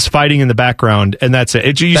two kids fighting in the background, and that's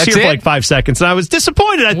it. You see her for like 5 seconds, and I was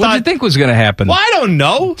disappointed. What did you think was going to happen? Well, I don't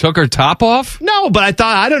know. Took her top off? No, but I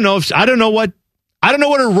thought I don't know what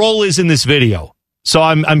her role is in this video. So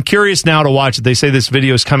I'm curious now to watch it. They say this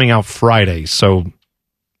video is coming out Friday, so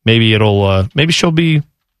maybe maybe she'll be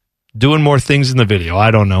doing more things in the video.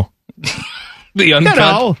 I don't know. The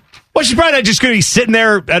uncut. Well, she's probably not just going to be sitting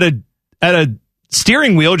there at a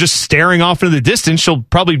steering wheel, just staring off into the distance. She'll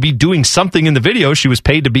probably be doing something in the video. She was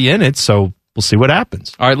paid to be in it, so we'll see what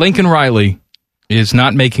happens. All right, Lincoln Riley is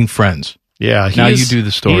not making friends. Yeah, you do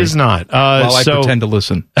the story. He is not. While I pretend to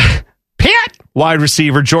listen. Pitt! Wide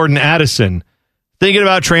receiver Jordan Addison. Thinking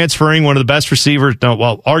about transferring, one of the best receivers,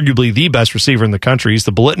 arguably the best receiver in the country. He's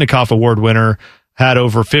the Biletnikoff Award winner, had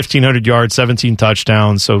over 1,500 yards, 17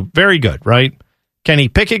 touchdowns, so very good, right? Kenny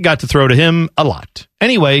Pickett got to throw to him a lot.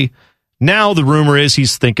 Anyway, now the rumor is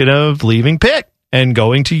he's thinking of leaving Pitt and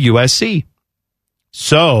going to USC.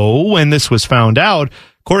 So when this was found out,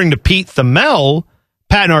 according to Pete Thamel,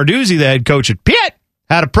 Pat Narduzzi, the head coach at Pitt,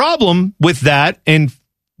 had a problem with that and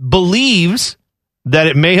believes that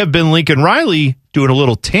it may have been Lincoln Riley doing a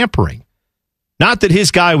little tampering. Not that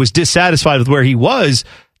his guy was dissatisfied with where he was,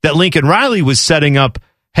 that Lincoln Riley was setting up,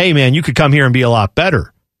 hey, man, you could come here and be a lot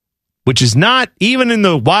better, which is not, even in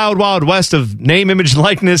the wild, wild west of name, image,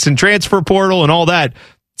 likeness, and transfer portal and all that,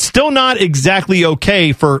 still not exactly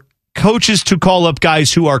okay for coaches to call up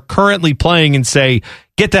guys who are currently playing and say,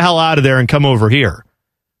 get the hell out of there and come over here.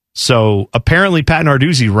 So apparently Pat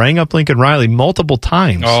Narduzzi rang up Lincoln Riley multiple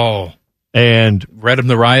times. Oh. And read him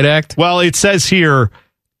the riot act? Well, it says here,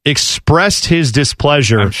 expressed his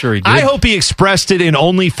displeasure. I'm sure he did. I hope he expressed it in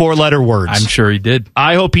only 4-letter words. I'm sure he did.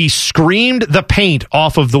 I hope he screamed the paint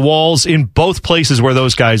off of the walls in both places where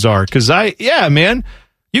those guys are. Because man,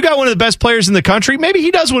 you got one of the best players in the country. Maybe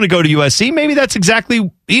he does want to go to USC. Maybe that's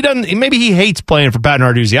exactly, maybe he hates playing for Pat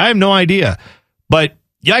Narduzzi. I have no idea. But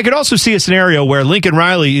yeah, I could also see a scenario where Lincoln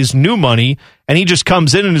Riley is new money and he just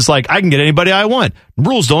comes in and is like, I can get anybody I want.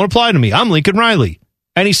 Rules don't apply to me. I'm Lincoln Riley.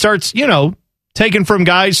 And he starts, taking from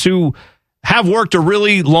guys who have worked a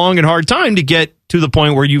really long and hard time to get to the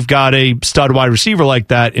point where you've got a stud wide receiver like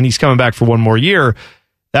that and he's coming back for one more year.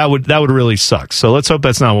 That would really suck. So let's hope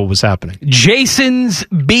that's not what was happening. Jason's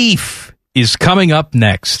beef is coming up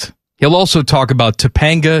next. He'll also talk about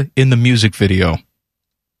Topanga in the music video.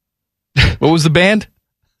 What was the band?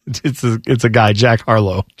 It's a guy, Jack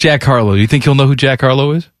Harlow. Jack Harlow. You think he'll know who Jack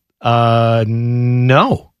Harlow is?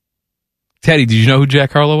 No. Teddy, did you know who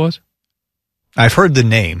Jack Harlow was? I've heard the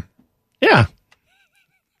name. Yeah.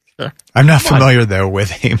 Sure. I'm not familiar, though, with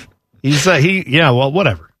him. He's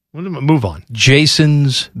whatever. Move on.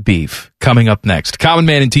 Jason's beef coming up next. Common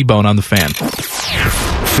Man and T-Bone on the Fan.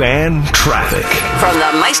 Fan traffic. From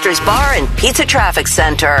the Meister's Bar and Pizza Traffic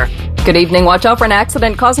Center. Good evening. Watch out for an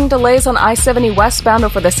accident causing delays on I-70 westbound or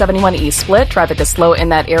for the 71 East split. Traffic is slow in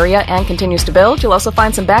that area and continues to build. You'll also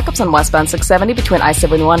find some backups on westbound 670 between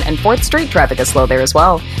I-71 and 4th Street. Traffic is slow there as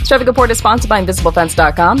well. This traffic report is sponsored by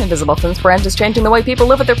InvisibleFence.com. Invisible Fence brand is changing the way people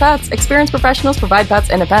live with their pets. Experienced professionals provide pets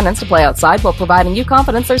independence to play outside while providing you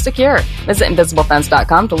confidence they're secure. Visit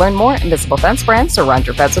InvisibleFence.com to learn more. Invisible Fence brand, surround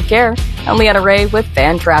your pets with care. I'm Leanna Ray with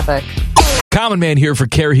Fan Traffic. Common Man here for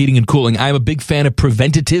Care Heating and Cooling. I'm a big fan of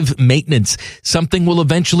preventative maintenance. Something will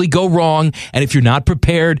eventually go wrong, and if you're not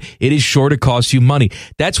prepared, it is sure to cost you money.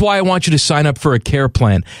 That's why I want you to sign up for a Care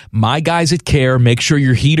plan. My guys at Care make sure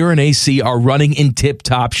your heater and AC are running in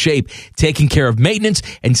tip-top shape, taking care of maintenance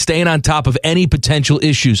and staying on top of any potential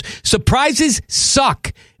issues. Surprises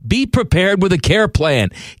suck. Be prepared with a Care plan.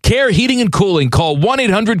 Care Heating and Cooling. Call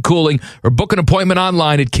 1-800-COOLING or book an appointment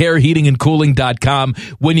online at careheatingandcooling.com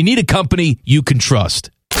when you need a company you can trust.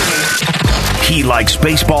 He likes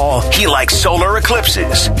baseball. He likes solar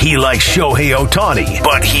eclipses. He likes Shohei Ohtani.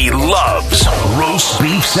 But he loves roast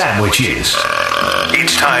beef sandwiches.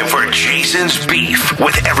 It's time for Jason's Beef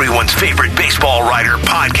with everyone's favorite baseball writer,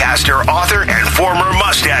 podcaster, author, and former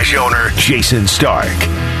mustache owner, Jason Stark.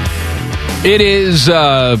 It is,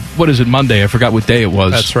 Monday? I forgot what day it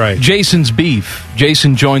was. That's right. Jason's Beef.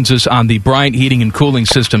 Jason joins us on the Bryant Heating and Cooling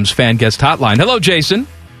Systems fan guest hotline. Hello, Jason.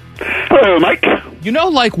 Hello, Mike.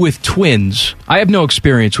 Like with twins, I have no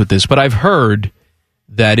experience with this, but I've heard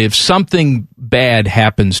that if something bad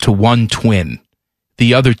happens to one twin,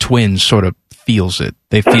 the other twin sort of feels it.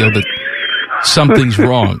 They feel that something's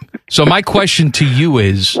wrong. So my question to you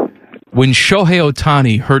is, when Shohei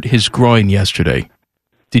Ohtani hurt his groin yesterday,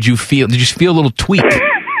 did you feel a little tweak?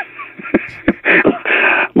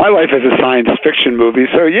 My life is a science fiction movie,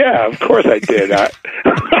 so yeah, of course I did.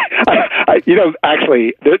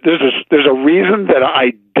 Actually, there's a reason that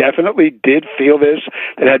I definitely did feel this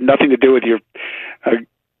that had nothing to do with your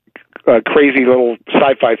crazy little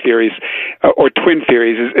sci-fi theories or twin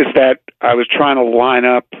theories. Is that I was trying to line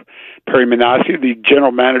up Perry Minasiu, the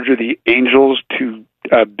general manager of the Angels, to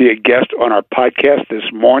be a guest on our podcast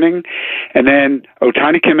this morning. And then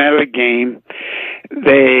Ohtani came out of the game.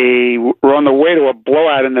 They were on the way to a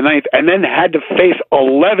blowout in the ninth and then had to face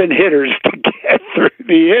 11 hitters to get through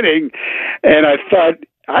the inning. And I thought,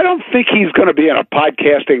 I don't think he's going to be in a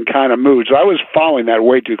podcasting kind of mood. So I was following that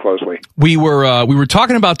way too closely. We were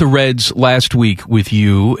talking about the Reds last week with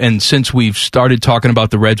you, and since we've started talking about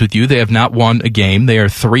the Reds with you, they have not won a game. They are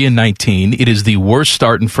 3-19. It is the worst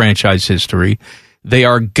start in franchise history. They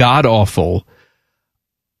are god-awful.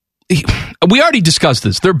 We already discussed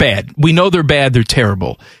this. They're bad. We know they're bad. They're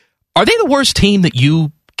terrible. Are they the worst team that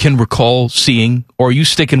you can recall seeing, or are you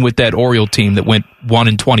sticking with that Oriole team that went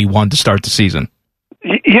 1-21 to start the season?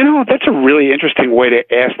 That's a really interesting way to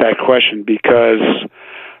ask that question because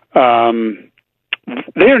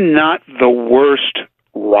they're not the worst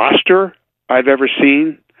roster I've ever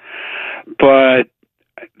seen, but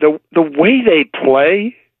the way they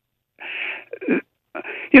play,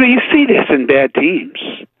 you see this in bad teams.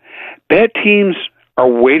 Bad teams are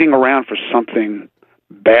waiting around for something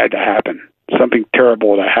bad to happen, something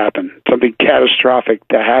terrible to happen, something catastrophic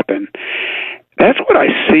to happen. That's what I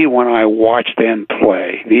see when I watch them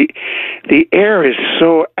play. The air is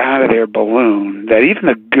so out of their balloon that even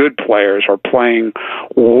the good players are playing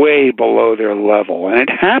way below their level, and it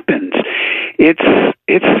happens.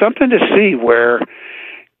 It's something to see where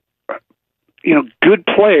good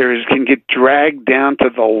players can get dragged down to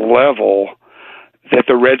the level that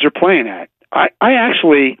the Reds are playing at. I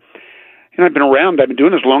actually, I've been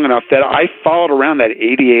doing this long enough that I followed around that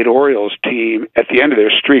 88 Orioles team at the end of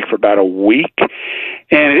their streak for about a week.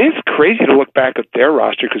 And it is crazy to look back at their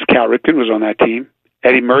roster because Cal Ripken was on that team.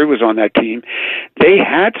 Eddie Murray was on that team. They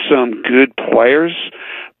had some good players,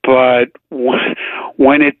 but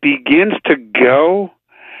when it begins to go,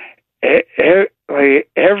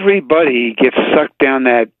 everybody gets sucked down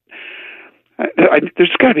that.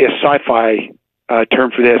 There's got to be a sci-fi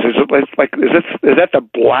term for this. Is that the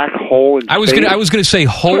black hole in space? I was gonna say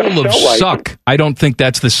hole of suck. Like. I don't think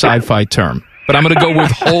that's the sci-fi term, but I'm gonna go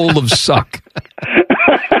with hole of suck.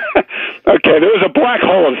 Okay, there was a black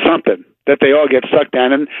hole of something that they all get sucked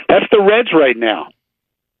down, and that's the Reds right now.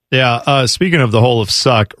 Yeah, speaking of the hole of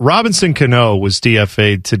suck, Robinson Cano was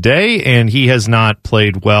DFA'd today, and he has not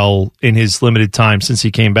played well in his limited time since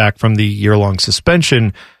he came back from the year-long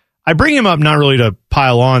suspension. I bring him up not really to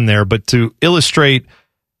pile on there, but to illustrate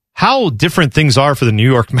how different things are for the New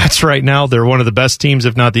York Mets right now. They're one of the best teams,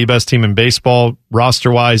 if not the best team in baseball,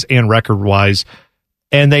 roster-wise and record-wise.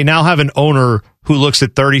 And they now have an owner who looks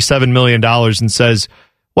at $37 million and says,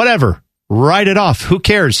 whatever, write it off. Who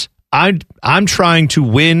cares? I'm trying to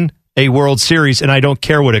win a World Series, and I don't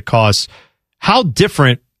care what it costs. How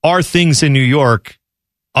different are things in New York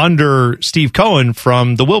under Steve Cohen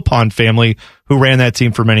from the Wilpon family, who ran that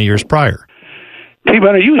team for many years prior?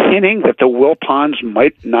 T-Bone, are you hinting that the Wilpons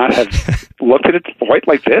might not have looked at it quite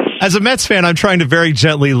like this? As a Mets fan, I'm trying to very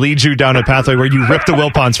gently lead you down a pathway where you rip the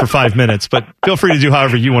Wilpons for 5 minutes, but feel free to do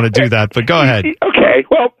however you want to do that. But go ahead. Okay,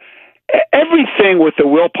 well, everything with the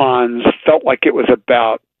Wilpons felt like it was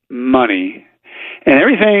about money. And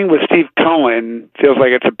everything with Steve Cohen feels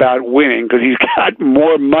like it's about winning because he's got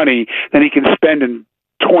more money than he can spend in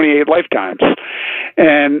 28 lifetimes.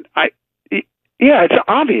 And it's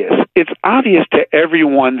obvious. It's obvious to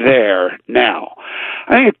everyone there now.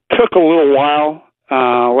 I think it took a little while.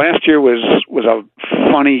 Last year was a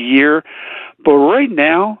funny year, but right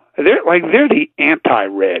now they're the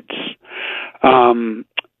anti-Reds.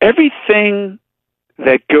 Everything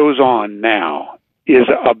that goes on now is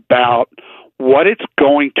about what it's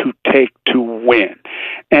going to take to win.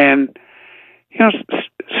 And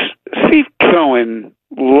Steve Cohen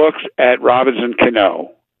looks at Robinson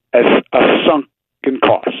Cano as a sunken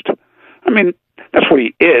cost. I mean, that's what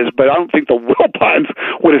he is, but I don't think the Wilpons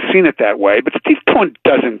would have seen it that way. But Steve Cohen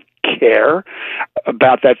doesn't care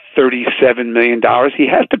about that $37 million. He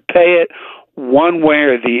has to pay it one way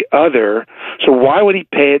or the other. So why would he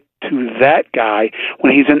pay it to that guy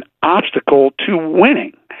when he's an obstacle to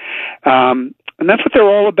winning? And that's what they're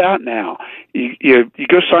all about now. You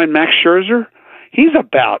go sign Max Scherzer, he's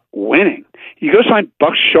about winning. You go sign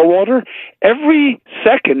Buck Showalter, every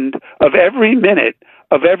second of every minute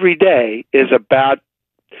of every day is about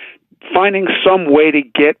finding some way to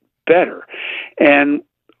get better. And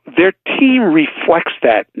their team reflects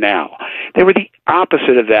that now. They were the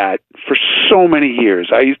opposite of that for so many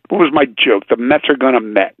years. What was my joke? The Mets are going to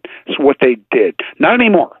Met. It's what they did. Not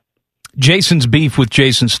anymore. Jason's beef with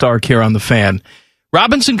Jason Stark here on The Fan.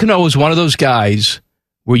 Robinson Cano is one of those guys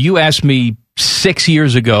where you asked me 6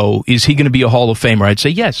 years ago, is he going to be a Hall of Famer? I'd say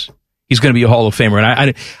yes, he's going to be a Hall of Famer.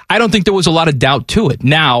 And I don't think there was a lot of doubt to it.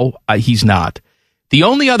 Now, he's not. The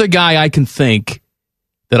only other guy I can think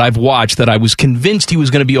that I've watched that I was convinced he was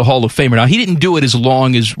going to be a Hall of Famer. Now, he didn't do it as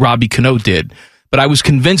long as Robbie Cano did, but I was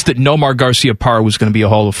convinced that Nomar Garciaparra was going to be a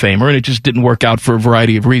Hall of Famer, and it just didn't work out for a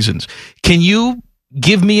variety of reasons. Can you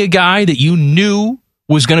give me a guy that you knew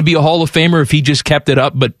was going to be a Hall of Famer if he just kept it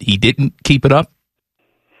up, but he didn't keep it up?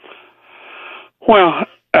 Well,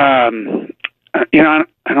 I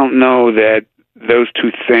don't know that those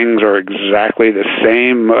two things are exactly the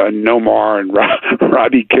same, Nomar and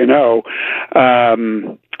Robbie Cano,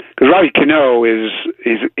 because Robbie Cano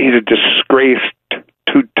he's a disgraced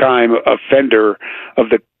two-time offender of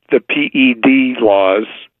the PED laws,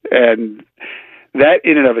 and that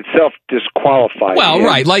in and of itself disqualifies. Well, him.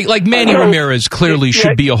 right, like Manny Ramirez clearly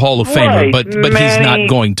should be a Hall of Famer, but he's not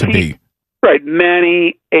going to be. Right,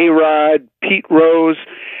 Manny, A-Rod, Pete Rose,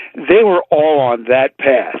 they were all on that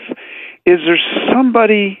path. Is there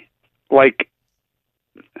somebody like,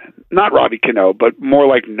 not Robbie Cano, but more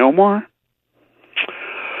like Nomar?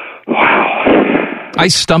 Wow. I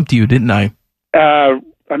stumped you, didn't I? I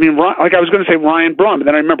mean, like I was going to say Ryan Braun, but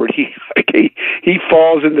then I remembered he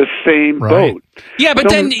falls in the same boat. Yeah, but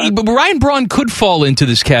but Ryan Braun could fall into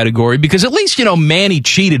this category because at least, Manny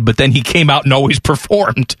cheated, but then he came out and always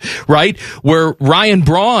performed, right? Where Ryan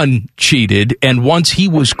Braun cheated, and once he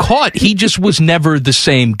was caught, he just was never the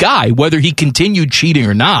same guy. Whether he continued cheating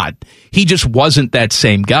or not, he just wasn't that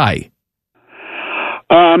same guy.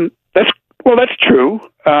 That's true.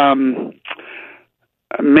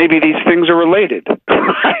 Maybe these things are related. One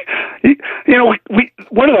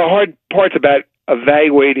of the hard parts about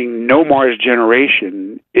evaluating Nomar's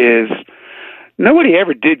generation is nobody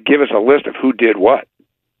ever did give us a list of who did what,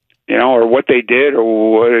 or what they did,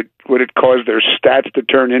 or what it caused their stats to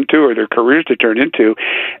turn into, or their careers to turn into.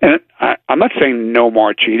 And I'm not saying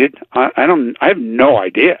Nomar cheated. I have no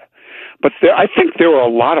idea, but I think there were a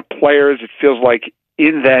lot of players. It feels like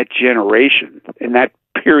in that generation, in that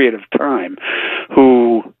period of time,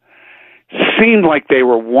 who seemed like they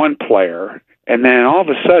were one player, and then all of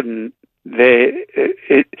a sudden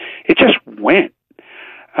it just went.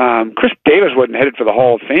 Chris Davis wasn't headed for the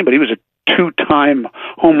Hall of Fame, but he was a 2-time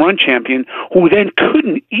home run champion who then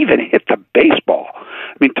couldn't even hit the baseball.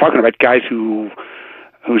 I mean, talking about guys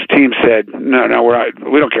whose team said, no,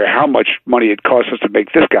 we don't care how much money it costs us to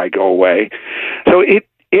make this guy go away. So it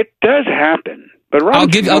does happen. But I'll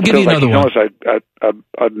give you another one.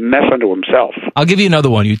 A mess unto himself. I'll give you another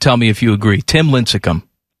one. You tell me if you agree. Tim Lincecum.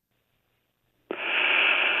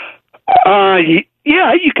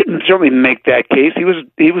 Yeah, you can certainly make that case. He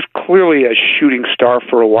was clearly a shooting star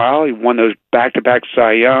for a while. He won those back-to-back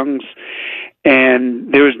Cy Youngs,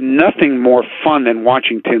 and there was nothing more fun than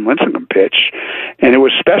watching Tim Lincecum pitch, and it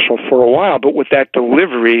was special for a while. But with that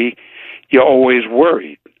delivery, you always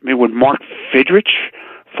worried. I mean, would Mark Fidrich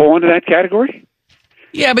fall into that category?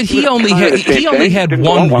 Yeah, but he only had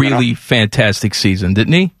one really fantastic season,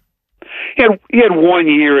 didn't he? He had 1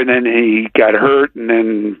 year, and then he got hurt, and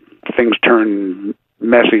then things turned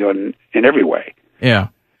messy in every way. Yeah.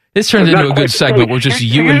 This turned into a good segment where just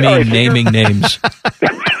you and me naming names.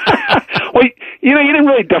 Well, you didn't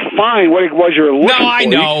really define what it was you were looking for. No, I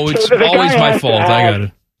know. It's always my fault. I got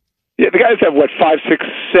it. Yeah, the guys have, 5, 6,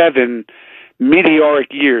 7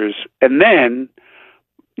 meteoric years, and then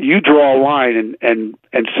you draw a line and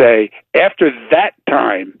say, after that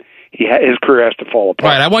time, his career has to fall apart.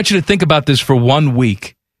 Right. I want you to think about this for 1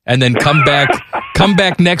 week, and then come back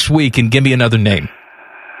next week and give me another name.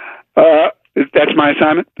 That's my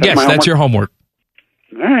assignment? That's your homework.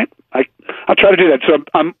 All right. I'll try to do that. So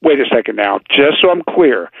wait a second now, just so I'm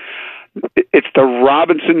clear. It's the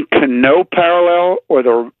Robinson Cano parallel, or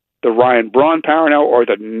the Ryan Braun parallel, or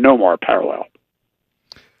the Nomar parallel?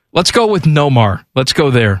 Let's go with Nomar. Let's go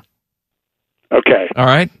there. Okay. All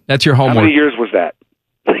right? That's your homework. How many years was that?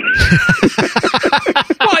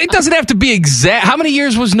 Well, it doesn't have to be exact. How many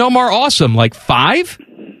years was Nomar awesome? 5?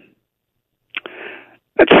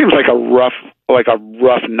 That seems like a rough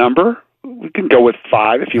number. We can go with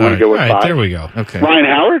 5 if you want to go with 5. There we go. Okay. Ryan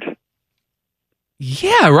Howard?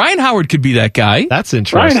 Yeah, Ryan Howard could be that guy. That's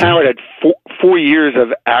interesting. Ryan Howard had 4 years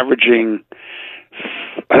of averaging,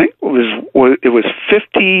 I think it was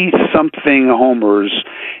 50-something homers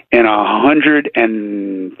and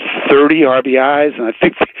 130 RBIs, and I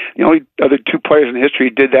think the only other 2 players in history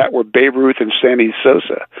who did that were Babe Ruth and Sammy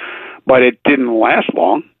Sosa. But it didn't last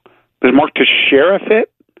long. Does Mark Teixeira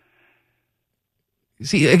fit?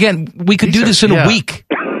 See, again, we could do this in a week.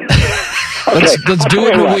 Let's do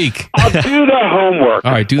it in a week. I'll do the homework.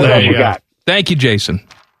 All right, do that. You got? Thank you, Jason.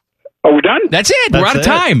 Oh, we're done? That's it. We're out of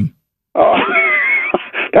time.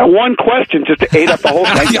 That one question just ate up the whole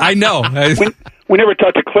thing. I know. We never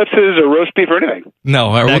talked eclipses or roast beef or anything. No,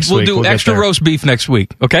 we'll do extra roast beef next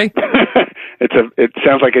week, okay? It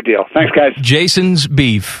sounds like a deal. Thanks, guys. Jason's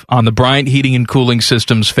Beef on the Bryant Heating and Cooling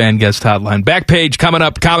Systems Fan Guest Hotline. Back page coming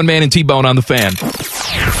up. Common Man and T-Bone on the Fan.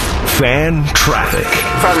 Fan traffic.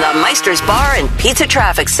 From the Meister's Bar and Pizza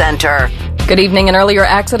Traffic Center. Good evening. An earlier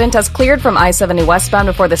accident has cleared from I-70 westbound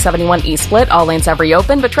before the 71 East split. All lanes have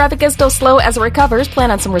reopened, but traffic is still slow as it recovers.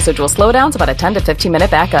 Plan on some residual slowdowns, about a 10 to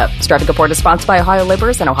 15-minute backup. This traffic report is sponsored by Ohio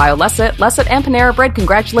Laborers and Ohio Lusset. Lusset and Panera Bread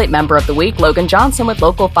congratulate Member of the Week, Logan Johnson, with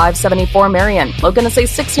Local 574 Marion. Logan is a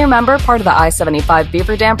 6-year member, part of the I-75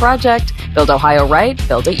 Beaver Dam project. Build Ohio right,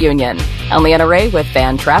 build it Union. I'm Leanna Ray with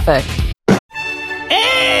Fan Traffic. Oh,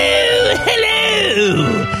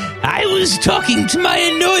 hello! I was talking to my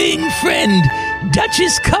annoying friend,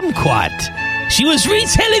 Duchess Kumquat. She was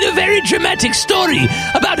retelling a very dramatic story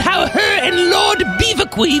about how her and Lord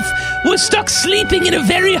Beaverqueef were stuck sleeping in a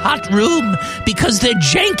very hot room because their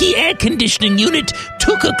janky air conditioning unit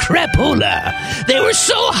took a crapola. They were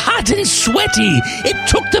so hot and sweaty, it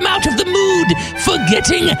took them out of the mood for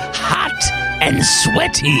getting hot and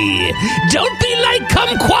sweaty. Don't be like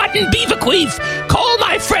Kumquat and Beaverqueef. Call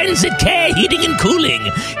my friends at Care Heating and Cooling.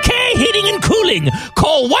 Care Heating and Cooling.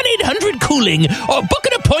 Call 1-800-COOLING or book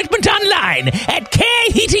an appointment online at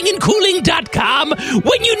careheatingandcooling.com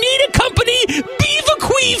when you need a company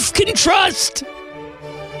Beaverqueef can trust.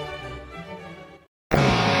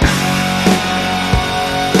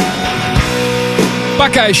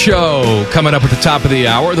 Buckeye Show coming up at the top of the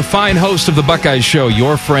hour. The fine host of the Buckeye Show,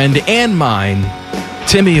 your friend and mine,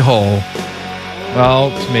 Timmy Hull.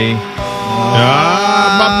 Well, it's me.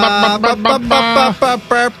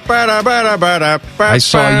 I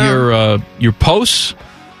saw your posts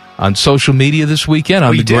on social media this weekend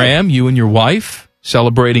on the gram. You and your wife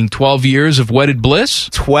celebrating 12 years of wedded bliss.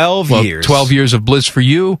 12 years. 12 years of bliss for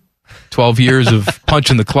you. 12 years of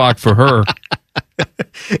punching the clock for her.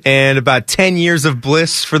 And about 10 years of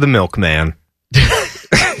bliss for the milkman.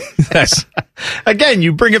 Yes. Again,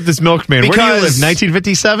 you bring up this milkman. Where do you live?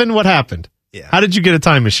 1957? What happened? Yeah. How did you get a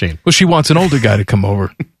time machine? Well, she wants an older guy to come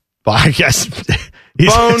over. Well, I guess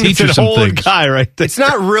Teach he's an old guy right there. It's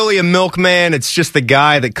not really a milkman. It's just the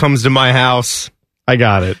guy that comes to my house. I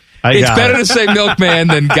got it. It's better to say milkman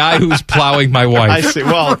than guy who's plowing my wife. I see.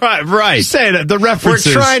 Well, right. You say it, the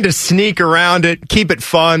references. We're trying to sneak around it, keep it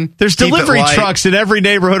fun. There's delivery trucks in every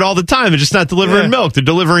neighborhood all the time. They're just not delivering milk. They're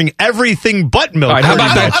delivering everything but milk. All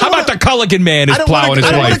right, how about the Culligan man is plowing his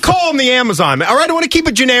wife? I don't want to call him the Amazon man. All right, I want to keep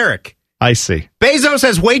it generic. I see. Bezos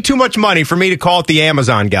has way too much money for me to call it the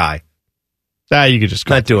Amazon guy. You could just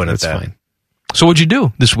call not doing it. That's fine. So what'd you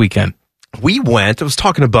do this weekend? I was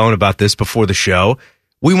talking to Bone about this before the show.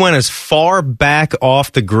 We went as far back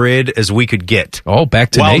off the grid as we could get. Oh,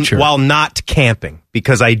 back to nature. While not camping,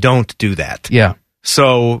 because I don't do that. Yeah.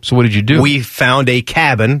 So what did you do? We found a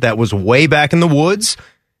cabin that was way back in the woods.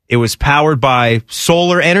 It was powered by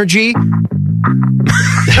solar energy.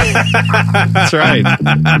 That's right.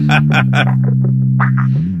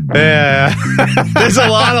 Yeah. There's a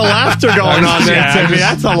lot of laughter going on there, Timmy.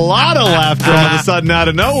 That's a lot of laughter all of a sudden out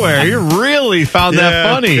of nowhere. You really found that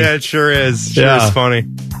funny. Yeah, it sure is. Sure is funny.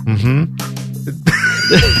 Mm-hmm.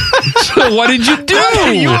 So what did you do?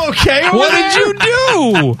 Are you okay? What did you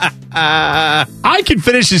do? I can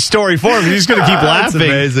finish his story for him. He's going to keep laughing.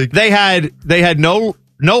 That's amazing. They had no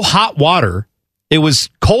hot water. It was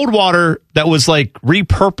cold water that was like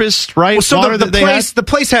repurposed, right? Well, so water the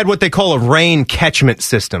place had what they call a rain catchment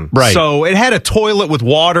system. Right. So it had a toilet with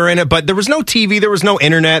water in it, but there was no TV, there was no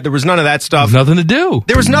internet, there was none of that stuff. Nothing to do.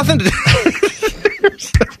 There was nothing to do.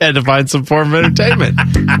 Had to find some form of entertainment.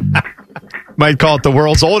 Might call it the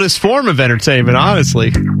world's oldest form of entertainment,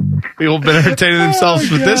 honestly. People have been entertaining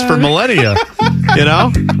themselves with this for millennia. You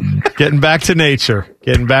know? Getting back to nature.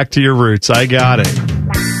 Getting back to your roots. I got it.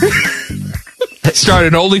 Start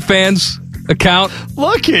an OnlyFans account.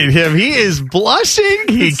 Look at him. He is blushing.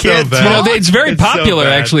 He can't tell. It's very popular,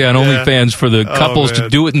 actually, on OnlyFans for the couples to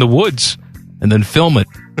do it in the woods and then film it.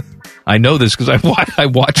 I know this because I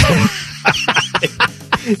watch them.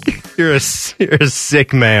 You're a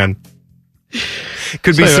sick man.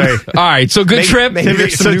 Could be all right, so good trip. Maybe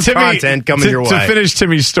there's some new content coming your way. To finish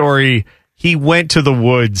Timmy's story, he went to the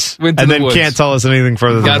woods and then can't tell us anything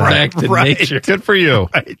further than that. Got back to nature. Good for you.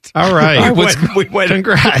 Right. All right. We went.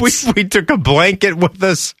 Congrats. We took a blanket with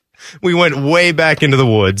us. We went way back into the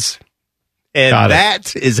woods. And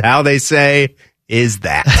that is how they say, is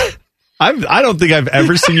that. I don't think I've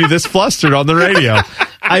ever seen you this flustered on the radio.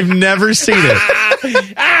 I've never seen it.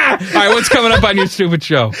 All right, what's coming up on your stupid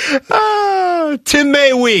show? Tim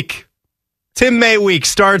May Week. Tim May Week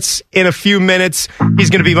starts in a few minutes. He's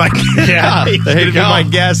going to be my my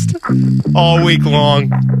guest all week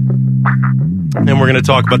long. And we're going to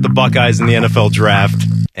talk about the Buckeyes in the NFL draft.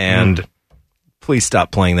 And please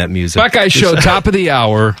stop playing that music. Buckeye Show, top of the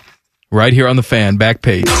hour, right here on the Fan, back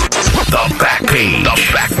page. The Back Page.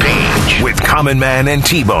 The Back Page with Common Man and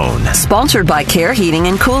T-Bone. Sponsored by Care Heating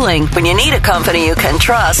and Cooling. When you need a company you can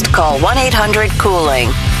trust, call 1-800-COOLING.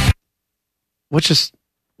 What is,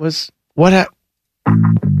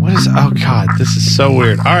 oh God, this is so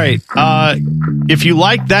weird. All right. If you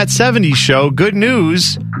like That 70s Show, good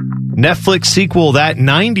news. Netflix sequel, That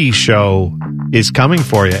 90s Show, is coming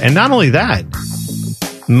for you. And not only that,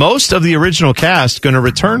 most of the original cast going to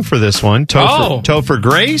return for this one. Topher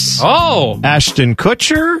Grace. Oh. Ashton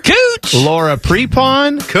Kutcher. Cool. Cooch. Laura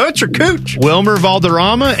Prepon, Cooch or Cooch, Wilmer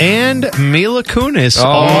Valderrama, and Mila Kunis. Oh,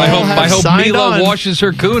 I hope Mila on, washes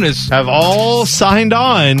her Kunis. Have all signed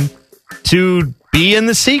on to be in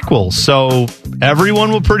the sequel. So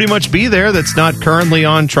everyone will pretty much be there that's not currently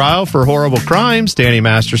on trial for horrible crimes. Danny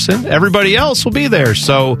Masterson. Everybody else will be there.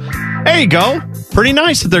 So there you go. Pretty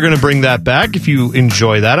nice that they're going to bring that back if you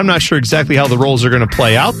enjoy that. I'm not sure exactly how the roles are going to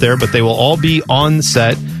play out there, but they will all be on the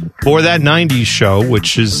set for that 90s show,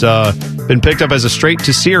 which has been picked up as a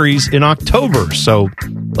straight-to series in October. So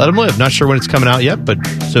let them live. Not sure when it's coming out yet, but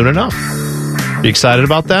soon enough. You excited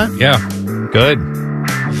about that? Yeah. Good.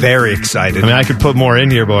 Very excited. I mean, I could put more in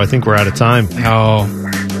here, but I think we're out of time. Oh,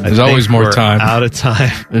 there's always more time. Out of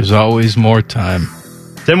time. There's always more time.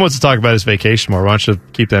 Tim wants to talk about his vacation more. Why don't you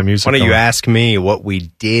keep that music Why don't going? you ask me what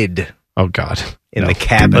we did? Oh, God. In the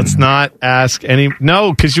cabin. Let's not ask any...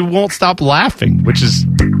 No, because you won't stop laughing, which is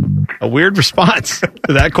a weird response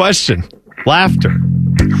to that question. Laughter.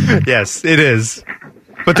 Yes, it is.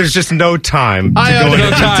 But there's just no time.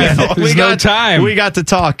 There's no time. We got to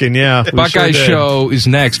talking, yeah. Buckeye Show is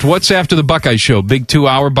next. What's after the Buckeye Show? Big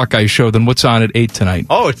 2-hour Buckeye Show. Then what's on at 8 tonight?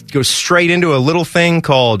 Oh, it goes straight into a little thing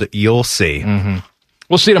called You'll See. Mm-hmm.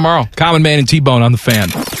 We'll see you tomorrow. Common Man and T-Bone on the Fan.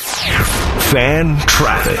 Fan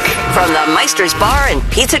traffic. From the Meister's Bar and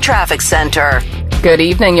Pizza Traffic Center. Good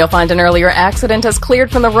evening. You'll find an earlier accident has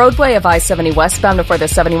cleared from the roadway of I-70 westbound before the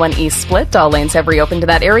 71 East split. All lanes have reopened to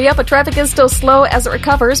that area, but traffic is still slow as it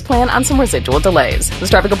recovers. Plan on some residual delays.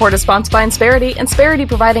 This traffic report is sponsored by Insperity. Insperity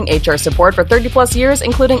providing HR support for 30-plus years,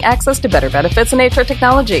 including access to better benefits and HR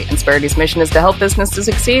technology. Insperity's mission is to help businesses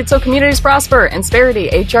succeed so communities prosper.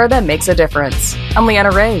 Insperity, HR that makes a difference. I'm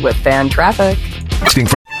Leanna Ray with Fan Traffic.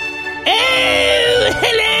 Oh,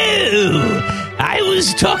 hello! I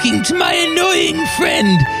was talking to my annoying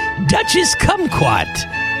friend, Duchess Kumquat.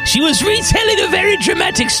 She was retelling a very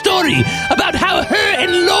dramatic story about how her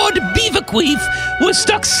and Lord Beaverqueef were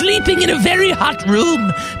stuck sleeping in a very hot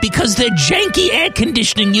room because their janky air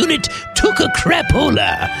conditioning unit took a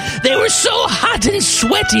crapola. They were so hot and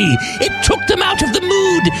sweaty, it took them out of the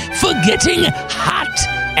mood for getting hot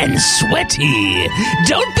and sweaty.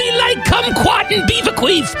 Don't be like Kumquat and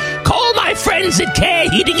Beaverqueef. Call my friends at Care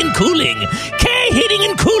Heating and Cooling. Care Heating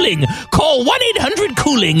and Cooling. Call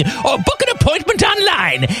 1-800-COOLING or book an appointment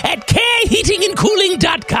online at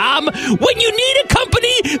careheatingandcooling.com when you need a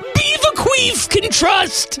company Beaverqueef can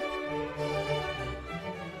trust.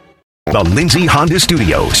 The Lindsay Honda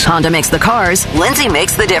Studios. Honda makes the cars. Lindsay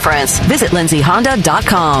makes the difference. Visit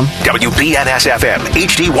lindsayhonda.com. WBNS-FM,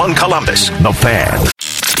 HD1 Columbus. The Fan.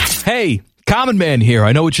 Hey, Common Man here.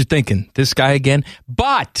 I know what you're thinking. This guy again.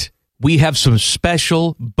 But we have some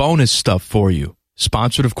special bonus stuff for you.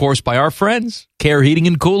 Sponsored, of course, by our friends, Care Heating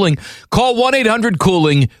and Cooling. Call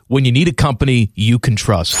 1-800-COOLING when you need a company you can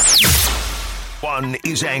trust. One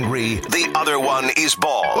is angry, the other one is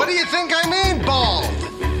bald. What do you think I mean, bald?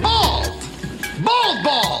 Bald!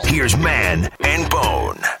 Bald! Here's Man and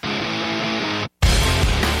Bone.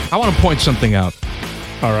 I want to point something out.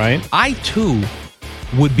 All right. I, too,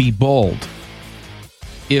 would be bald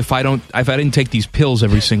if I didn't take these pills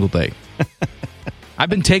every single day. I've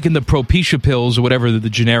been taking the Propecia pills or whatever the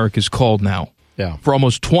generic is called now. Yeah. For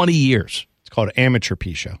almost 20 years. It's called amateur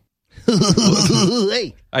Pisha.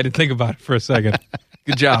 I didn't think about it for a second.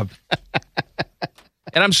 Good job.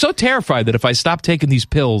 And I'm so terrified that if I stop taking these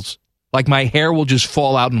pills, like my hair will just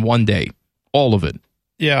fall out in one day. All of it.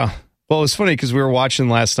 Yeah. Well, it was funny because we were watching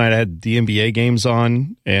last night. I had the NBA games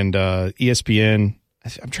on and ESPN.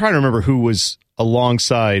 I'm trying to remember who was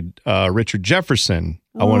alongside Richard Jefferson.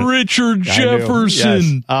 Richard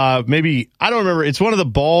Jefferson. Yes. Maybe, I don't remember. It's one of the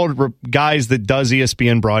bald guys that does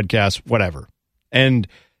ESPN broadcasts, whatever. And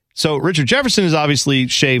so Richard Jefferson is obviously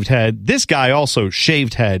shaved head. This guy also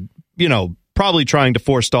shaved head, probably trying to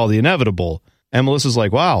forestall the inevitable. And Melissa's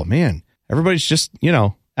like, wow, man, everybody's just,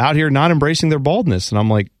 out here not embracing their baldness. And I'm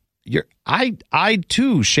like, I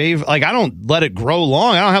too shave. Like, I don't let it grow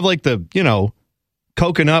long. I don't have like the,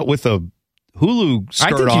 coconut with a Hulu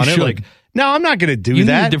skirt on it. Like, no, I'm not going to do that. You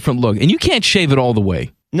need a different look. And you can't shave it all the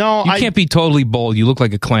way. No, you can't be totally bald. You look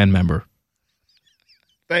like a Klan member.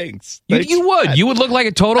 Thanks. You would. You would look like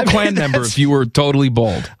a total Klan member if you were totally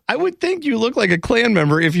bald. I would think you look like a Klan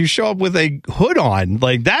member if you show up with a hood on.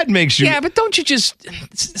 Like, that makes you... Yeah, but don't you just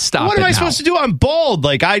stop What am I supposed to do? I'm bald.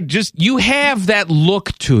 Like, You have that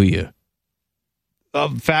look to you. A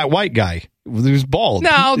fat white guy who's bald.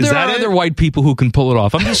 No, there are other white people who can pull it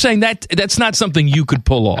off. I'm just saying that's not something you could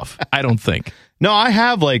pull off, I don't think. No, I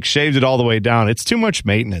have, shaved it all the way down. It's too much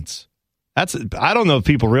maintenance. I don't know if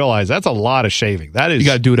people realize that's a lot of shaving. That is, you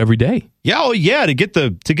got to do it every day. Yeah, to get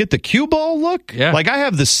the cue ball look. Yeah. Like I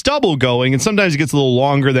have the stubble going, and sometimes it gets a little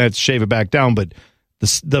longer. Then I have to shave it back down. But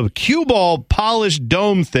the cue ball polished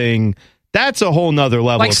dome thing, that's a whole nother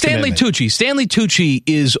level. Like of Stanley commitment. Tucci. Stanley Tucci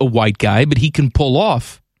is a white guy, but he can pull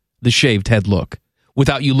off the shaved head look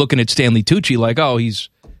without you looking at Stanley Tucci like, oh, he's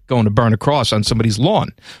going to burn a cross on somebody's lawn.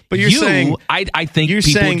 But you're saying, I think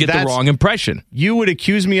people get the wrong impression. You would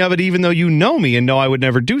accuse me of it even though you know me and know I would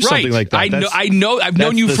never do something like that. I know. I've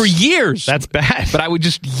known you for years. That's bad. But I would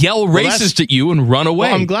just yell racist at you and run away.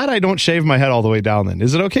 Well, I'm glad I don't shave my head all the way down then.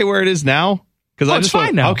 Is it okay where it is now? Because it's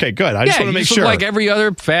fine now. Okay, good. I just want to make sure. Like every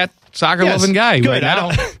other fat soccer-loving guy good. right now.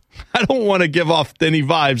 I don't want to give off any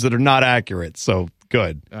vibes that are not accurate. So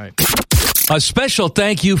good. All right. A special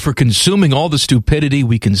thank you for consuming all the stupidity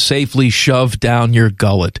we can safely shove down your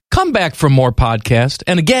gullet. Come back for more podcast.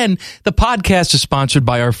 And again, the podcast is sponsored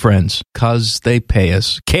by our friends, because they pay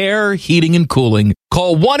us. Care Heating and Cooling.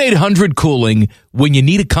 Call 1-800-COOLING when you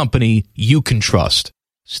need a company you can trust.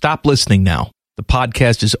 Stop listening now. The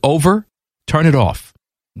podcast is over. Turn it off.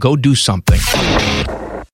 Go do something.